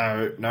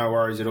it. No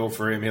worries at all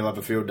for him. He'll have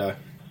a field day.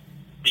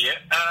 Yeah.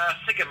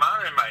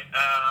 Sikamaru, mate.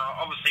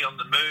 Obviously on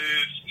the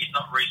move. He's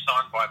not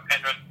re-signed by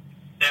Penrith.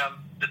 Now,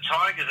 the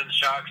Tigers and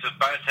Sharks have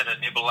both had a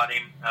nibble at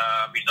him.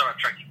 He's not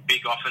attracting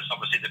big offers,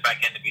 obviously, at the back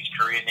end of his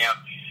career now.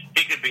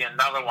 He could be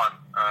another one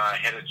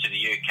headed to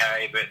the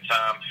UK, but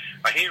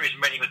I hear he's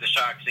meeting with the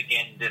Sharks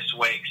again this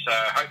week, so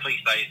hopefully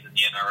he stays in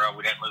the NRL.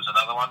 We don't lose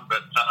another one,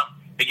 but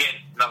again,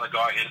 another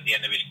guy who's at the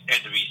end of his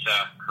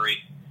career.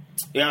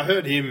 Yeah, I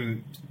heard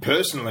him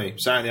personally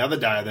saying the other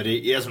day that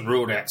he hasn't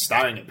ruled out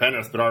staying at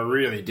Penrith, but I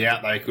really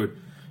doubt they could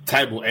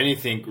table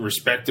anything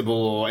respectable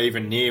or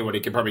even near what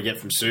he could probably get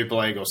from Super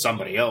League or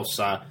somebody else.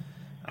 So,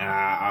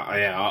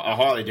 I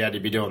highly doubt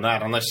he'd be doing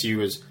that unless he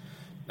was,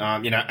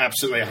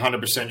 absolutely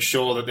 100%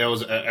 sure that there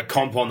was a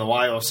comp on the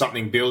way or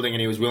something building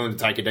and he was willing to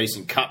take a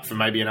decent cut for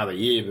maybe another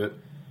year.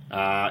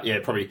 But,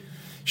 probably...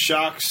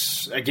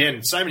 Sharks,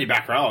 again, so many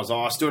back rowers.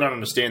 I still don't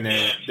understand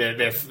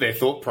their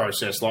thought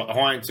process. Like,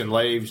 Hyington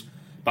leaves,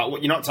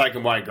 but you're not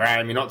taking away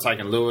Graham, you're not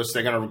taking Lewis,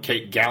 they're going to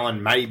keep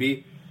Gallen,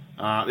 maybe.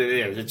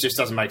 It just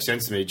doesn't make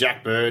sense to me.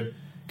 Jack Bird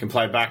can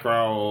play back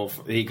row, or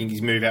he can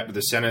move out to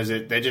the centres.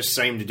 They just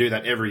seem to do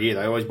that every year.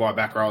 They always buy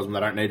back rows when they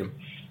don't need them.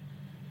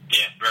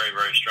 Yeah, very,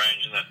 very strange,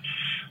 isn't it?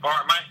 All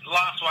right, mate,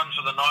 last one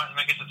for the night, and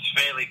I guess it's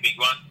a fairly big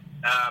one.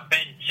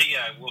 Ben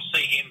Teo, we'll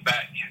see him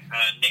back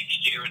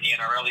next year in the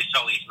NRL. He's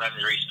told his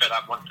manager he's fed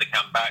up, wants to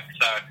come back.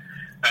 So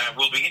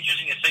will be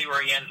interesting to see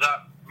where he ends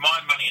up. My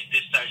money at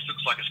this stage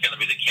looks like it's going to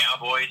be the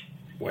Cowboys.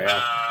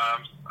 Wow.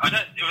 I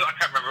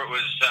can't remember if it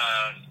was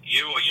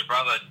you or your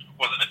brother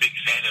wasn't a big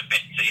fan of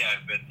Ben Teo,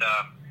 but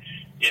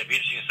it'd be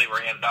interesting to see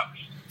where he ends up.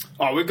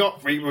 Oh,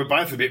 we were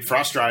both a bit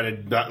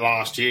frustrated that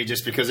last year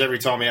just because every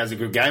time he has a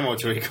good game or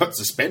two, he got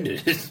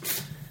suspended.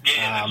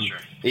 Yeah, that's true.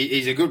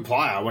 He's a good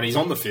player when he's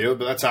on the field,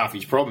 but that's half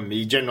his problem.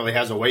 He generally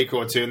has a week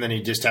or two and then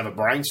he'd just have a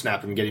brain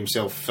snap and get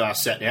himself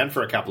sat down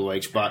for a couple of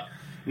weeks. But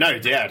no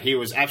doubt, he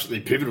was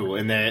absolutely pivotal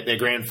in their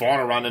grand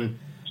final run. And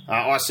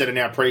I said in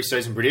our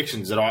pre-season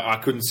predictions that I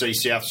couldn't see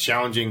South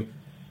challenging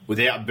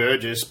without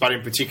Burgess, but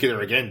in particular,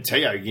 again,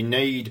 Teo, you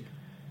need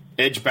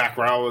edge back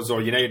rowers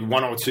or you need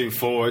one or two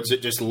forwards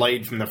that just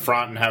lead from the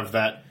front and have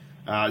that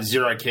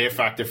zero care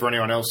factor for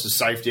anyone else's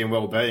safety and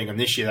well-being. And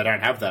this year they don't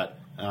have that.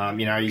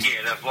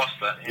 They've lost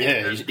that.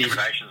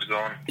 Intimidation's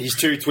gone. His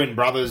two twin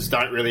brothers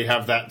don't really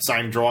have that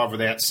same drive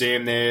without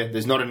Sam there.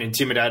 There's not an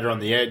intimidator on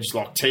the edge.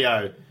 Like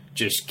Teo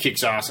just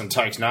kicks ass and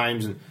takes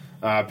names, and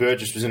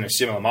Burgess was in a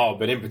similar mould.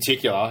 But in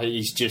particular,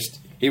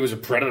 he was a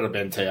predator,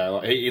 Ben Teo.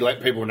 Like, he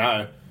let people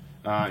know,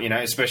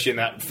 especially in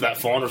that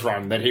finals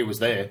run, that he was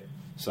there.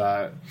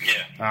 So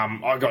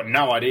I got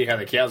no idea how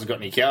the Cows have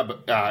got any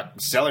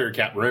salary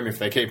cap room if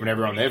they're keeping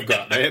everyone they've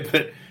got there.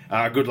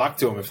 But good luck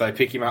to them if they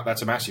pick him up.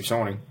 That's a massive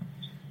signing.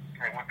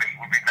 It would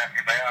be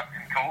massive. They are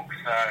in talks,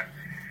 so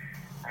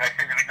they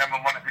seem to be number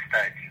one at this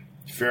stage.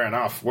 Fair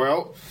enough.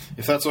 Well,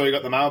 if that's all you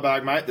got the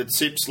mailbag, mate, the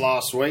tips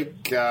last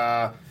week,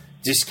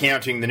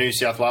 discounting the New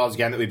South Wales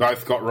game that we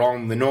both got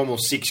wrong, the normal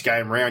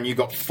 6-game round, you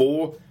got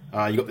 4.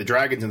 You got the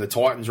Dragons and the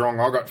Titans wrong.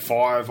 I got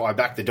 5. I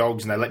backed the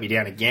Dogs and they let me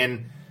down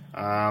again.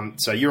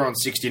 So you're on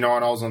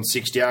 69, I was on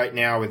 68.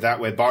 Now with that,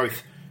 we're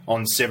both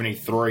on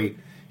 73.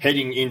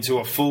 Heading into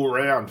a full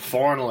round,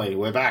 finally.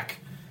 We're back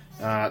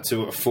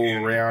to a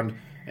full round.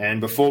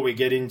 And before we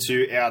get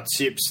into our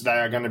tips, they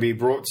are going to be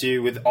brought to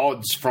you with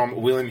odds from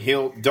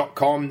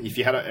WilliamHill.com. If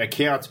you had an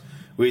account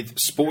with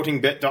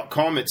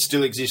SportingBet.com, it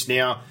still exists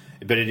now,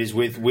 but it is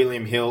with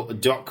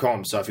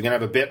WilliamHill.com. So if you're going to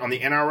have a bet on the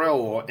NRL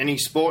or any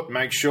sport,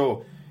 make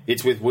sure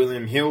it's with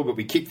William Hill. But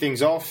we kick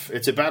things off.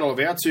 It's a battle of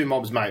our two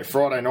mobs, mate.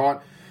 Friday night,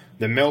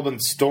 the Melbourne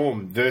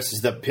Storm versus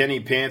the Penny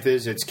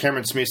Panthers. It's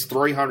Cameron Smith's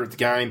 300th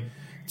game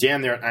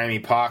down there at Amy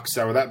Park.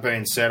 So with that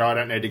being said, I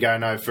don't need to go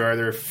no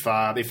further.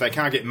 If they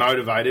can't get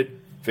motivated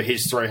for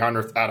his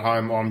 300th at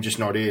home, I'm just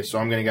not here. So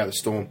I'm going to go the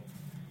Storm.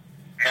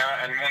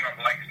 Yeah, and one of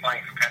Blake's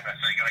playing for Penrith,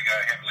 so you've got to go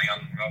heavily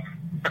on Melbourne.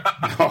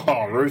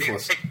 Oh,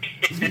 ruthless.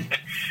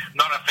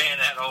 Not a fan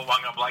at all,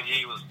 Wanga Blake.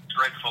 He was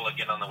dreadful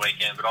again on the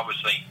weekend, but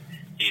obviously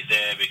he's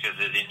there because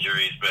there's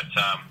injuries. But,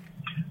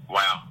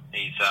 wow,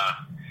 he's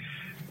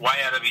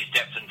way out of his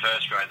depth in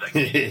first grade. That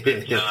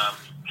kid.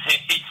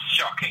 He's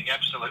shocking,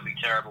 absolutely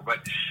terrible.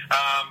 But,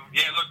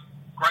 yeah, look,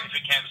 great for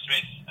Cam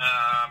Smith.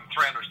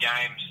 300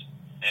 games.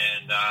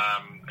 And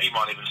he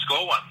might even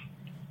score one.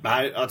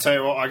 Mate, I'll tell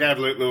you what, I gave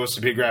Luke Lewis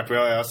a big rap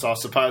earlier, so I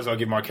suppose I'll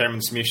give my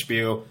Cameron Smith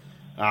spiel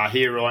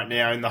here right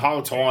now. And the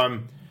whole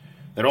time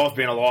that I've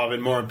been alive,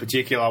 and more in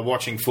particular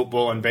watching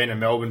football and being a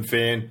Melbourne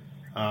fan,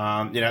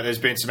 there's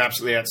been some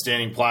absolutely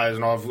outstanding players,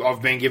 and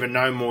I've been given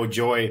no more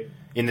joy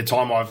in the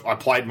time I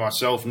played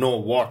myself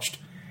nor watched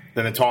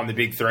than the time the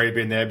big three have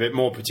been there, but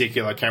more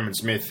particular Cameron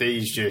Smith.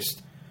 He's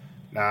just...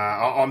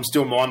 I'm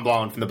still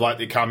mind-blown from the bloke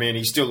that come in.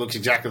 He still looks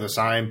exactly the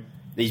same.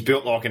 He's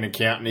built like an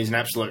accountant. He's an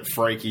absolute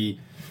freak.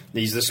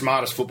 He's the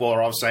smartest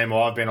footballer I've seen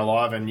while I've been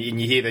alive. And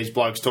you hear these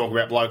blokes talk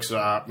about blokes,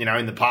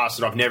 in the past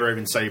that I've never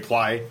even seen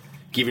play,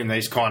 giving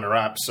these kind of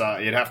raps.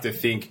 You'd have to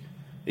think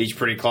he's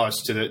pretty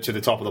close to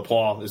the top of the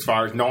pile as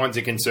far as nines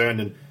are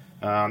concerned.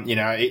 And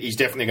he's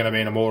definitely going to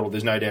be an immortal.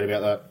 There's no doubt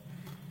about that.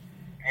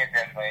 Yeah,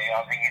 definitely.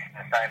 I think it's in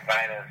the same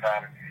vein as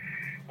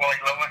Wally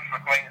Lewis for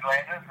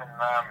Queenslanders, and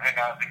who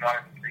knows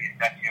the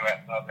statue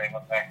outside there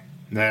one day.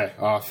 Yeah,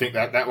 I think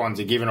that one's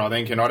a given, I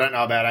think. And I don't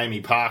know about Amy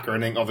Park or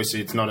anything.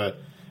 Obviously, it's not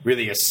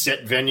really a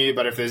set venue,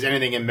 but if there's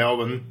anything in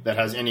Melbourne that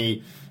has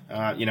any,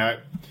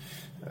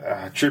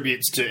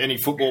 tributes to any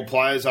football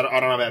players, I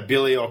don't know about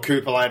Billy or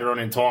Cooper later on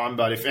in time,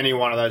 but if any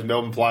one of those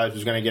Melbourne players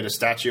was going to get a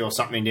statue or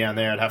something down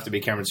there, it'd have to be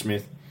Cameron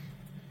Smith.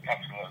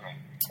 Absolutely.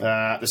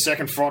 The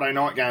second Friday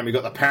night game, we've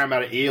got the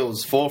Parramatta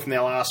Eels. 4 from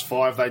their last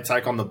 5. They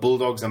take on the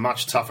Bulldogs, a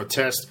much tougher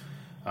test.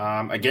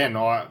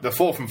 The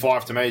 4 from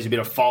 5 to me is a bit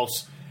of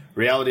false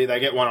reality. They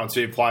get 1 or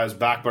 2 players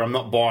back, but I'm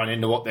not buying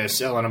into what they're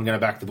selling. I'm going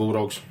to back the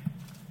Bulldogs.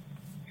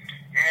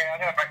 Yeah, I'm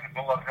going to back the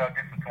Bulldogs. They were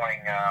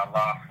disappointing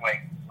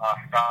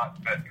last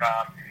start, but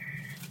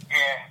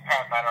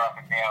Parramatta up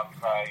and down,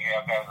 so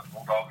I'll go with the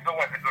Bulldogs. It's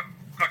always a good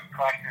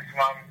clash, this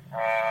one.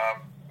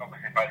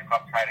 Obviously both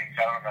clubs hate each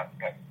other, and that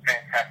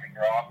fantastic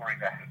rivalry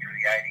that through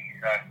the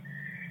 80s. So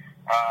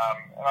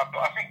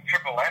I think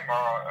Triple M,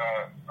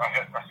 I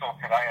saw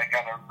today, are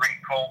going to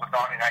recall the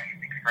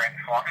 1986 Grand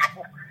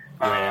Final.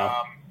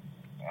 Wow.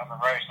 On the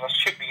road, so it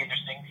should be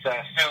interesting. So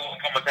still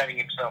commentating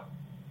himself.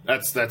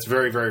 That's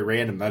very, very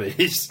random, that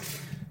is.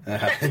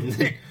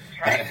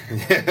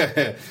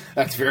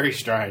 That's very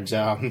strange.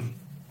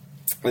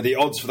 The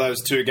odds for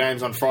those 2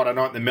 games on Friday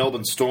night, the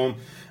Melbourne Storm,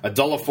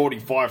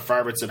 $1.45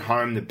 favourites at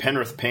home. The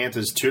Penrith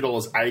Panthers,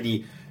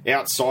 $2.80.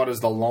 Outsiders,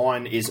 the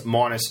line is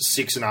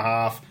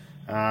 -6.5.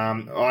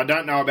 I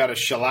don't know about a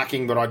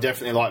shellacking, but I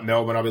definitely like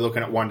Melbourne. I'll be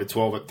looking at 1 to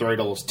 12 at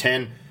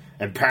 $3.10.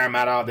 And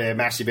Parramatta, they're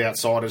massive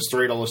outsiders,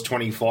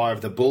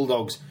 $3.25. The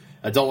Bulldogs,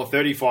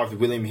 $1.35 with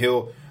William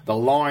Hill. The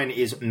line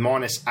is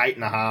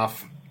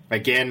 -8.5.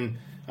 Again,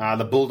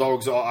 the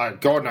Bulldogs,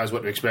 God knows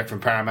what to expect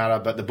from Parramatta,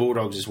 but the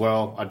Bulldogs as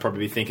well, I'd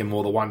probably be thinking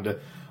more the 1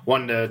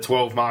 to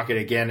 12 market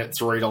again at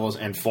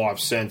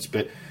 $3.05.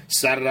 But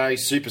Saturday,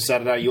 Super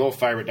Saturday, your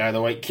favourite day of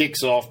the week,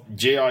 kicks off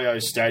GIO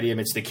Stadium.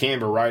 It's the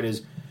Canberra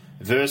Raiders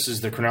versus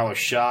the Cronulla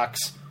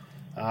Sharks.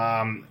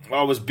 I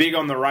was big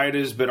on the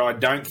Raiders, but I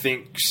don't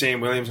think Sam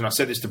Williams, and I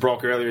said this to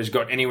Brock earlier, has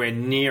got anywhere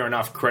near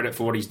enough credit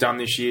for what he's done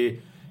this year.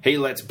 He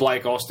lets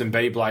Blake Austin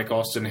be Blake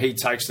Austin. He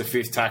takes the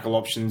 5th tackle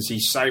options.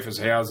 He's safe as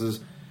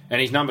houses.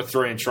 And he's number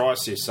 3 in try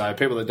assists. So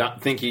people that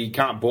don't think he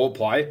can't ball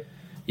play,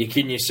 you're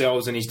kidding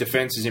yourselves. And his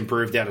defence has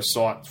improved out of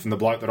sight from the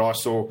bloke that I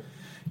saw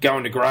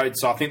going to grade.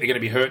 So I think they're going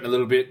to be hurting a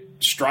little bit.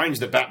 Strange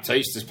that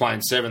Baptiste is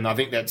playing 7. I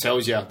think that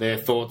tells you their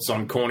thoughts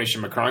on Cornish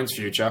and McCrone's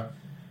future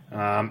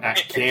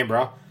at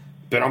Canberra.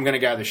 But I'm going to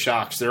go the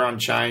Sharks. They're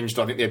unchanged.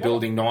 I think they're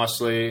building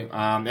nicely.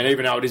 And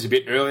even though it is a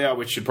bit earlier,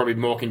 which should probably be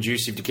more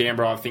conducive to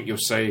Canberra, I think you'll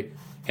see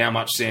how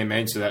much Sam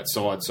means to that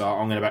side. So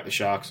I'm going to back the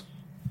Sharks.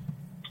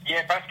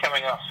 Yeah, both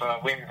coming off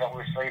wins,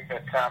 obviously.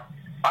 But I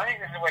think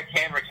this is where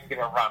Canberra can get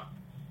a run.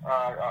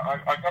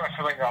 I got a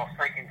feeling they'll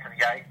sneak into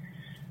the 8.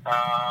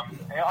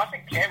 I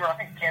think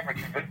Canberra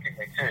convincing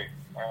me too.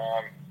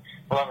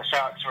 Well, the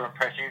Sharks were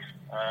impressive,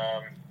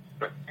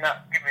 but no,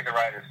 give me the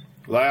Raiders.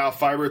 They are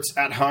favourites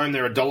at home.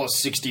 They're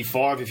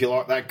 $1.65 if you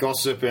like that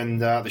gossip.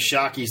 And the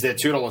Sharkies, they're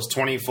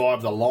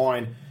 $2.25. The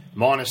line,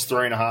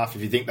 -3.5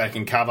 if you think they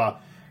can cover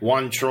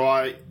one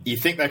try. You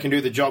think they can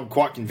do the job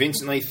quite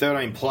convincingly.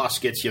 13 plus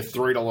gets you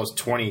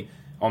 $3.20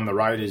 on the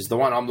Raiders. The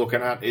one I'm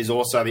looking at is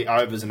also the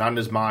overs and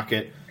unders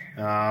market.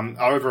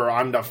 Over or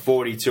under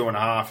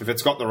 42.5. If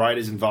it's got the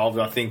Raiders involved,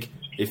 I think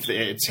if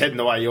it's heading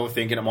the way you're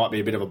thinking, it might be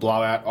a bit of a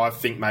blowout. I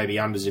think maybe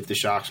unders if the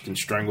Sharks can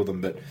strangle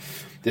them. But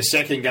the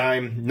second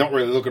game, not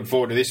really looking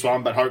forward to this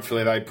one, but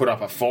hopefully they put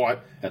up a fight.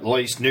 At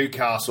least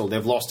Newcastle,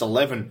 they've lost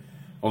 11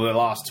 of their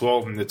last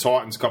 12, and the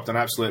Titans copped an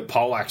absolute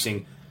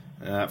poleaxing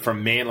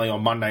from Manly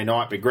on Monday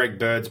night. But Greg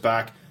Bird's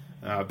back.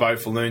 Beau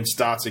Falloon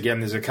starts again.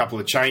 There's a couple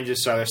of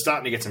changes, so they're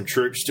starting to get some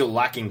troops, still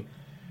lacking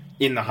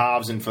in the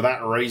halves, and for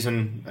that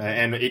reason,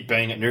 and it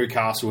being at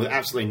Newcastle with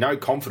absolutely no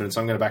confidence,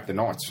 I'm going to back the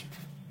Knights.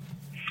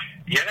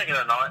 Yeah, I think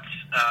the Knights.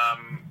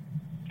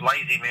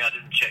 Lazy me, I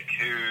didn't check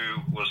who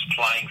was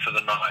playing for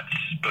the Knights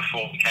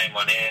before we came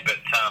on air, but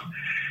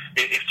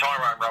if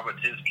Tyrone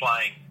Roberts is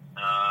playing,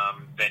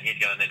 then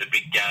he's going to need a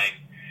big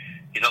game.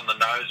 He's on the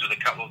nose with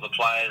a couple of the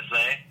players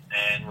there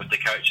and with the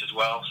coach as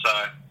well, so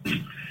he's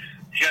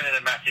going to need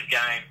a massive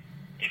game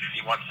if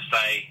he wants to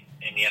stay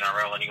in the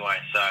NRL anyway,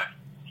 so...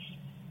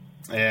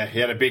 Yeah, he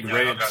had a big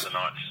rant. I'll go the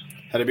Knights.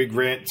 Had a big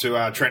rant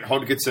to Trent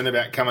Hodgkinson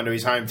about coming to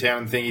his hometown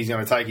and think he's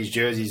going to take his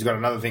jersey. He's got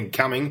another thing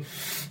coming,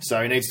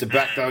 so he needs to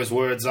back those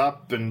words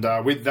up. And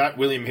with that,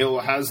 William Hill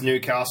has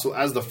Newcastle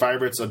as the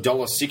favourites,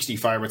 $1.60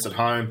 favourites at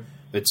home.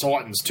 The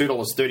Titans,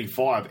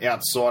 $2.35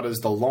 outsiders.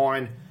 The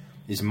line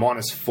is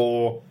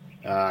 -4.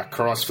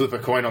 Cross, flip a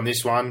coin on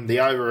this one.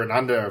 The over and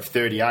under of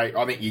 38.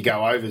 I think you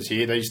go overs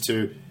here. These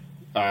two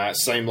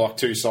seem like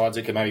two sides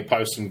that can maybe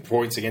post some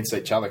points against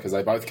each other because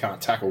they both can't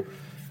tackle.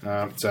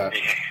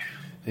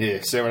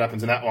 Yeah, see what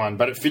happens in that one.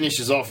 But it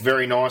finishes off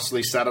very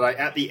nicely Saturday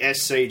at the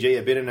SCG.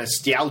 A bit of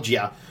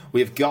nostalgia.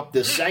 We've got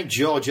the St.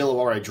 George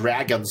Illawarra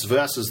Dragons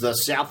versus the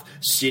South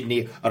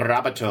Sydney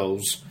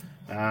Rabbitohs.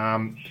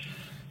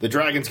 The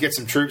Dragons get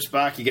some troops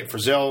back. You get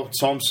Frizzell,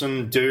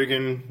 Thompson,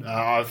 Dugan.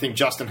 I think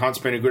Justin Hunt's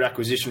been a good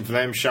acquisition for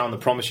them, showing the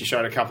promise he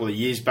showed a couple of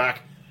years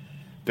back.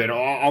 But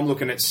I'm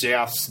looking at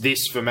Souths.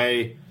 This, for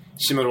me,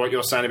 similar to what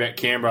you're saying about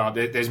Canberra,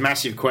 there's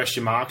massive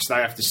question marks. They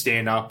have to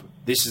stand up.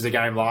 This is the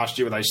game last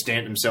year where they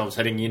stamped themselves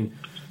heading in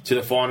to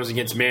the finals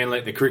against Manly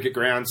at the cricket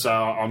ground, so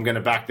I'm going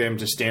to back them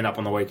to stand up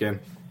on the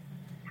weekend.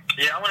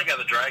 Yeah, I want to go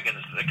the Dragons.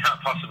 They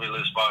can't possibly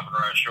lose 5 in a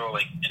row,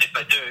 surely. And if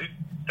they do,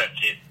 that's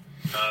it.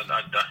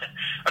 I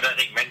don't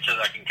think Mentor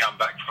they can come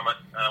back from it.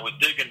 With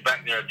Dugan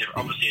back, they're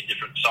obviously a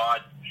different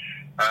side.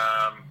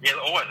 Yeah,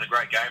 always a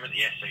great game at the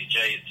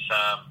SCG.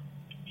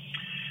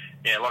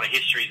 It's a lot of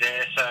history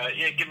there. So,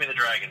 yeah, give me the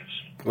Dragons.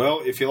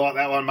 Well, if you like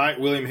that one, mate,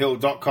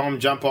 WilliamHill.com,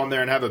 jump on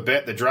there and have a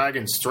bet. The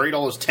Dragons,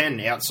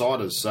 $3.10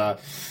 outsiders.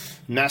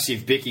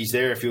 Massive bickies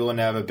there if you're willing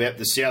to have a bet.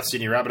 The South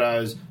Sydney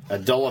Rabbitohs,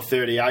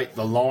 $1.38.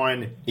 The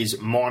line is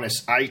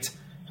 -8.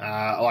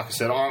 Like I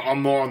said,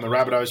 I'm more on the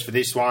Rabbitohs for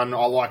this one.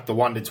 I like the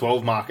 1 to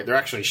 12 market. They're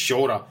actually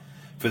shorter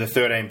for the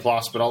 13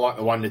 plus, but I like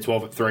the 1 to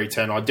 12 at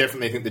 $3.10. I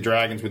definitely think the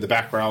Dragons with the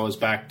back rowers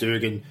back,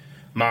 Dugan,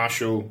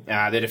 Marshall,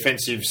 their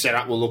defensive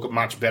setup will look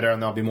much better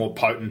and they'll be more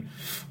potent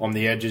on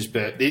the edges.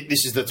 But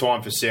this is the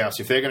time for South.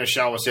 If they're going to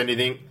show us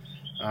anything,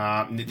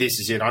 this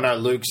is it. I know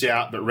Luke's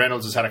out, but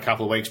Reynolds has had a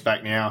couple of weeks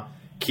back now.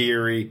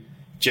 Keary,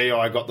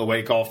 GI got the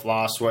week off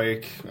last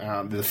week.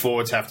 The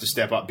forwards have to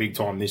step up big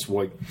time this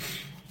week.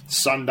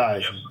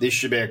 Sunday, This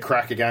should be a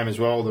cracker game as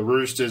well. The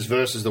Roosters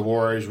versus the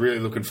Warriors. Really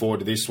looking forward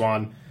to this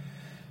one.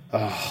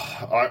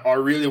 I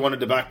really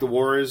wanted to back the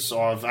Warriors.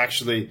 I've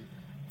actually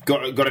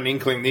got an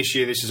inkling this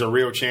year this is a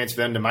real chance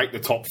for them to make the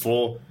top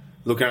 4,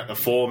 looking at the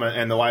form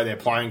and the way they're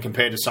playing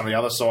compared to some of the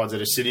other sides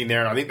that are sitting there,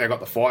 and I think they've got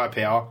the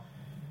firepower.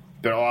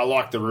 But I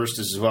like the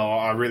Roosters as well.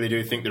 I really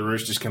do think the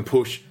Roosters can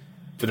push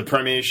for the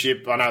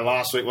premiership. I know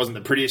last week wasn't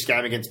the prettiest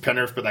game against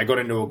Penrith, but they got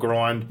into a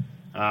grind.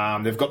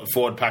 They've got the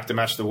forward pack to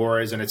match the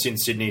Warriors, and it's in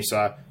Sydney,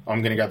 so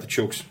I'm going to go with the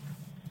Chooks.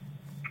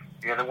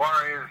 Yeah, the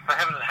Warriors, they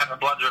haven't had a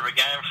bludger of a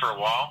game for a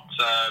while,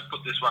 so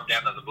put this one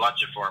down as a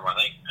bludger for them, I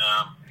think.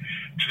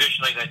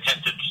 Traditionally, they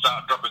tend to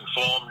start dropping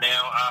form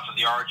now after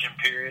the origin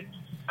period,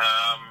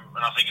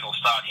 and I think it'll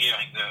start here.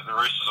 I think the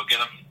Roosters will get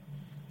them.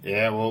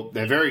 Yeah, well,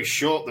 they're very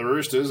short, the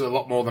Roosters, a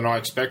lot more than I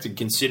expected,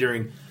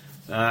 considering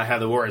how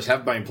the Warriors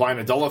have been playing.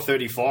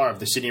 $1.35,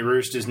 the Sydney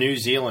Roosters, New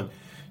Zealand,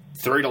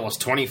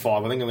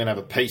 $3.25. I think I'm going to have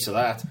a piece of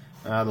that.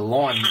 The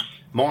line,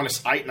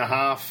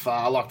 -8.5.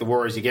 I like the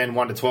Warriors again,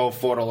 1 to 12,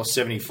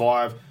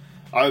 $4.75.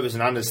 Overs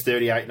and unders,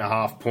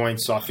 38.5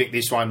 points. So I think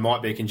this one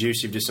might be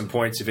conducive to some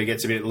points if it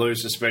gets a bit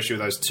loose, especially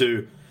with those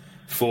two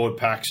forward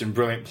packs and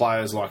brilliant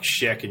players like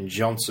Sheck and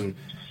Johnson.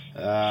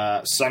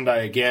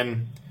 Sunday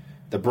again,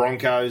 the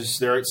Broncos,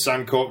 they're at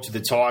Suncorp to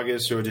the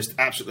Tigers, who are just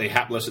absolutely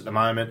hapless at the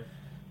moment.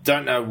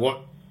 Don't know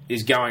what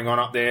is going on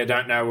up there.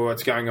 Don't know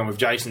what's going on with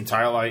Jason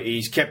Taylor.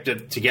 He's kept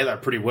it together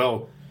pretty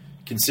well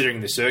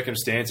considering the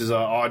circumstances.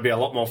 I'd be a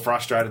lot more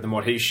frustrated than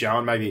what he's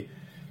shown. Maybe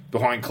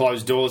behind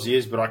closed doors he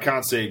is, but I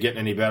can't see it getting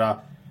any better.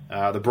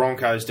 The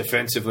Broncos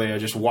defensively are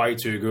just way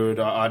too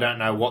good. I don't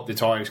know what the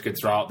Tigers could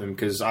throw at them,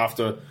 because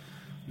after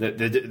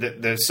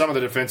some of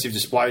the defensive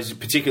displays,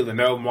 particularly the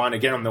Melbourne one,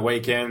 again on the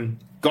weekend,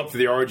 got through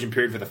the Origin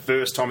period for the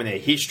first time in their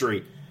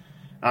history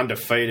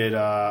undefeated.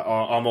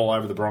 I'm all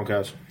over the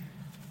Broncos.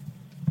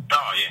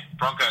 Oh, yeah.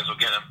 Broncos will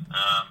get them.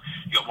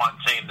 You've got one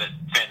team that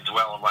defends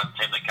well and one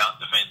team that can't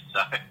defend.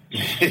 So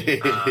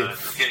it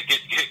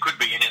could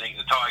be anything.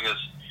 The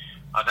Tigers,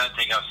 I don't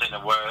think I've seen a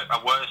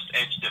worse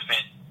edge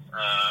defence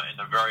in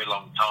a very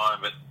long time,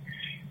 but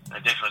they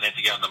definitely need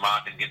to go on the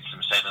market and get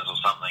some centres or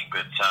something.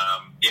 But,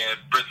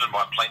 Brisbane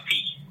by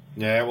plenty.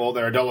 Yeah, well,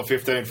 they're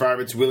 $1.15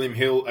 favourites. William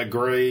Hill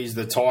agrees.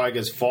 The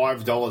Tigers,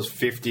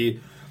 $5.50,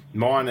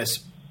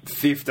 minus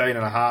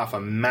 15.5, a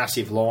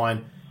massive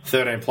line.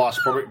 13 plus,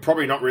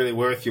 probably not really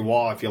worth your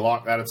while if you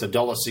like that. It's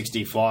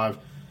 $1.65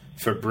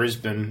 for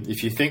Brisbane.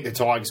 If you think the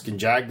Tigers can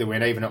jag the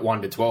win, even at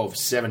 1 to 12,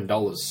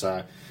 $7.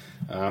 So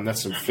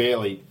that's some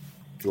fairly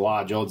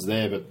large odds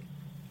there. But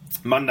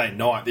Monday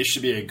night, this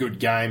should be a good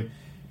game.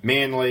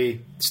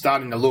 Manly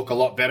starting to look a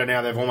lot better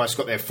now. They've almost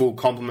got their full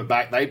complement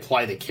back. They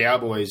play the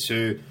Cowboys,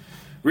 who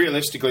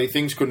realistically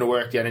things couldn't have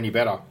worked out any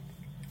better.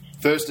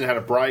 Thurston had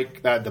a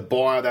break. They had the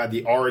bye, they had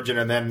the Origin,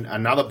 and then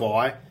another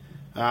bye.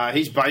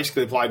 He's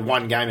basically played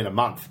one game in a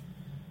month.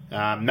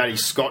 Matty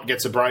Scott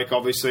gets a break,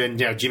 obviously, and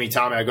Jimmy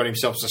Tamou got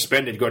himself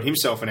suspended, got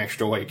himself an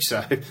extra week.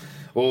 So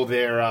all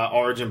their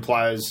Origin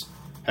players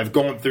have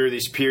gone through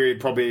this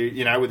period, probably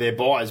with their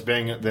byes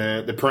being at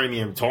the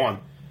premium time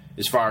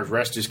as far as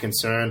rest is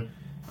concerned.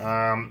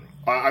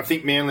 I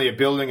think Manly are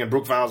building, and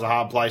Brookvale's a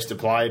hard place to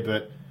play,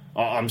 but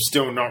I'm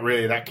still not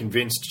really that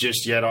convinced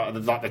just yet.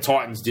 The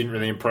Titans didn't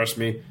really impress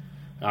me.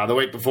 The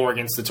week before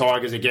against the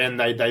Tigers, again,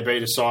 they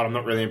beat a side I'm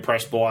not really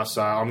impressed by,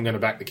 so I'm going to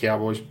back the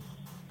Cowboys.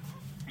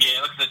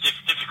 Yeah, look, it's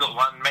a difficult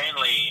one.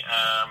 Manly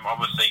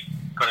obviously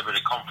got a bit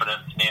of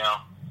confidence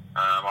now.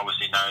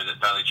 Obviously know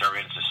that Bailey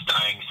Jarrins is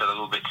staying, so they're a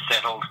little bit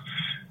settled.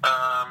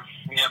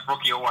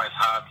 Brookie always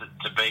hard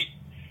to beat.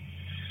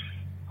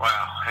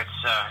 Wow, it's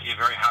a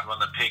very hard one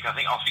to pick. I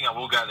think I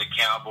will go the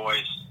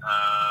Cowboys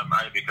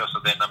only because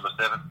of their number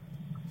 7.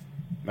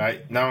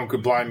 Mate, no one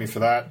could blame me for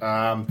that.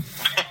 Our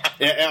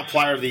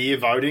Player of the Year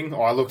voting,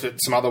 I looked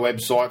at some other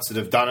websites that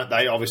have done it.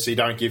 They obviously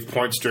don't give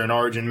points during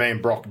Origin. Me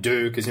and Brock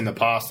do, because in the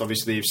past,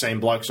 obviously, you've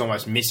seen blokes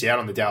almost miss out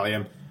on the Dally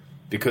M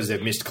because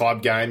they've missed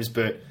club games.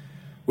 But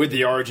with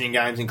the Origin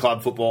games in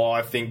club football,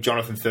 I think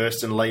Jonathan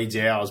Thurston leads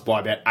ours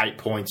by about 8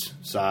 points.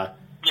 So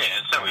yeah,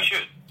 so we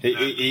should.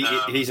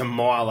 He's a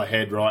mile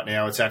ahead right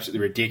now. It's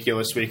absolutely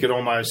ridiculous. We could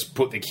almost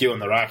put the queue in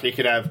the rack. He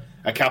could have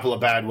a couple of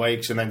bad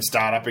weeks and then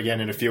start up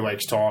again in a few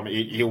weeks' time.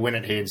 He'll win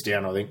it hands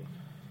down, I think.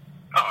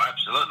 Oh,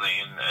 absolutely.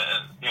 And,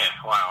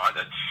 wow.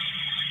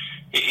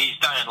 He's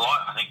day and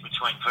light, I think,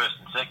 between first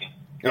and second.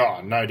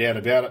 Oh, no doubt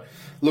about it.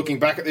 Looking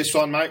back at this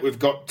one, mate, we've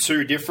got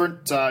two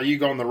different. You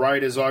gone the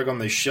Raiders, I gone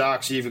the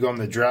Sharks. You've gone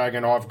the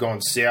Dragon, I've gone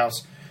South.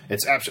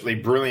 It's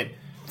absolutely brilliant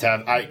to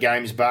have 8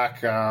 games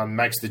back.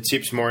 Makes the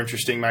tips more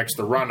interesting, makes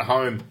the run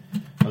home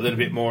a little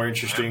bit more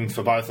interesting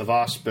for both of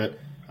us. But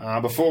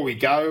before we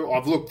go,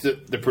 I've looked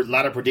at the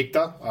ladder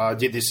predictor. I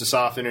did this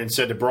afternoon and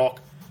said to Brock,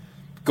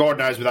 God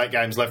knows with 8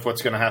 games left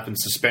what's going to happen,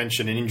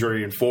 suspension and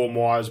injury and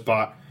form-wise,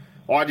 but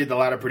I did the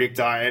ladder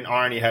predictor and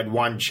I only had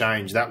one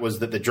change. That was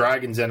that the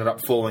Dragons ended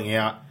up falling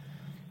out.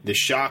 The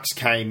Sharks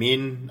came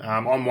in.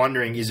 I'm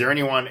wondering, is there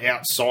anyone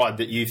outside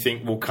that you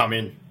think will come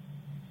in?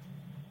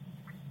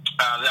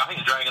 I think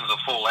the Dragons will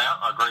fall out.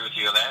 I agree with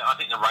you on that. I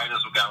think the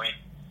Raiders will go in.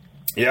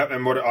 Yep,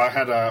 and I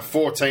had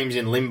 4 teams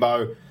in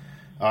limbo.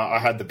 I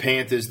had the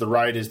Panthers, the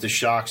Raiders, the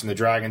Sharks and the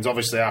Dragons.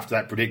 Obviously, after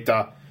that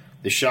predictor,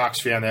 the Sharks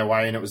found their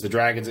way in. It was the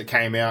Dragons that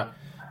came out.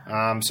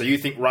 So you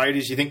think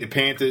Raiders, you think the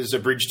Panthers a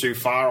bridge too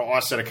far? I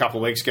said a couple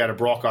of weeks ago to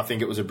Brock, I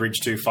think it was a bridge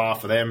too far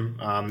for them.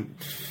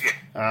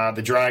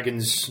 The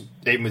Dragons,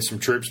 even with some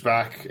troops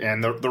back.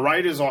 And the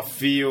Raiders, I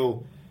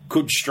feel,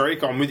 could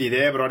streak. I'm with you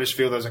there, but I just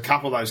feel there's a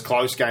couple of those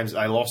close games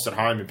that they lost at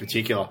home in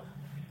particular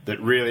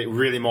that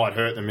really might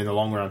hurt them in the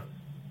long run.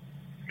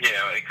 Yeah,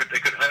 it could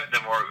hurt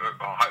them, or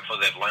hopefully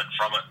they've learnt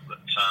from it. But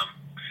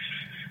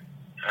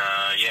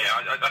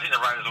I think the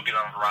Raiders will get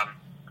on a run.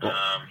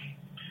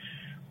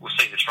 We'll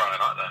see this Friday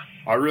night,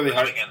 though.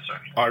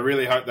 I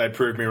really hope they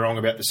prove me wrong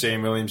about the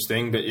Sam Williams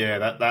thing. But yeah,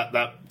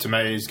 that to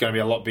me is going to be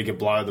a lot bigger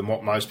blow than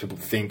what most people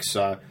think.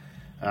 So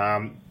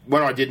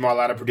when I did my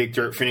ladder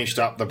predictor, it finished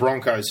up the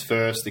Broncos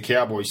first, the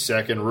Cowboys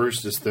second,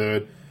 Roosters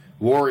third,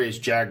 Warriors,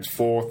 Jags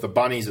fourth, the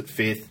Bunnies at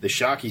fifth, the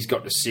Sharkies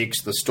got to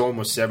sixth, the Storm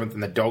was seventh,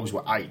 and the Dogs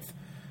were eighth.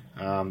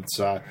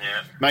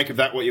 Make of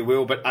that what you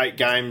will, but 8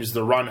 games,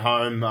 the run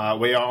home.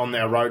 We are on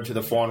our road to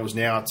the finals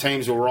now.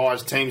 Teams will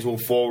rise, teams will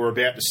fall. We're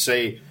about to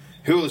see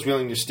who is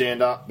willing to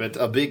stand up, but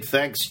a big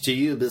thanks to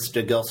you,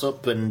 Mr.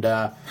 Gossip, and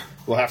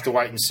we'll have to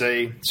wait and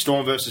see.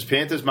 Storm versus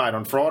Panthers, mate,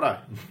 on Friday.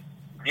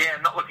 Yeah,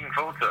 not looking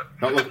forward to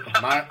it.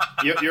 Mate,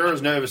 you're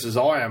as nervous as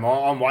I am.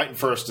 I'm waiting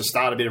for us to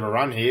start a bit of a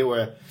run here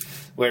where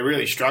we're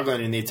really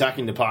struggling in the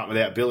attacking department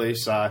without Billy,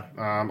 so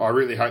I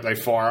really hope they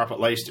fire up at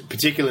least,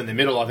 particularly in the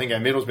middle. I think our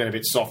middle's been a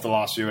bit soft the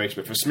last few weeks,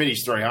 but for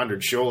Smitty's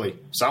 300, surely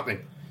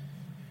something.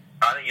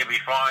 I think you'll be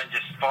fine.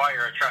 Just fire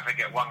your traffic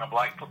at Wonga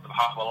Blake, put the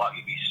half-wall up,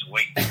 you'll be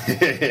sweet.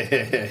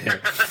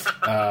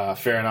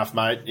 Fair enough,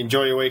 mate.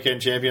 Enjoy your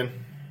weekend, champion.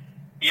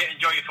 Yeah,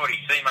 enjoy your footy.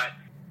 See you, mate.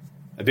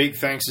 A big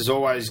thanks, as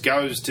always,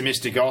 goes to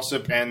Mr.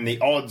 Gossip, and the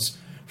odds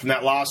from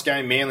that last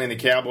game, Manly and the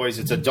Cowboys,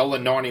 it's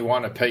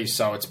 $1.91 a piece,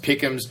 so it's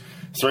pick'ems,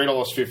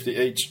 $3.50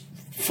 each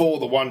for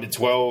the 1 to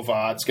 12.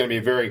 It's going to be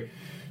a very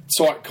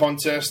tight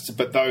contest,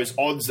 but those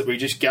odds that we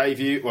just gave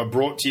you were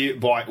brought to you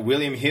by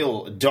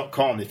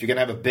WilliamHill.com. If you're going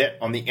to have a bet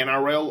on the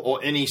NRL or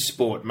any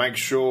sport, make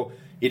sure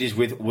it is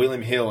with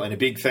William Hill, and a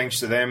big thanks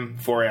to them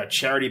for our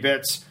charity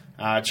bets.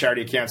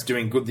 Charity account's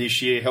doing good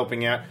this year,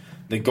 helping out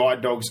the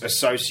Guide Dogs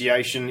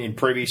Association. In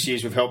previous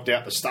years, we've helped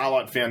out the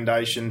Starlight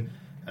Foundation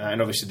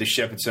and obviously the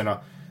Shepherd Centre.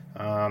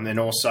 And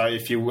also,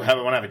 if you want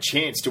to have a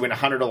chance to win a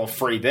 $100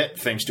 free bet,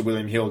 thanks to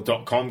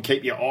WilliamHill.com,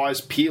 keep your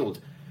eyes peeled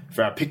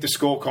for our Pick the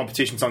Score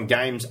competitions on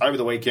games over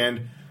the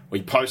weekend.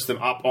 We post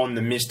them up on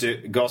the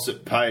Mr.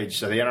 Gossip page.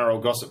 So the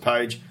NRL Gossip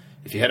page,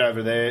 if you head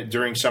over there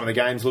during some of the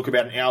games, look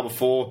about an hour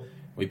before,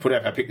 we put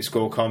up our Pick the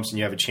Score comps and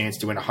you have a chance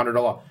to win a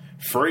 $100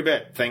 free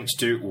bet, thanks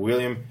to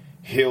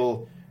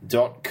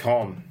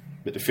WilliamHill.com.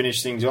 But to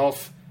finish things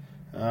off,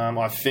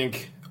 I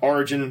think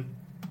Origin,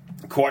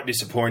 quite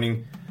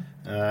disappointing.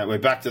 We're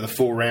back to the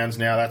 4 rounds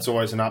now. That's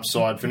always an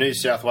upside. For New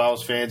South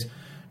Wales fans,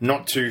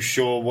 not too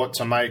sure what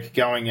to make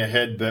going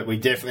ahead, but we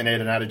definitely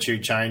need an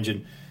attitude change,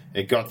 and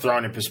it got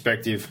thrown in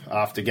perspective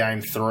after Game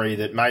 3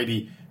 that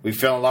maybe we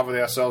fell in love with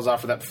ourselves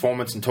after that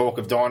performance and talk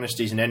of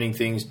dynasties and ending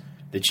things.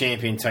 The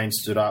champion team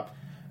stood up.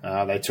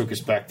 They took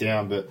us back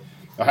down, but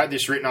I had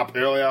this written up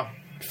earlier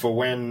for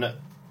when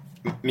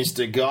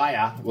Mr.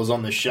 Gaia was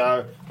on the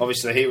show.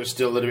 Obviously, he was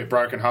still a little bit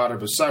broken-hearted,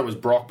 but so was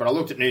Brock. But I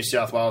looked at New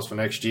South Wales for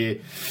next year.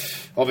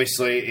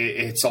 Obviously,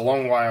 it's a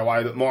long way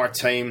away, but my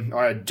team,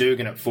 I had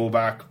Dugan at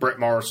fullback, Brett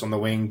Morris on the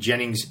wing,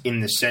 Jennings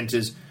in the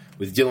centres,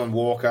 with Dylan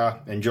Walker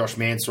and Josh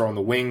Mansour on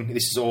the wing.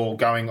 This is all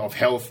going off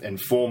health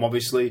and form,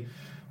 obviously.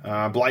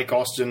 Blake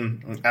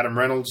Austin and Adam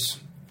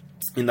Reynolds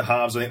in the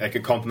halves. I think they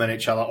could complement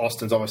each other.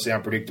 Austin's obviously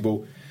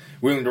unpredictable,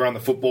 willing to run the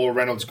football.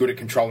 Reynolds good at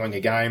controlling a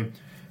game.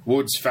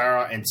 Woods,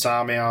 Farah and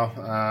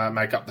Sarmau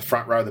make up the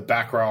front row. The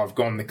back row, I've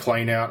gone the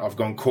clean out. I've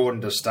gone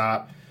Corden to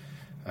start.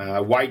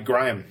 Wade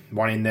Graham,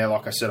 one in there.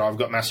 Like I said, I've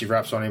got massive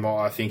raps on him.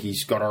 I think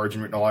he's got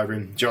Origin written all over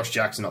him. Josh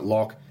Jackson at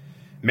lock.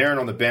 Merrin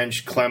on the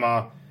bench.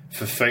 Clemmer,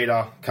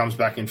 Fafita comes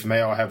back in for me.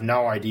 I have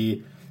no idea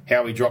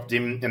how he dropped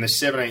him. In the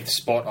 17th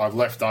spot, I've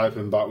left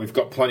open, but we've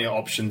got plenty of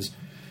options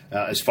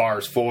as far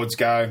as forwards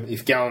go.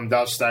 If Gallen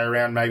does stay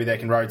around, maybe they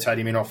can rotate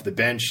him in off the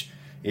bench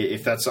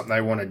if that's something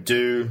they want to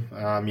do.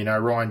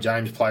 Ryan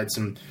James played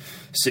some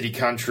City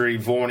Country.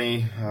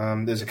 Vorney,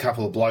 there's a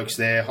couple of blokes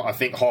there. I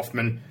think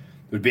Hoffman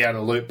would be out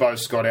of the loop. Both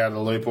Scott out of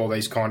the loop, all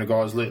these kind of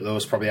guys. Luke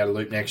Lewis probably out of the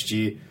loop next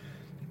year.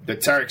 But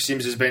Tarek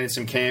Sims has been in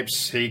some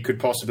camps. He could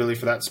possibly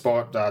for that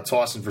spot.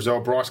 Tyson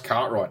Frizzell, Bryce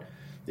Cartwright,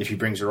 if he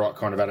brings the right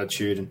kind of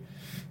attitude.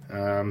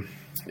 And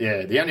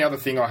the only other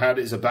thing I had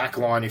is a back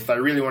line. If they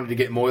really wanted to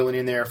get Moylan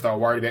in there, if they were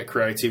worried about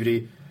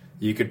creativity,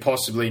 you could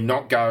possibly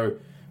not go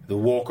the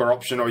Walker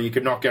option, or you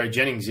could not go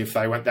Jennings. If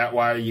they went that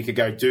way, you could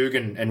go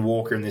Dugan and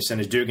Walker in the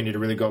centres. Dugan did a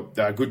really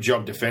good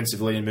job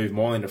defensively and moved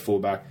Moylan to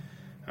fullback.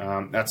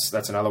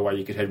 That's another way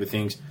you could head with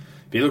things.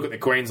 But you look at the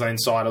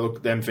Queensland side, I look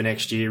at them for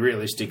next year,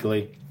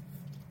 realistically.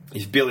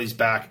 If Billy's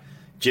back,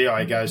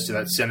 GI goes to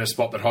that centre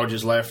spot that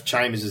Hodges left,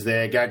 Chambers is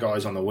there,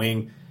 Gagai's on the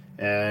wing,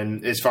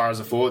 and as far as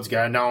the forwards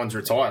go, no one's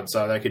retired,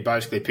 so they could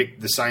basically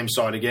pick the same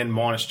side again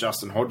minus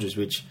Justin Hodges,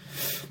 which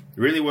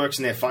really works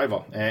in their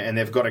favour. And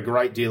they've got a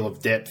great deal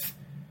of depth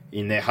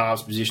in their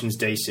halves positions.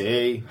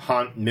 DCE,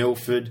 Hunt,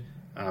 Milford,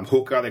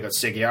 Hooker, they've got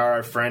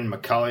Seguiaro, Friend,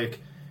 McCulloch,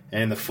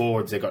 and in the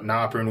forwards they've got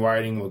Napa in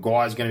waiting.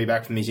 Maguire's going to be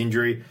back from his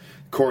injury.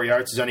 Corey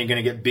Oates is only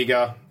going to get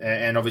bigger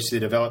and obviously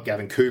develop.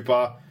 Gavin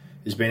Cooper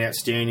has been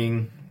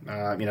outstanding.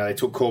 They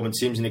took Corbin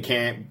Sims into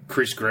camp.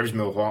 Chris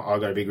Grevesmill, I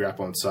got a big rap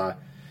on. So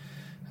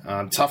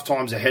tough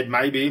times ahead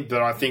maybe,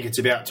 but I think it's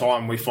about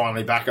time we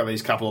finally back up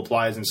these couple of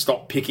players and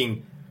stop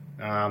picking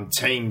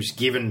teams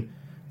given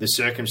the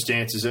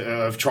circumstances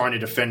of trying to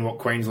defend what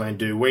Queensland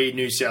do. We,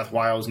 New South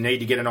Wales, need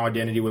to get an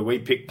identity where we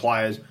pick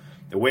players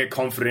that we're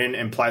confident in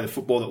and play the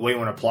football that we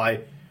want to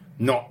play,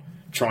 not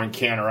try and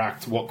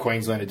counteract what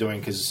Queensland are doing,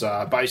 because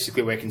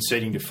basically we're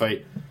conceding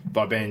defeat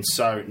by being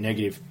so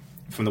negative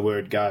from the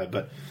word go.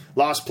 But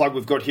last plug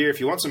we've got here, if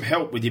you want some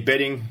help with your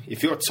betting,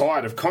 if you're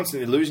tired of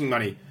constantly losing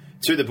money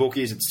to the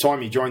bookies, it's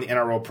time you join the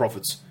NRL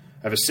Profits.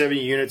 Over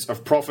 70 units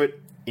of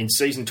profit in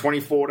season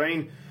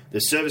 2014. The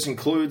service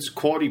includes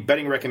quality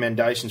betting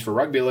recommendations for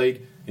rugby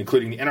league,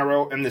 including the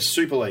NRL and the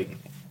Super League.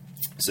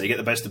 So you get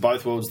the best of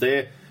both worlds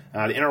there. The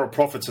NRL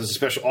Profits has a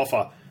special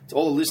offer to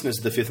all the listeners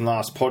of the Fifth and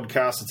Last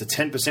podcast. It's a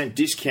 10%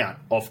 discount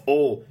off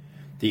all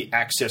the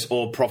Access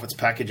All Profits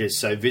packages.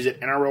 So visit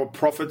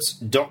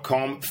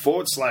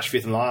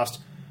NRLprofits.com/Fifth and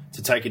Last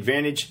to take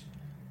advantage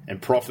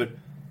and profit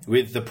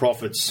with the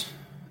profits.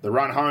 The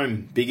run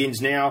home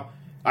begins now.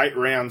 8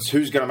 rounds.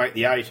 Who's going to make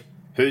the 8?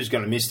 Who's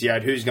going to miss the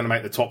 8? Who's going to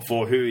make the top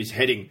 4? Who is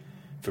heading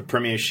for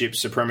Premiership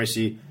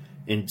supremacy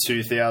in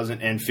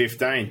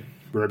 2015?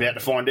 We're about to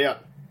find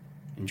out.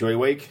 Enjoy your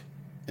week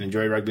and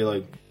enjoy rugby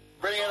league.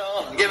 Bring it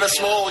on. Give us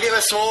more. Give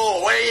us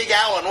more. Where are you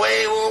going?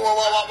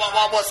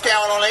 What's going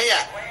on here?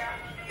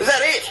 Is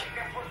that it?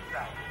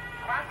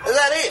 Is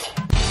that it?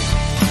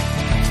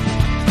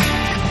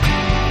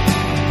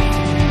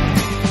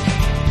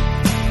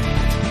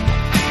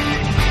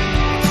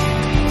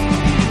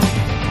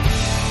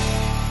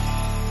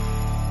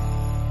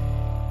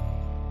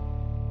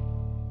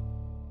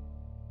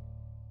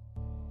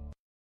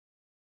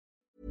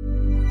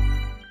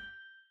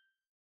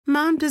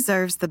 Mom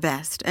deserves the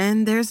best,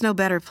 and there's no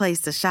better place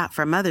to shop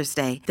for Mother's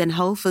Day than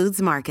Whole Foods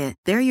Market.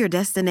 They're your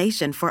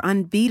destination for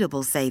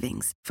unbeatable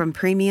savings, from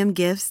premium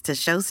gifts to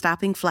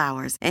show-stopping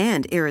flowers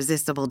and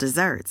irresistible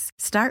desserts.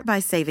 Start by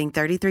saving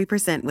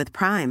 33% with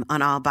Prime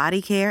on all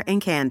body care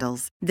and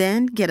candles.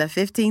 Then get a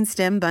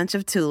 15-stem bunch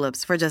of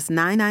tulips for just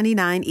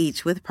 $9.99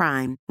 each with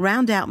Prime.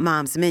 Round out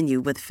Mom's menu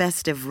with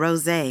festive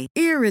rosé,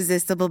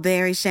 irresistible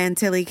berry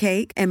chantilly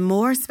cake, and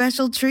more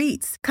special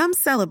treats. Come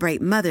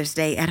celebrate Mother's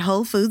Day at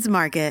Whole Foods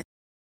Market.